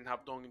movement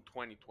have done in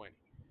 2020.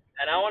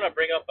 And I want to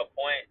bring up a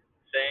point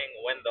saying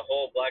when the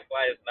whole Black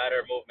Lives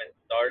Matter movement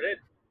started,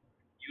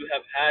 you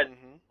have had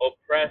Hmm.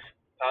 oppressed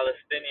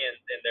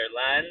Palestinians in their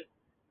land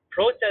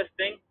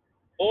protesting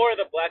for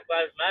the Black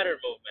Lives Matter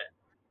movement.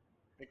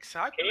 Can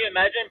Exactly. you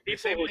imagine The people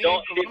same who thing in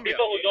don't Colombia.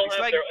 people who don't It's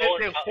have like their own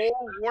the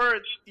whole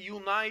world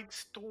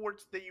unites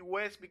towards the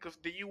US because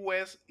the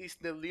US is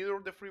the leader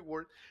of the free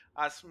world.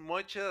 As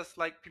much as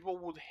like people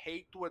would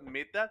hate to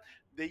admit that,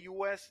 the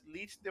US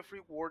leads the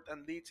free world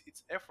and leads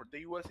its effort. The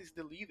US is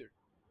the leader.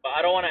 but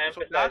I don't want to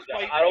So emphasize that's that.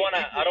 why I people don't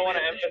pay want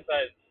to attention to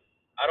it.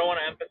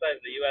 emphasize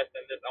the U.S.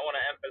 in this. I want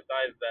to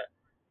emphasize that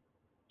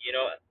you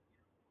know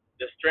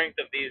the strength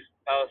of these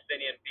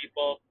Palestinian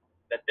people,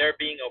 that they're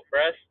being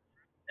oppressed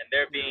and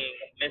they're Yeah. being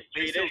They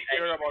mistreated, still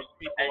care about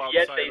people and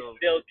yet outside they of.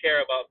 still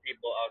care about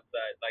people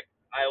outside. Like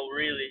I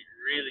really,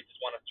 really just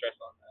want to stress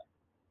on that.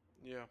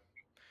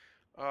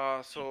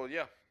 Yeah. So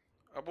yeah,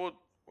 about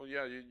well,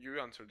 yeah, you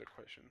answered the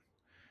question.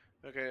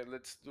 Okay,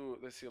 let's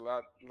see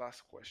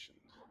last question.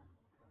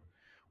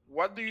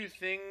 What do you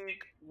think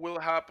will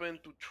happen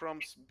to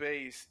Trump's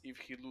base if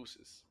he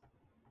loses?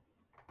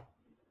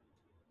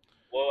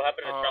 What will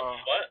happen to Trump?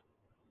 Uh, What?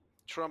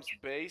 Trump's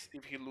base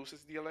if he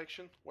loses the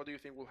election. What do you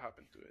think will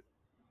happen to it?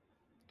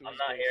 To I'm his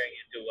not base? hearing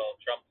you too well,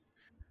 Trump.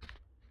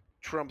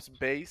 Trump's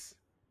base.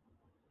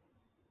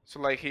 So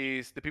like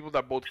he's the people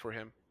that vote for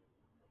him.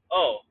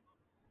 Oh,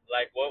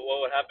 like what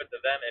would happen to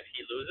them if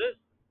he loses?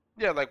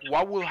 Yeah, like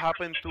what will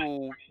happen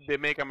to the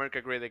Make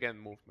America Great Again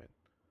movement?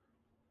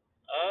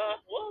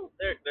 Well,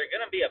 they're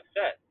gonna be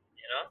upset.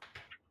 You know,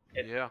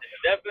 Yeah.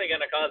 it's definitely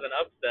gonna cause an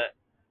upset.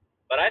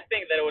 But I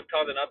think that it would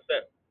cause an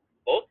upset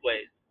both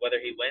ways, whether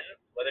he wins,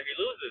 whether he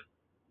loses.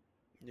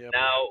 Yep.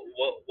 Now,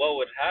 what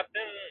would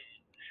happen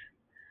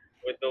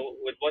with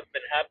what's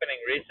been happening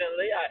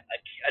recently?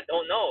 I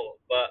don't know,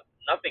 but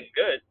nothing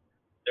good,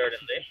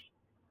 certainly.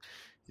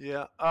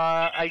 Yeah.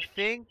 I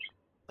think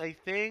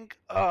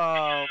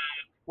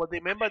what they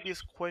meant by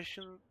this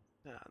question.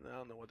 Nah, I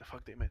don't know what the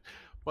fuck they meant.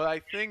 But I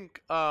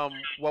think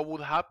what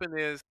would happen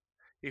is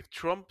if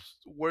Trump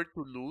were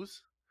to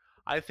lose,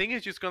 I think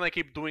he's just gonna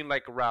keep doing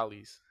like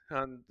rallies.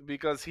 and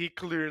because he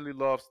clearly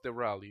loves the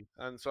rally,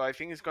 and so I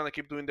think he's gonna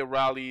keep doing the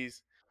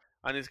rallies,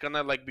 and it's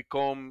gonna like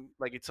become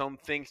like its own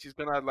thing. He's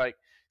gonna like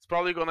it's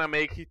probably gonna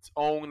make its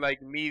own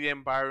like media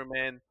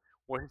environment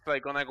where he's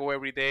like gonna go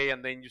every day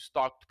and then just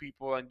talk to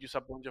people and use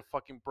a bunch of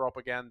fucking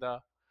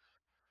propaganda.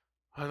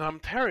 And I'm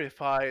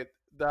terrified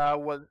that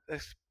what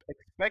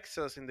expects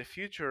us in the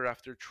future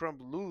after Trump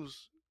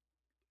lose,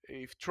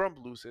 if Trump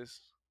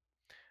loses,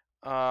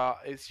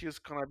 it's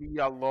just gonna be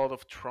a lot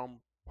of Trump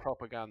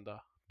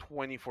propaganda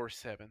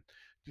 24/7,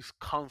 just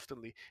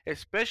constantly.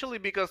 Especially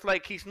because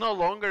like he's no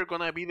longer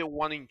gonna be the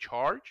one in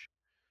charge,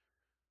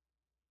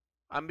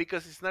 and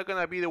because he's not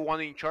gonna be the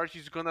one in charge,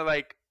 he's gonna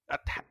like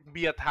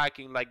be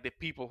attacking like the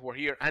people who are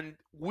here, and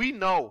we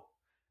know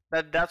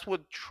that that's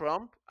what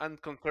Trump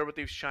and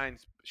conservatives shine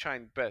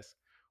best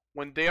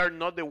when they are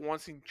not the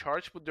ones in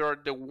charge, but they are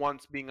the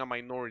ones being a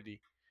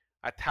minority,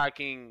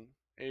 attacking,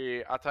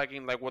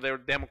 attacking like whatever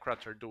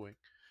Democrats are doing.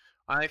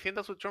 And I think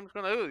that's what Trump's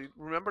gonna do.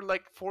 Remember,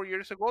 like 4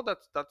 years ago,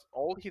 that's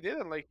all he did,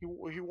 and like he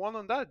won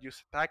on that,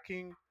 just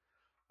attacking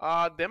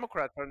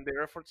Democrats and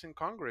their efforts in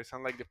Congress,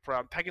 and like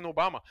attacking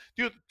Obama.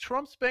 Dude,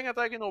 Trump's been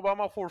attacking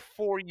Obama for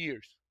 4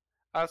 years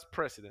as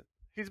president.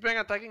 He's been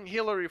attacking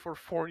Hillary for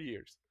 4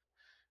 years.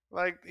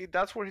 Like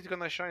that's where he's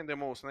gonna shine the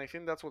most, and I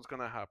think that's what's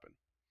gonna happen.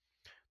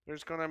 They're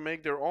just gonna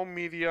make their own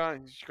media,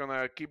 and he's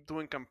gonna keep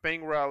doing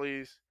campaign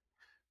rallies.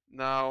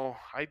 Now,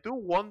 I do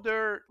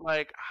wonder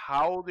like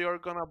how they are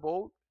gonna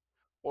vote,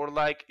 or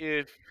like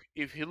if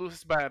he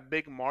loses by a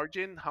big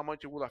margin, how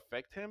much it will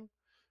affect him.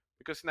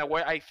 Because in a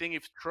way, I think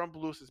if Trump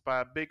loses by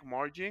a big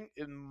margin,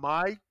 it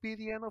might be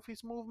the end of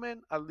his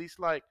movement, at least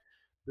like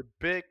the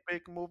big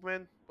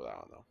movement. But I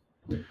don't know.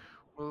 I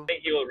Well,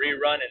 think he will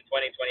rerun in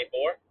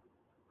 2024,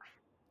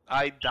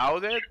 I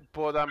doubt it,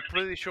 but I'm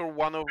pretty sure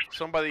one of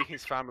somebody in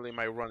his family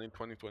might run in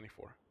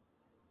 2024.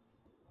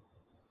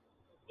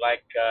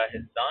 like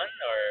his son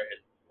or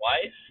his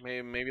wife.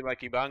 Maybe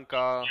like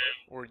Ivanka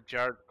or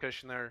Jared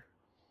Kushner,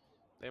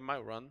 they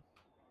might run.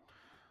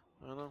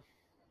 I don't know.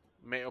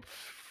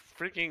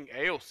 Freaking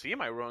AOC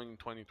might run in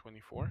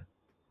 2024.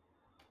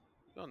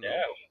 Don't know.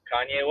 Yeah,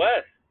 Kanye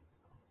West.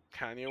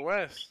 Kanye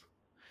West.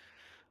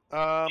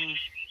 Um,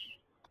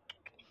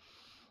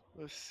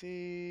 let's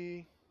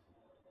see.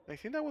 I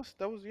think that was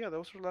yeah, that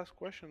was your last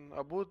question.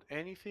 About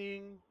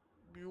anything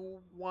you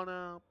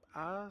wanna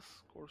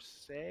ask or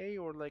say,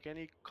 or like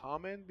any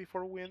comment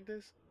before we end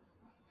this?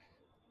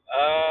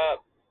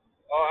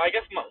 Well, I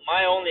guess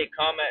my only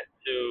comment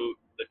to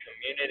the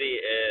community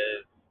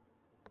is,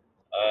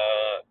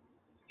 uh,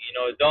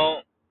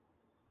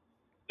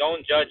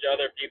 don't judge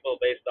other people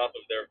based off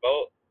of their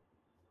vote.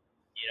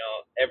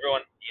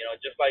 Everyone,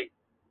 just like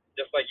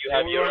you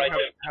have your Everyone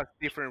right to. has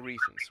different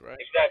reasons, right?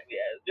 Exactly.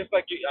 Just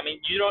like you, I mean,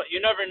 you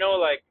never know.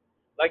 Like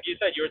you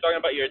said, you were talking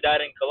about your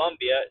dad in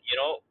Colombia.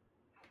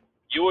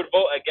 You would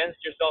vote against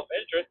your self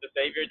interest to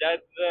save your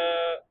dad's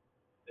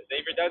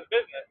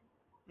business.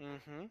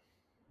 Mm-hmm.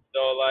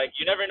 So like,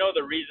 you never know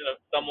the reason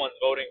of someone's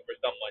voting for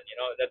someone.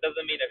 That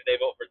doesn't mean if they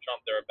vote for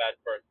Trump they're a bad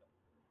person,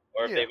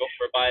 or if they Yeah. vote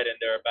for Biden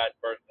they're a bad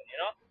person.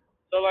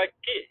 So like,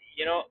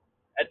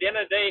 at the end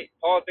of the day,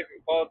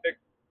 politics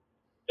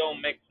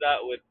don't mix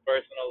that with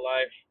personal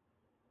life.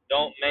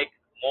 Don't make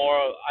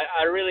moral.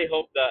 I really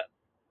hope that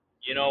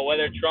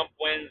whether Trump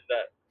wins,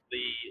 that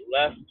the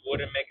left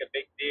wouldn't make a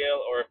big deal,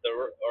 or if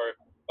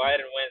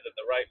Biden wins, that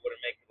the right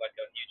wouldn't make like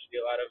a huge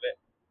deal out of it.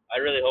 I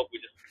really hope we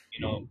just,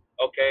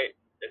 okay,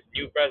 this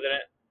new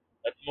president,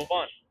 let's move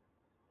on.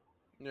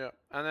 Yeah,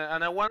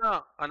 and I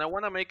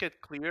wanna make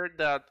it clear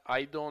that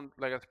I don't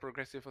like as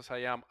progressive as I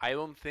am. I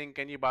don't think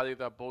anybody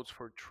that votes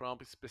for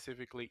Trump is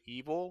specifically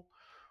evil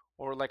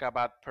or like a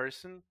bad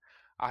person.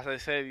 As I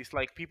said, it's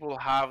like people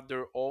have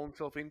their own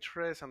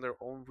self-interest and their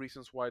own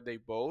reasons why they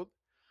vote.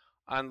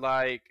 And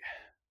like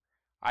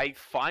I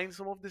find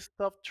some of the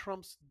stuff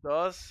Trump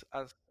does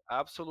as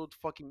absolute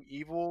fucking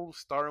evil,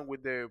 starting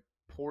with the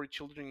poor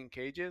children in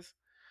cages.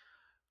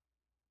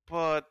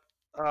 But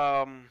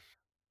um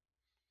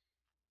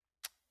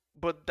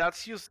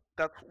that's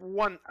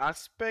one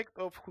aspect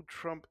of who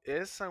Trump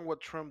is and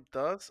what Trump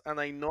does, and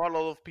I know a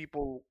lot of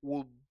people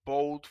will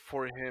vote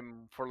for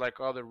him for like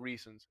other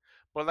reasons.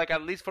 But like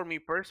at least for me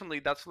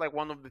personally, that's like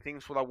one of the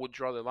things where I would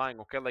draw the line.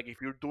 Okay, like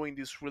if you're doing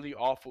this really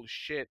awful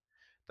shit,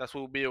 that's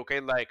what will be okay.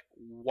 Like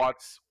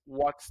what's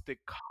the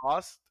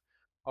cost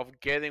of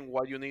getting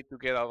what you need to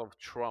get out of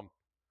Trump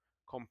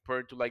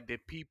compared to like the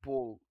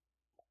people,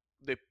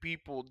 the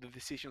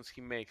decisions he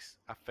makes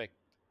affect.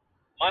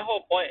 My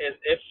whole point is,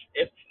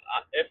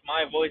 if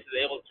my voice is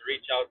able to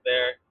reach out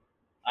there,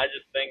 I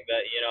just think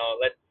that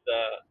let's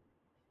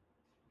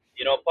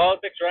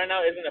politics right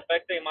now isn't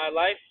affecting my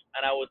life,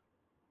 and I would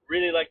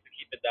really like to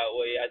keep it that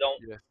way.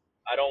 Yes.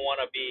 I don't want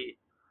to be,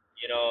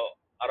 you know,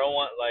 I don't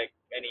want like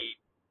any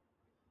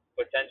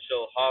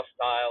potential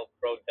hostile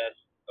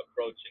protests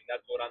approaching.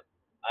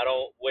 I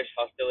don't wish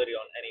hostility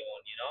on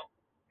anyone.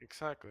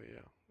 Exactly,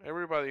 yeah.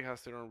 Everybody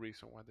has their own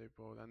reason why they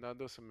vote, and that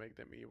doesn't make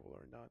them evil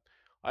or not.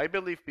 I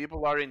believe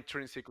people are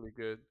intrinsically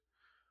good,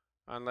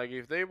 and like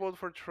if they vote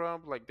for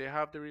Trump, like they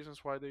have the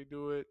reasons why they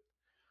do it.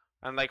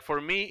 And like for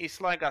me, it's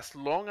like as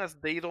long as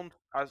they don't,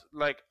 as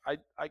like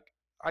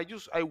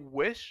I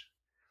wish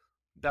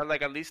that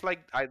like at least like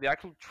the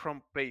actual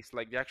Trump base,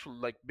 like the actual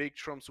like big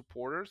Trump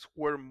supporters,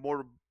 were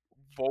more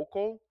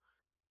vocal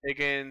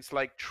against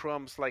like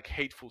Trump's like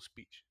hateful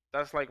speech.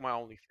 That's like my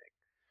only thing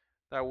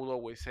that I will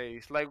always say.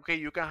 It's like okay,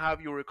 you can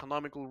have your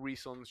economical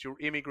reasons, your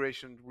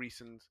immigration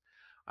reasons,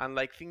 and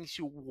like things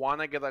you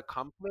wanna get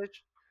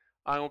accomplished.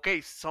 And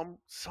okay, some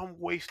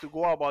ways to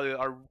go about it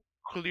are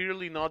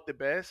clearly not the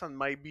best and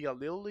might be a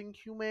little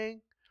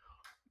inhumane.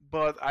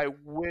 But I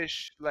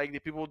wish like the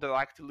people that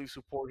actively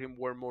support him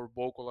were more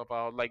vocal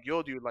about like,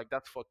 yo, dude, like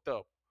that's fucked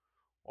up,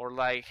 or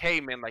like,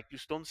 hey, man, like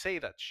just don't say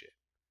that shit.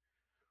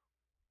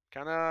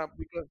 Kind of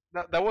because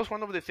that was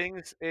one of the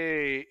things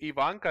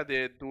Ivanka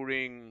did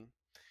during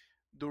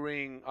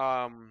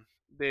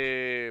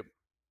the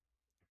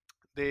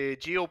the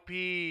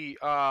GOP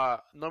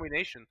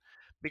nomination.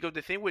 Because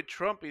the thing with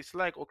Trump is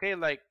like, okay,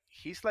 like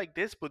he's like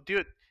this, but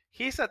dude,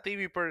 he's a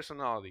TV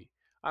personality.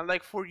 And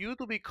like for you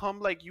to become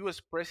like US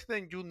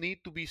president, you need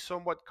to be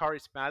somewhat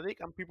charismatic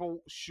and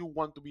people should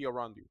want to be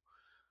around you.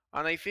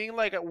 And I think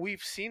like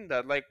we've seen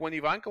that, like when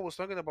Ivanka was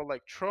talking about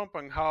like Trump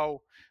and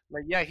how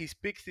like yeah he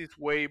speaks this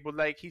way, but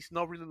like he's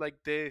not really like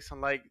this,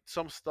 and like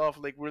some stuff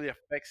like really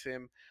affects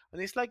him.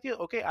 And it's like yeah,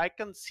 okay, I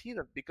can see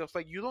that because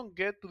like you don't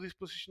get to this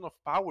position of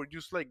power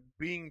just like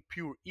being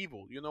pure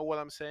evil. You know what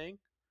I'm saying?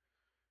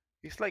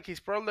 It's like he's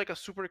probably like a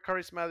super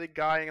charismatic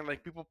guy, and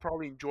like people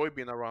probably enjoy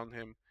being around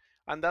him.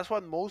 And that's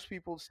what most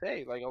people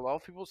say. Like a lot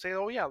of people say,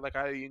 "Oh yeah, like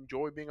I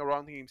enjoy being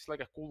around him. He's like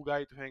a cool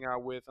guy to hang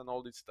out with, and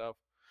all this stuff."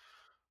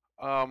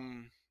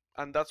 um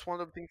and that's one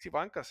of the things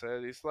Ivanka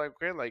said. It's like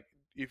okay, like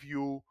if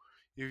you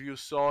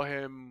saw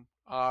him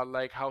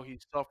like how he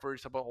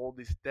suffers about all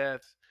these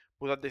deaths,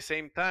 but at the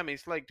same time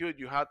it's like dude,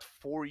 you had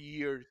 4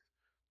 years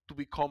to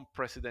become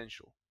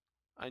presidential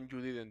and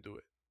you didn't do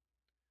it.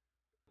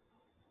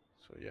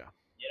 So yeah,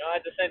 I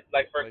just said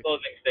like for like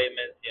closing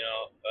statements,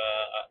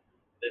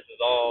 this is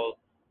all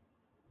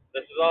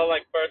this is all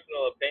like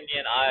personal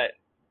opinion.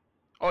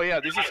 oh yeah,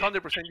 this is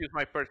 100% just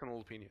my personal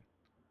opinion.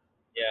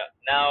 Yeah.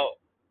 Now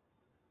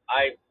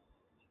I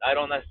I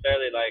don't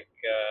necessarily like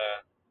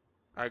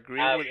Agree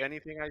have with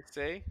anything I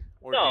say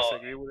or no.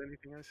 disagree with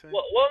anything I say?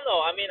 Well,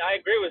 no. I mean, I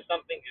agree with some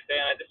things you say,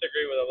 and I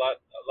disagree with a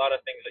lot of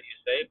things that you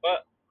say.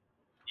 But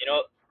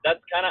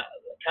that's kind of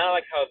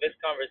like how this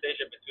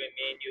conversation between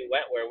me and you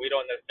went, where we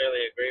don't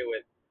necessarily agree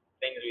with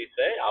things we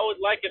say. I would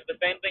like if the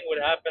same thing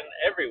would happen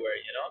everywhere.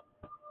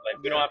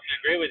 Like we don't Yeah. have to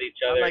agree with each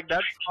And other. like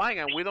that's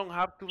fine, and we don't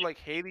have to like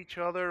hate each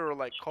other or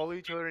like call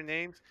each other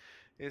names.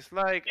 It's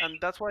like, and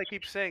that's why I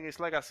keep saying it's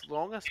like as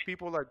long as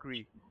people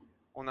agree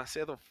on a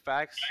set of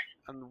facts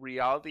and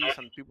realities,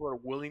 and people are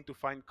willing to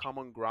find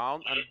common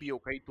ground and be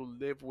okay to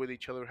live with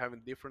each other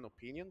having different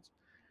opinions,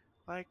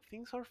 like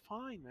things are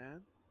fine,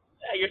 man.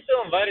 Yeah, you're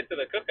still invited to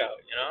the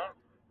cookout.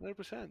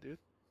 100%, dude.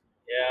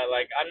 Yeah,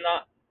 like I'm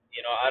not,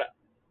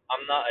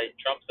 I'm not a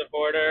Trump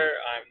supporter.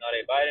 I'm not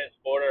a Biden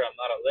supporter. I'm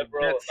not a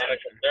liberal. Dead I'm not a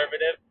center.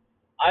 conservative.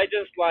 I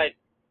just like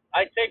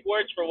I take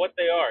words for what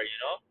they are.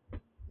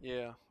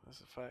 Yeah,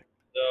 that's a fact.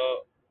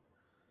 So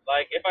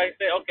like if I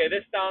say, okay,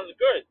 this sounds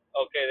good.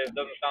 Okay, this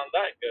doesn't sound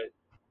that good.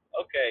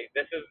 Okay,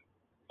 this is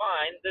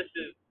fine. This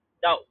is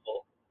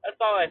doubtful. That's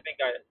all I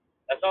think.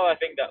 That's all I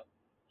think that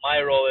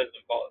my role is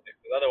in politics.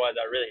 Because otherwise,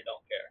 I really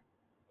don't care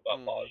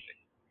about Hmm. politics.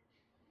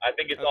 I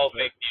think it's That's all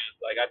fair. fake news.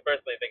 Like I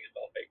personally think it's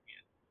all fake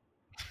news.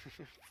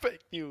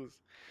 Fake news.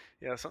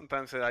 Yeah,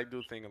 sometimes I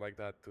do think like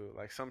that too.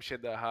 Like some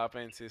shit that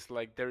happens is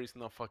like there is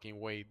no fucking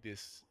way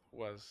this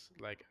was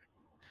like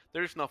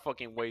there is no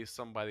fucking way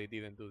somebody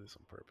didn't do this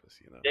on purpose,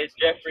 you know? Did Sometimes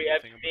I Jeffrey do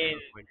think about Epstein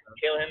stuff like that,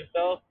 kill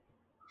himself?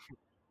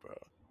 bro.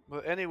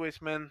 But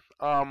anyways, man,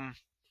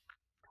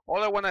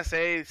 all I wanna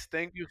say is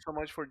thank you so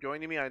much for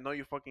joining me. I know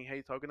you fucking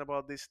hate talking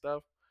about this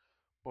stuff,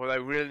 but I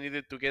really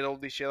needed to get all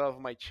this shit out of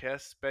my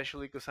chest,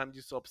 especially because I'm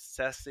just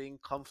obsessing,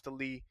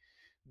 constantly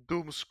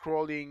doom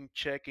scrolling,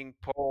 checking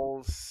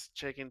polls,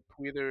 checking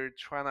Twitter,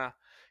 trying to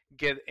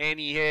get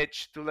any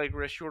edge to like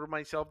reassure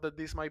myself that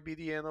this might be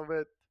the end of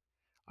it.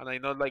 And I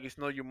know like it's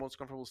not your most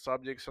comfortable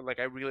subject, so like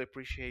I really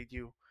appreciate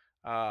you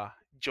uh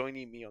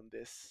joining me on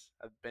this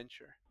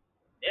adventure.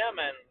 Yeah,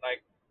 man.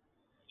 Like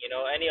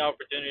any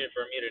opportunity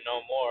for me to know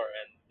more,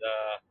 and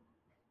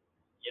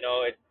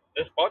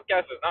this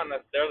podcast is not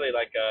necessarily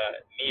like a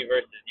me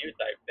versus you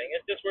type thing.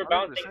 It's just we're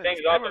bouncing 100%. things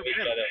It's why off we're of each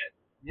friends. other.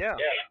 Yeah,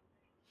 Yeah,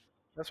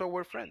 that's why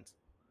we're friends.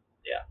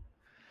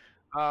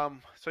 yeah,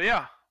 So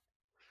yeah,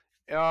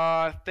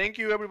 thank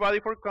you everybody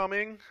for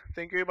coming.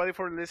 Thank you everybody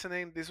for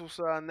listening. This was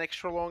an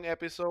extra long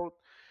episode,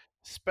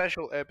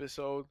 special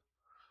episode.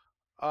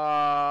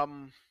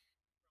 Um,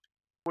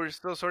 we're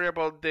so sorry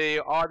about the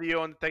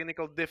audio and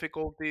technical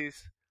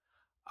difficulties.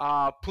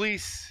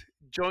 Please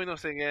join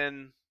us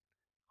again.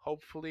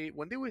 Hopefully,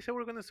 when did we say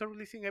we're gonna start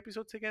releasing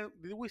episodes again?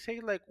 Did we say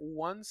like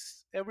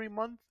once every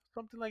month,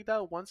 something like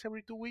that? Once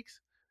every 2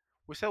 weeks?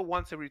 We said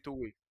once every 2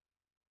 weeks.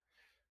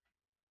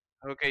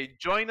 Okay,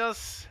 join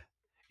us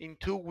in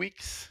 2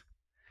 weeks.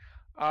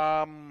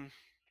 Um,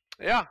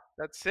 yeah,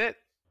 that's it.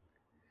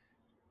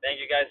 Thank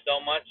you guys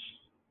so much.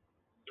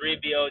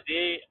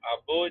 3BOD,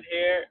 Abood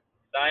here,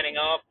 signing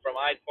off from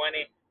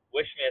I-20.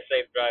 Wish me a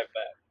safe drive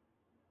back.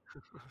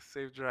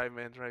 Safe drive,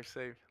 man. Drive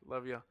safe.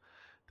 Love you.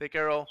 Take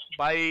care, all.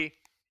 Bye.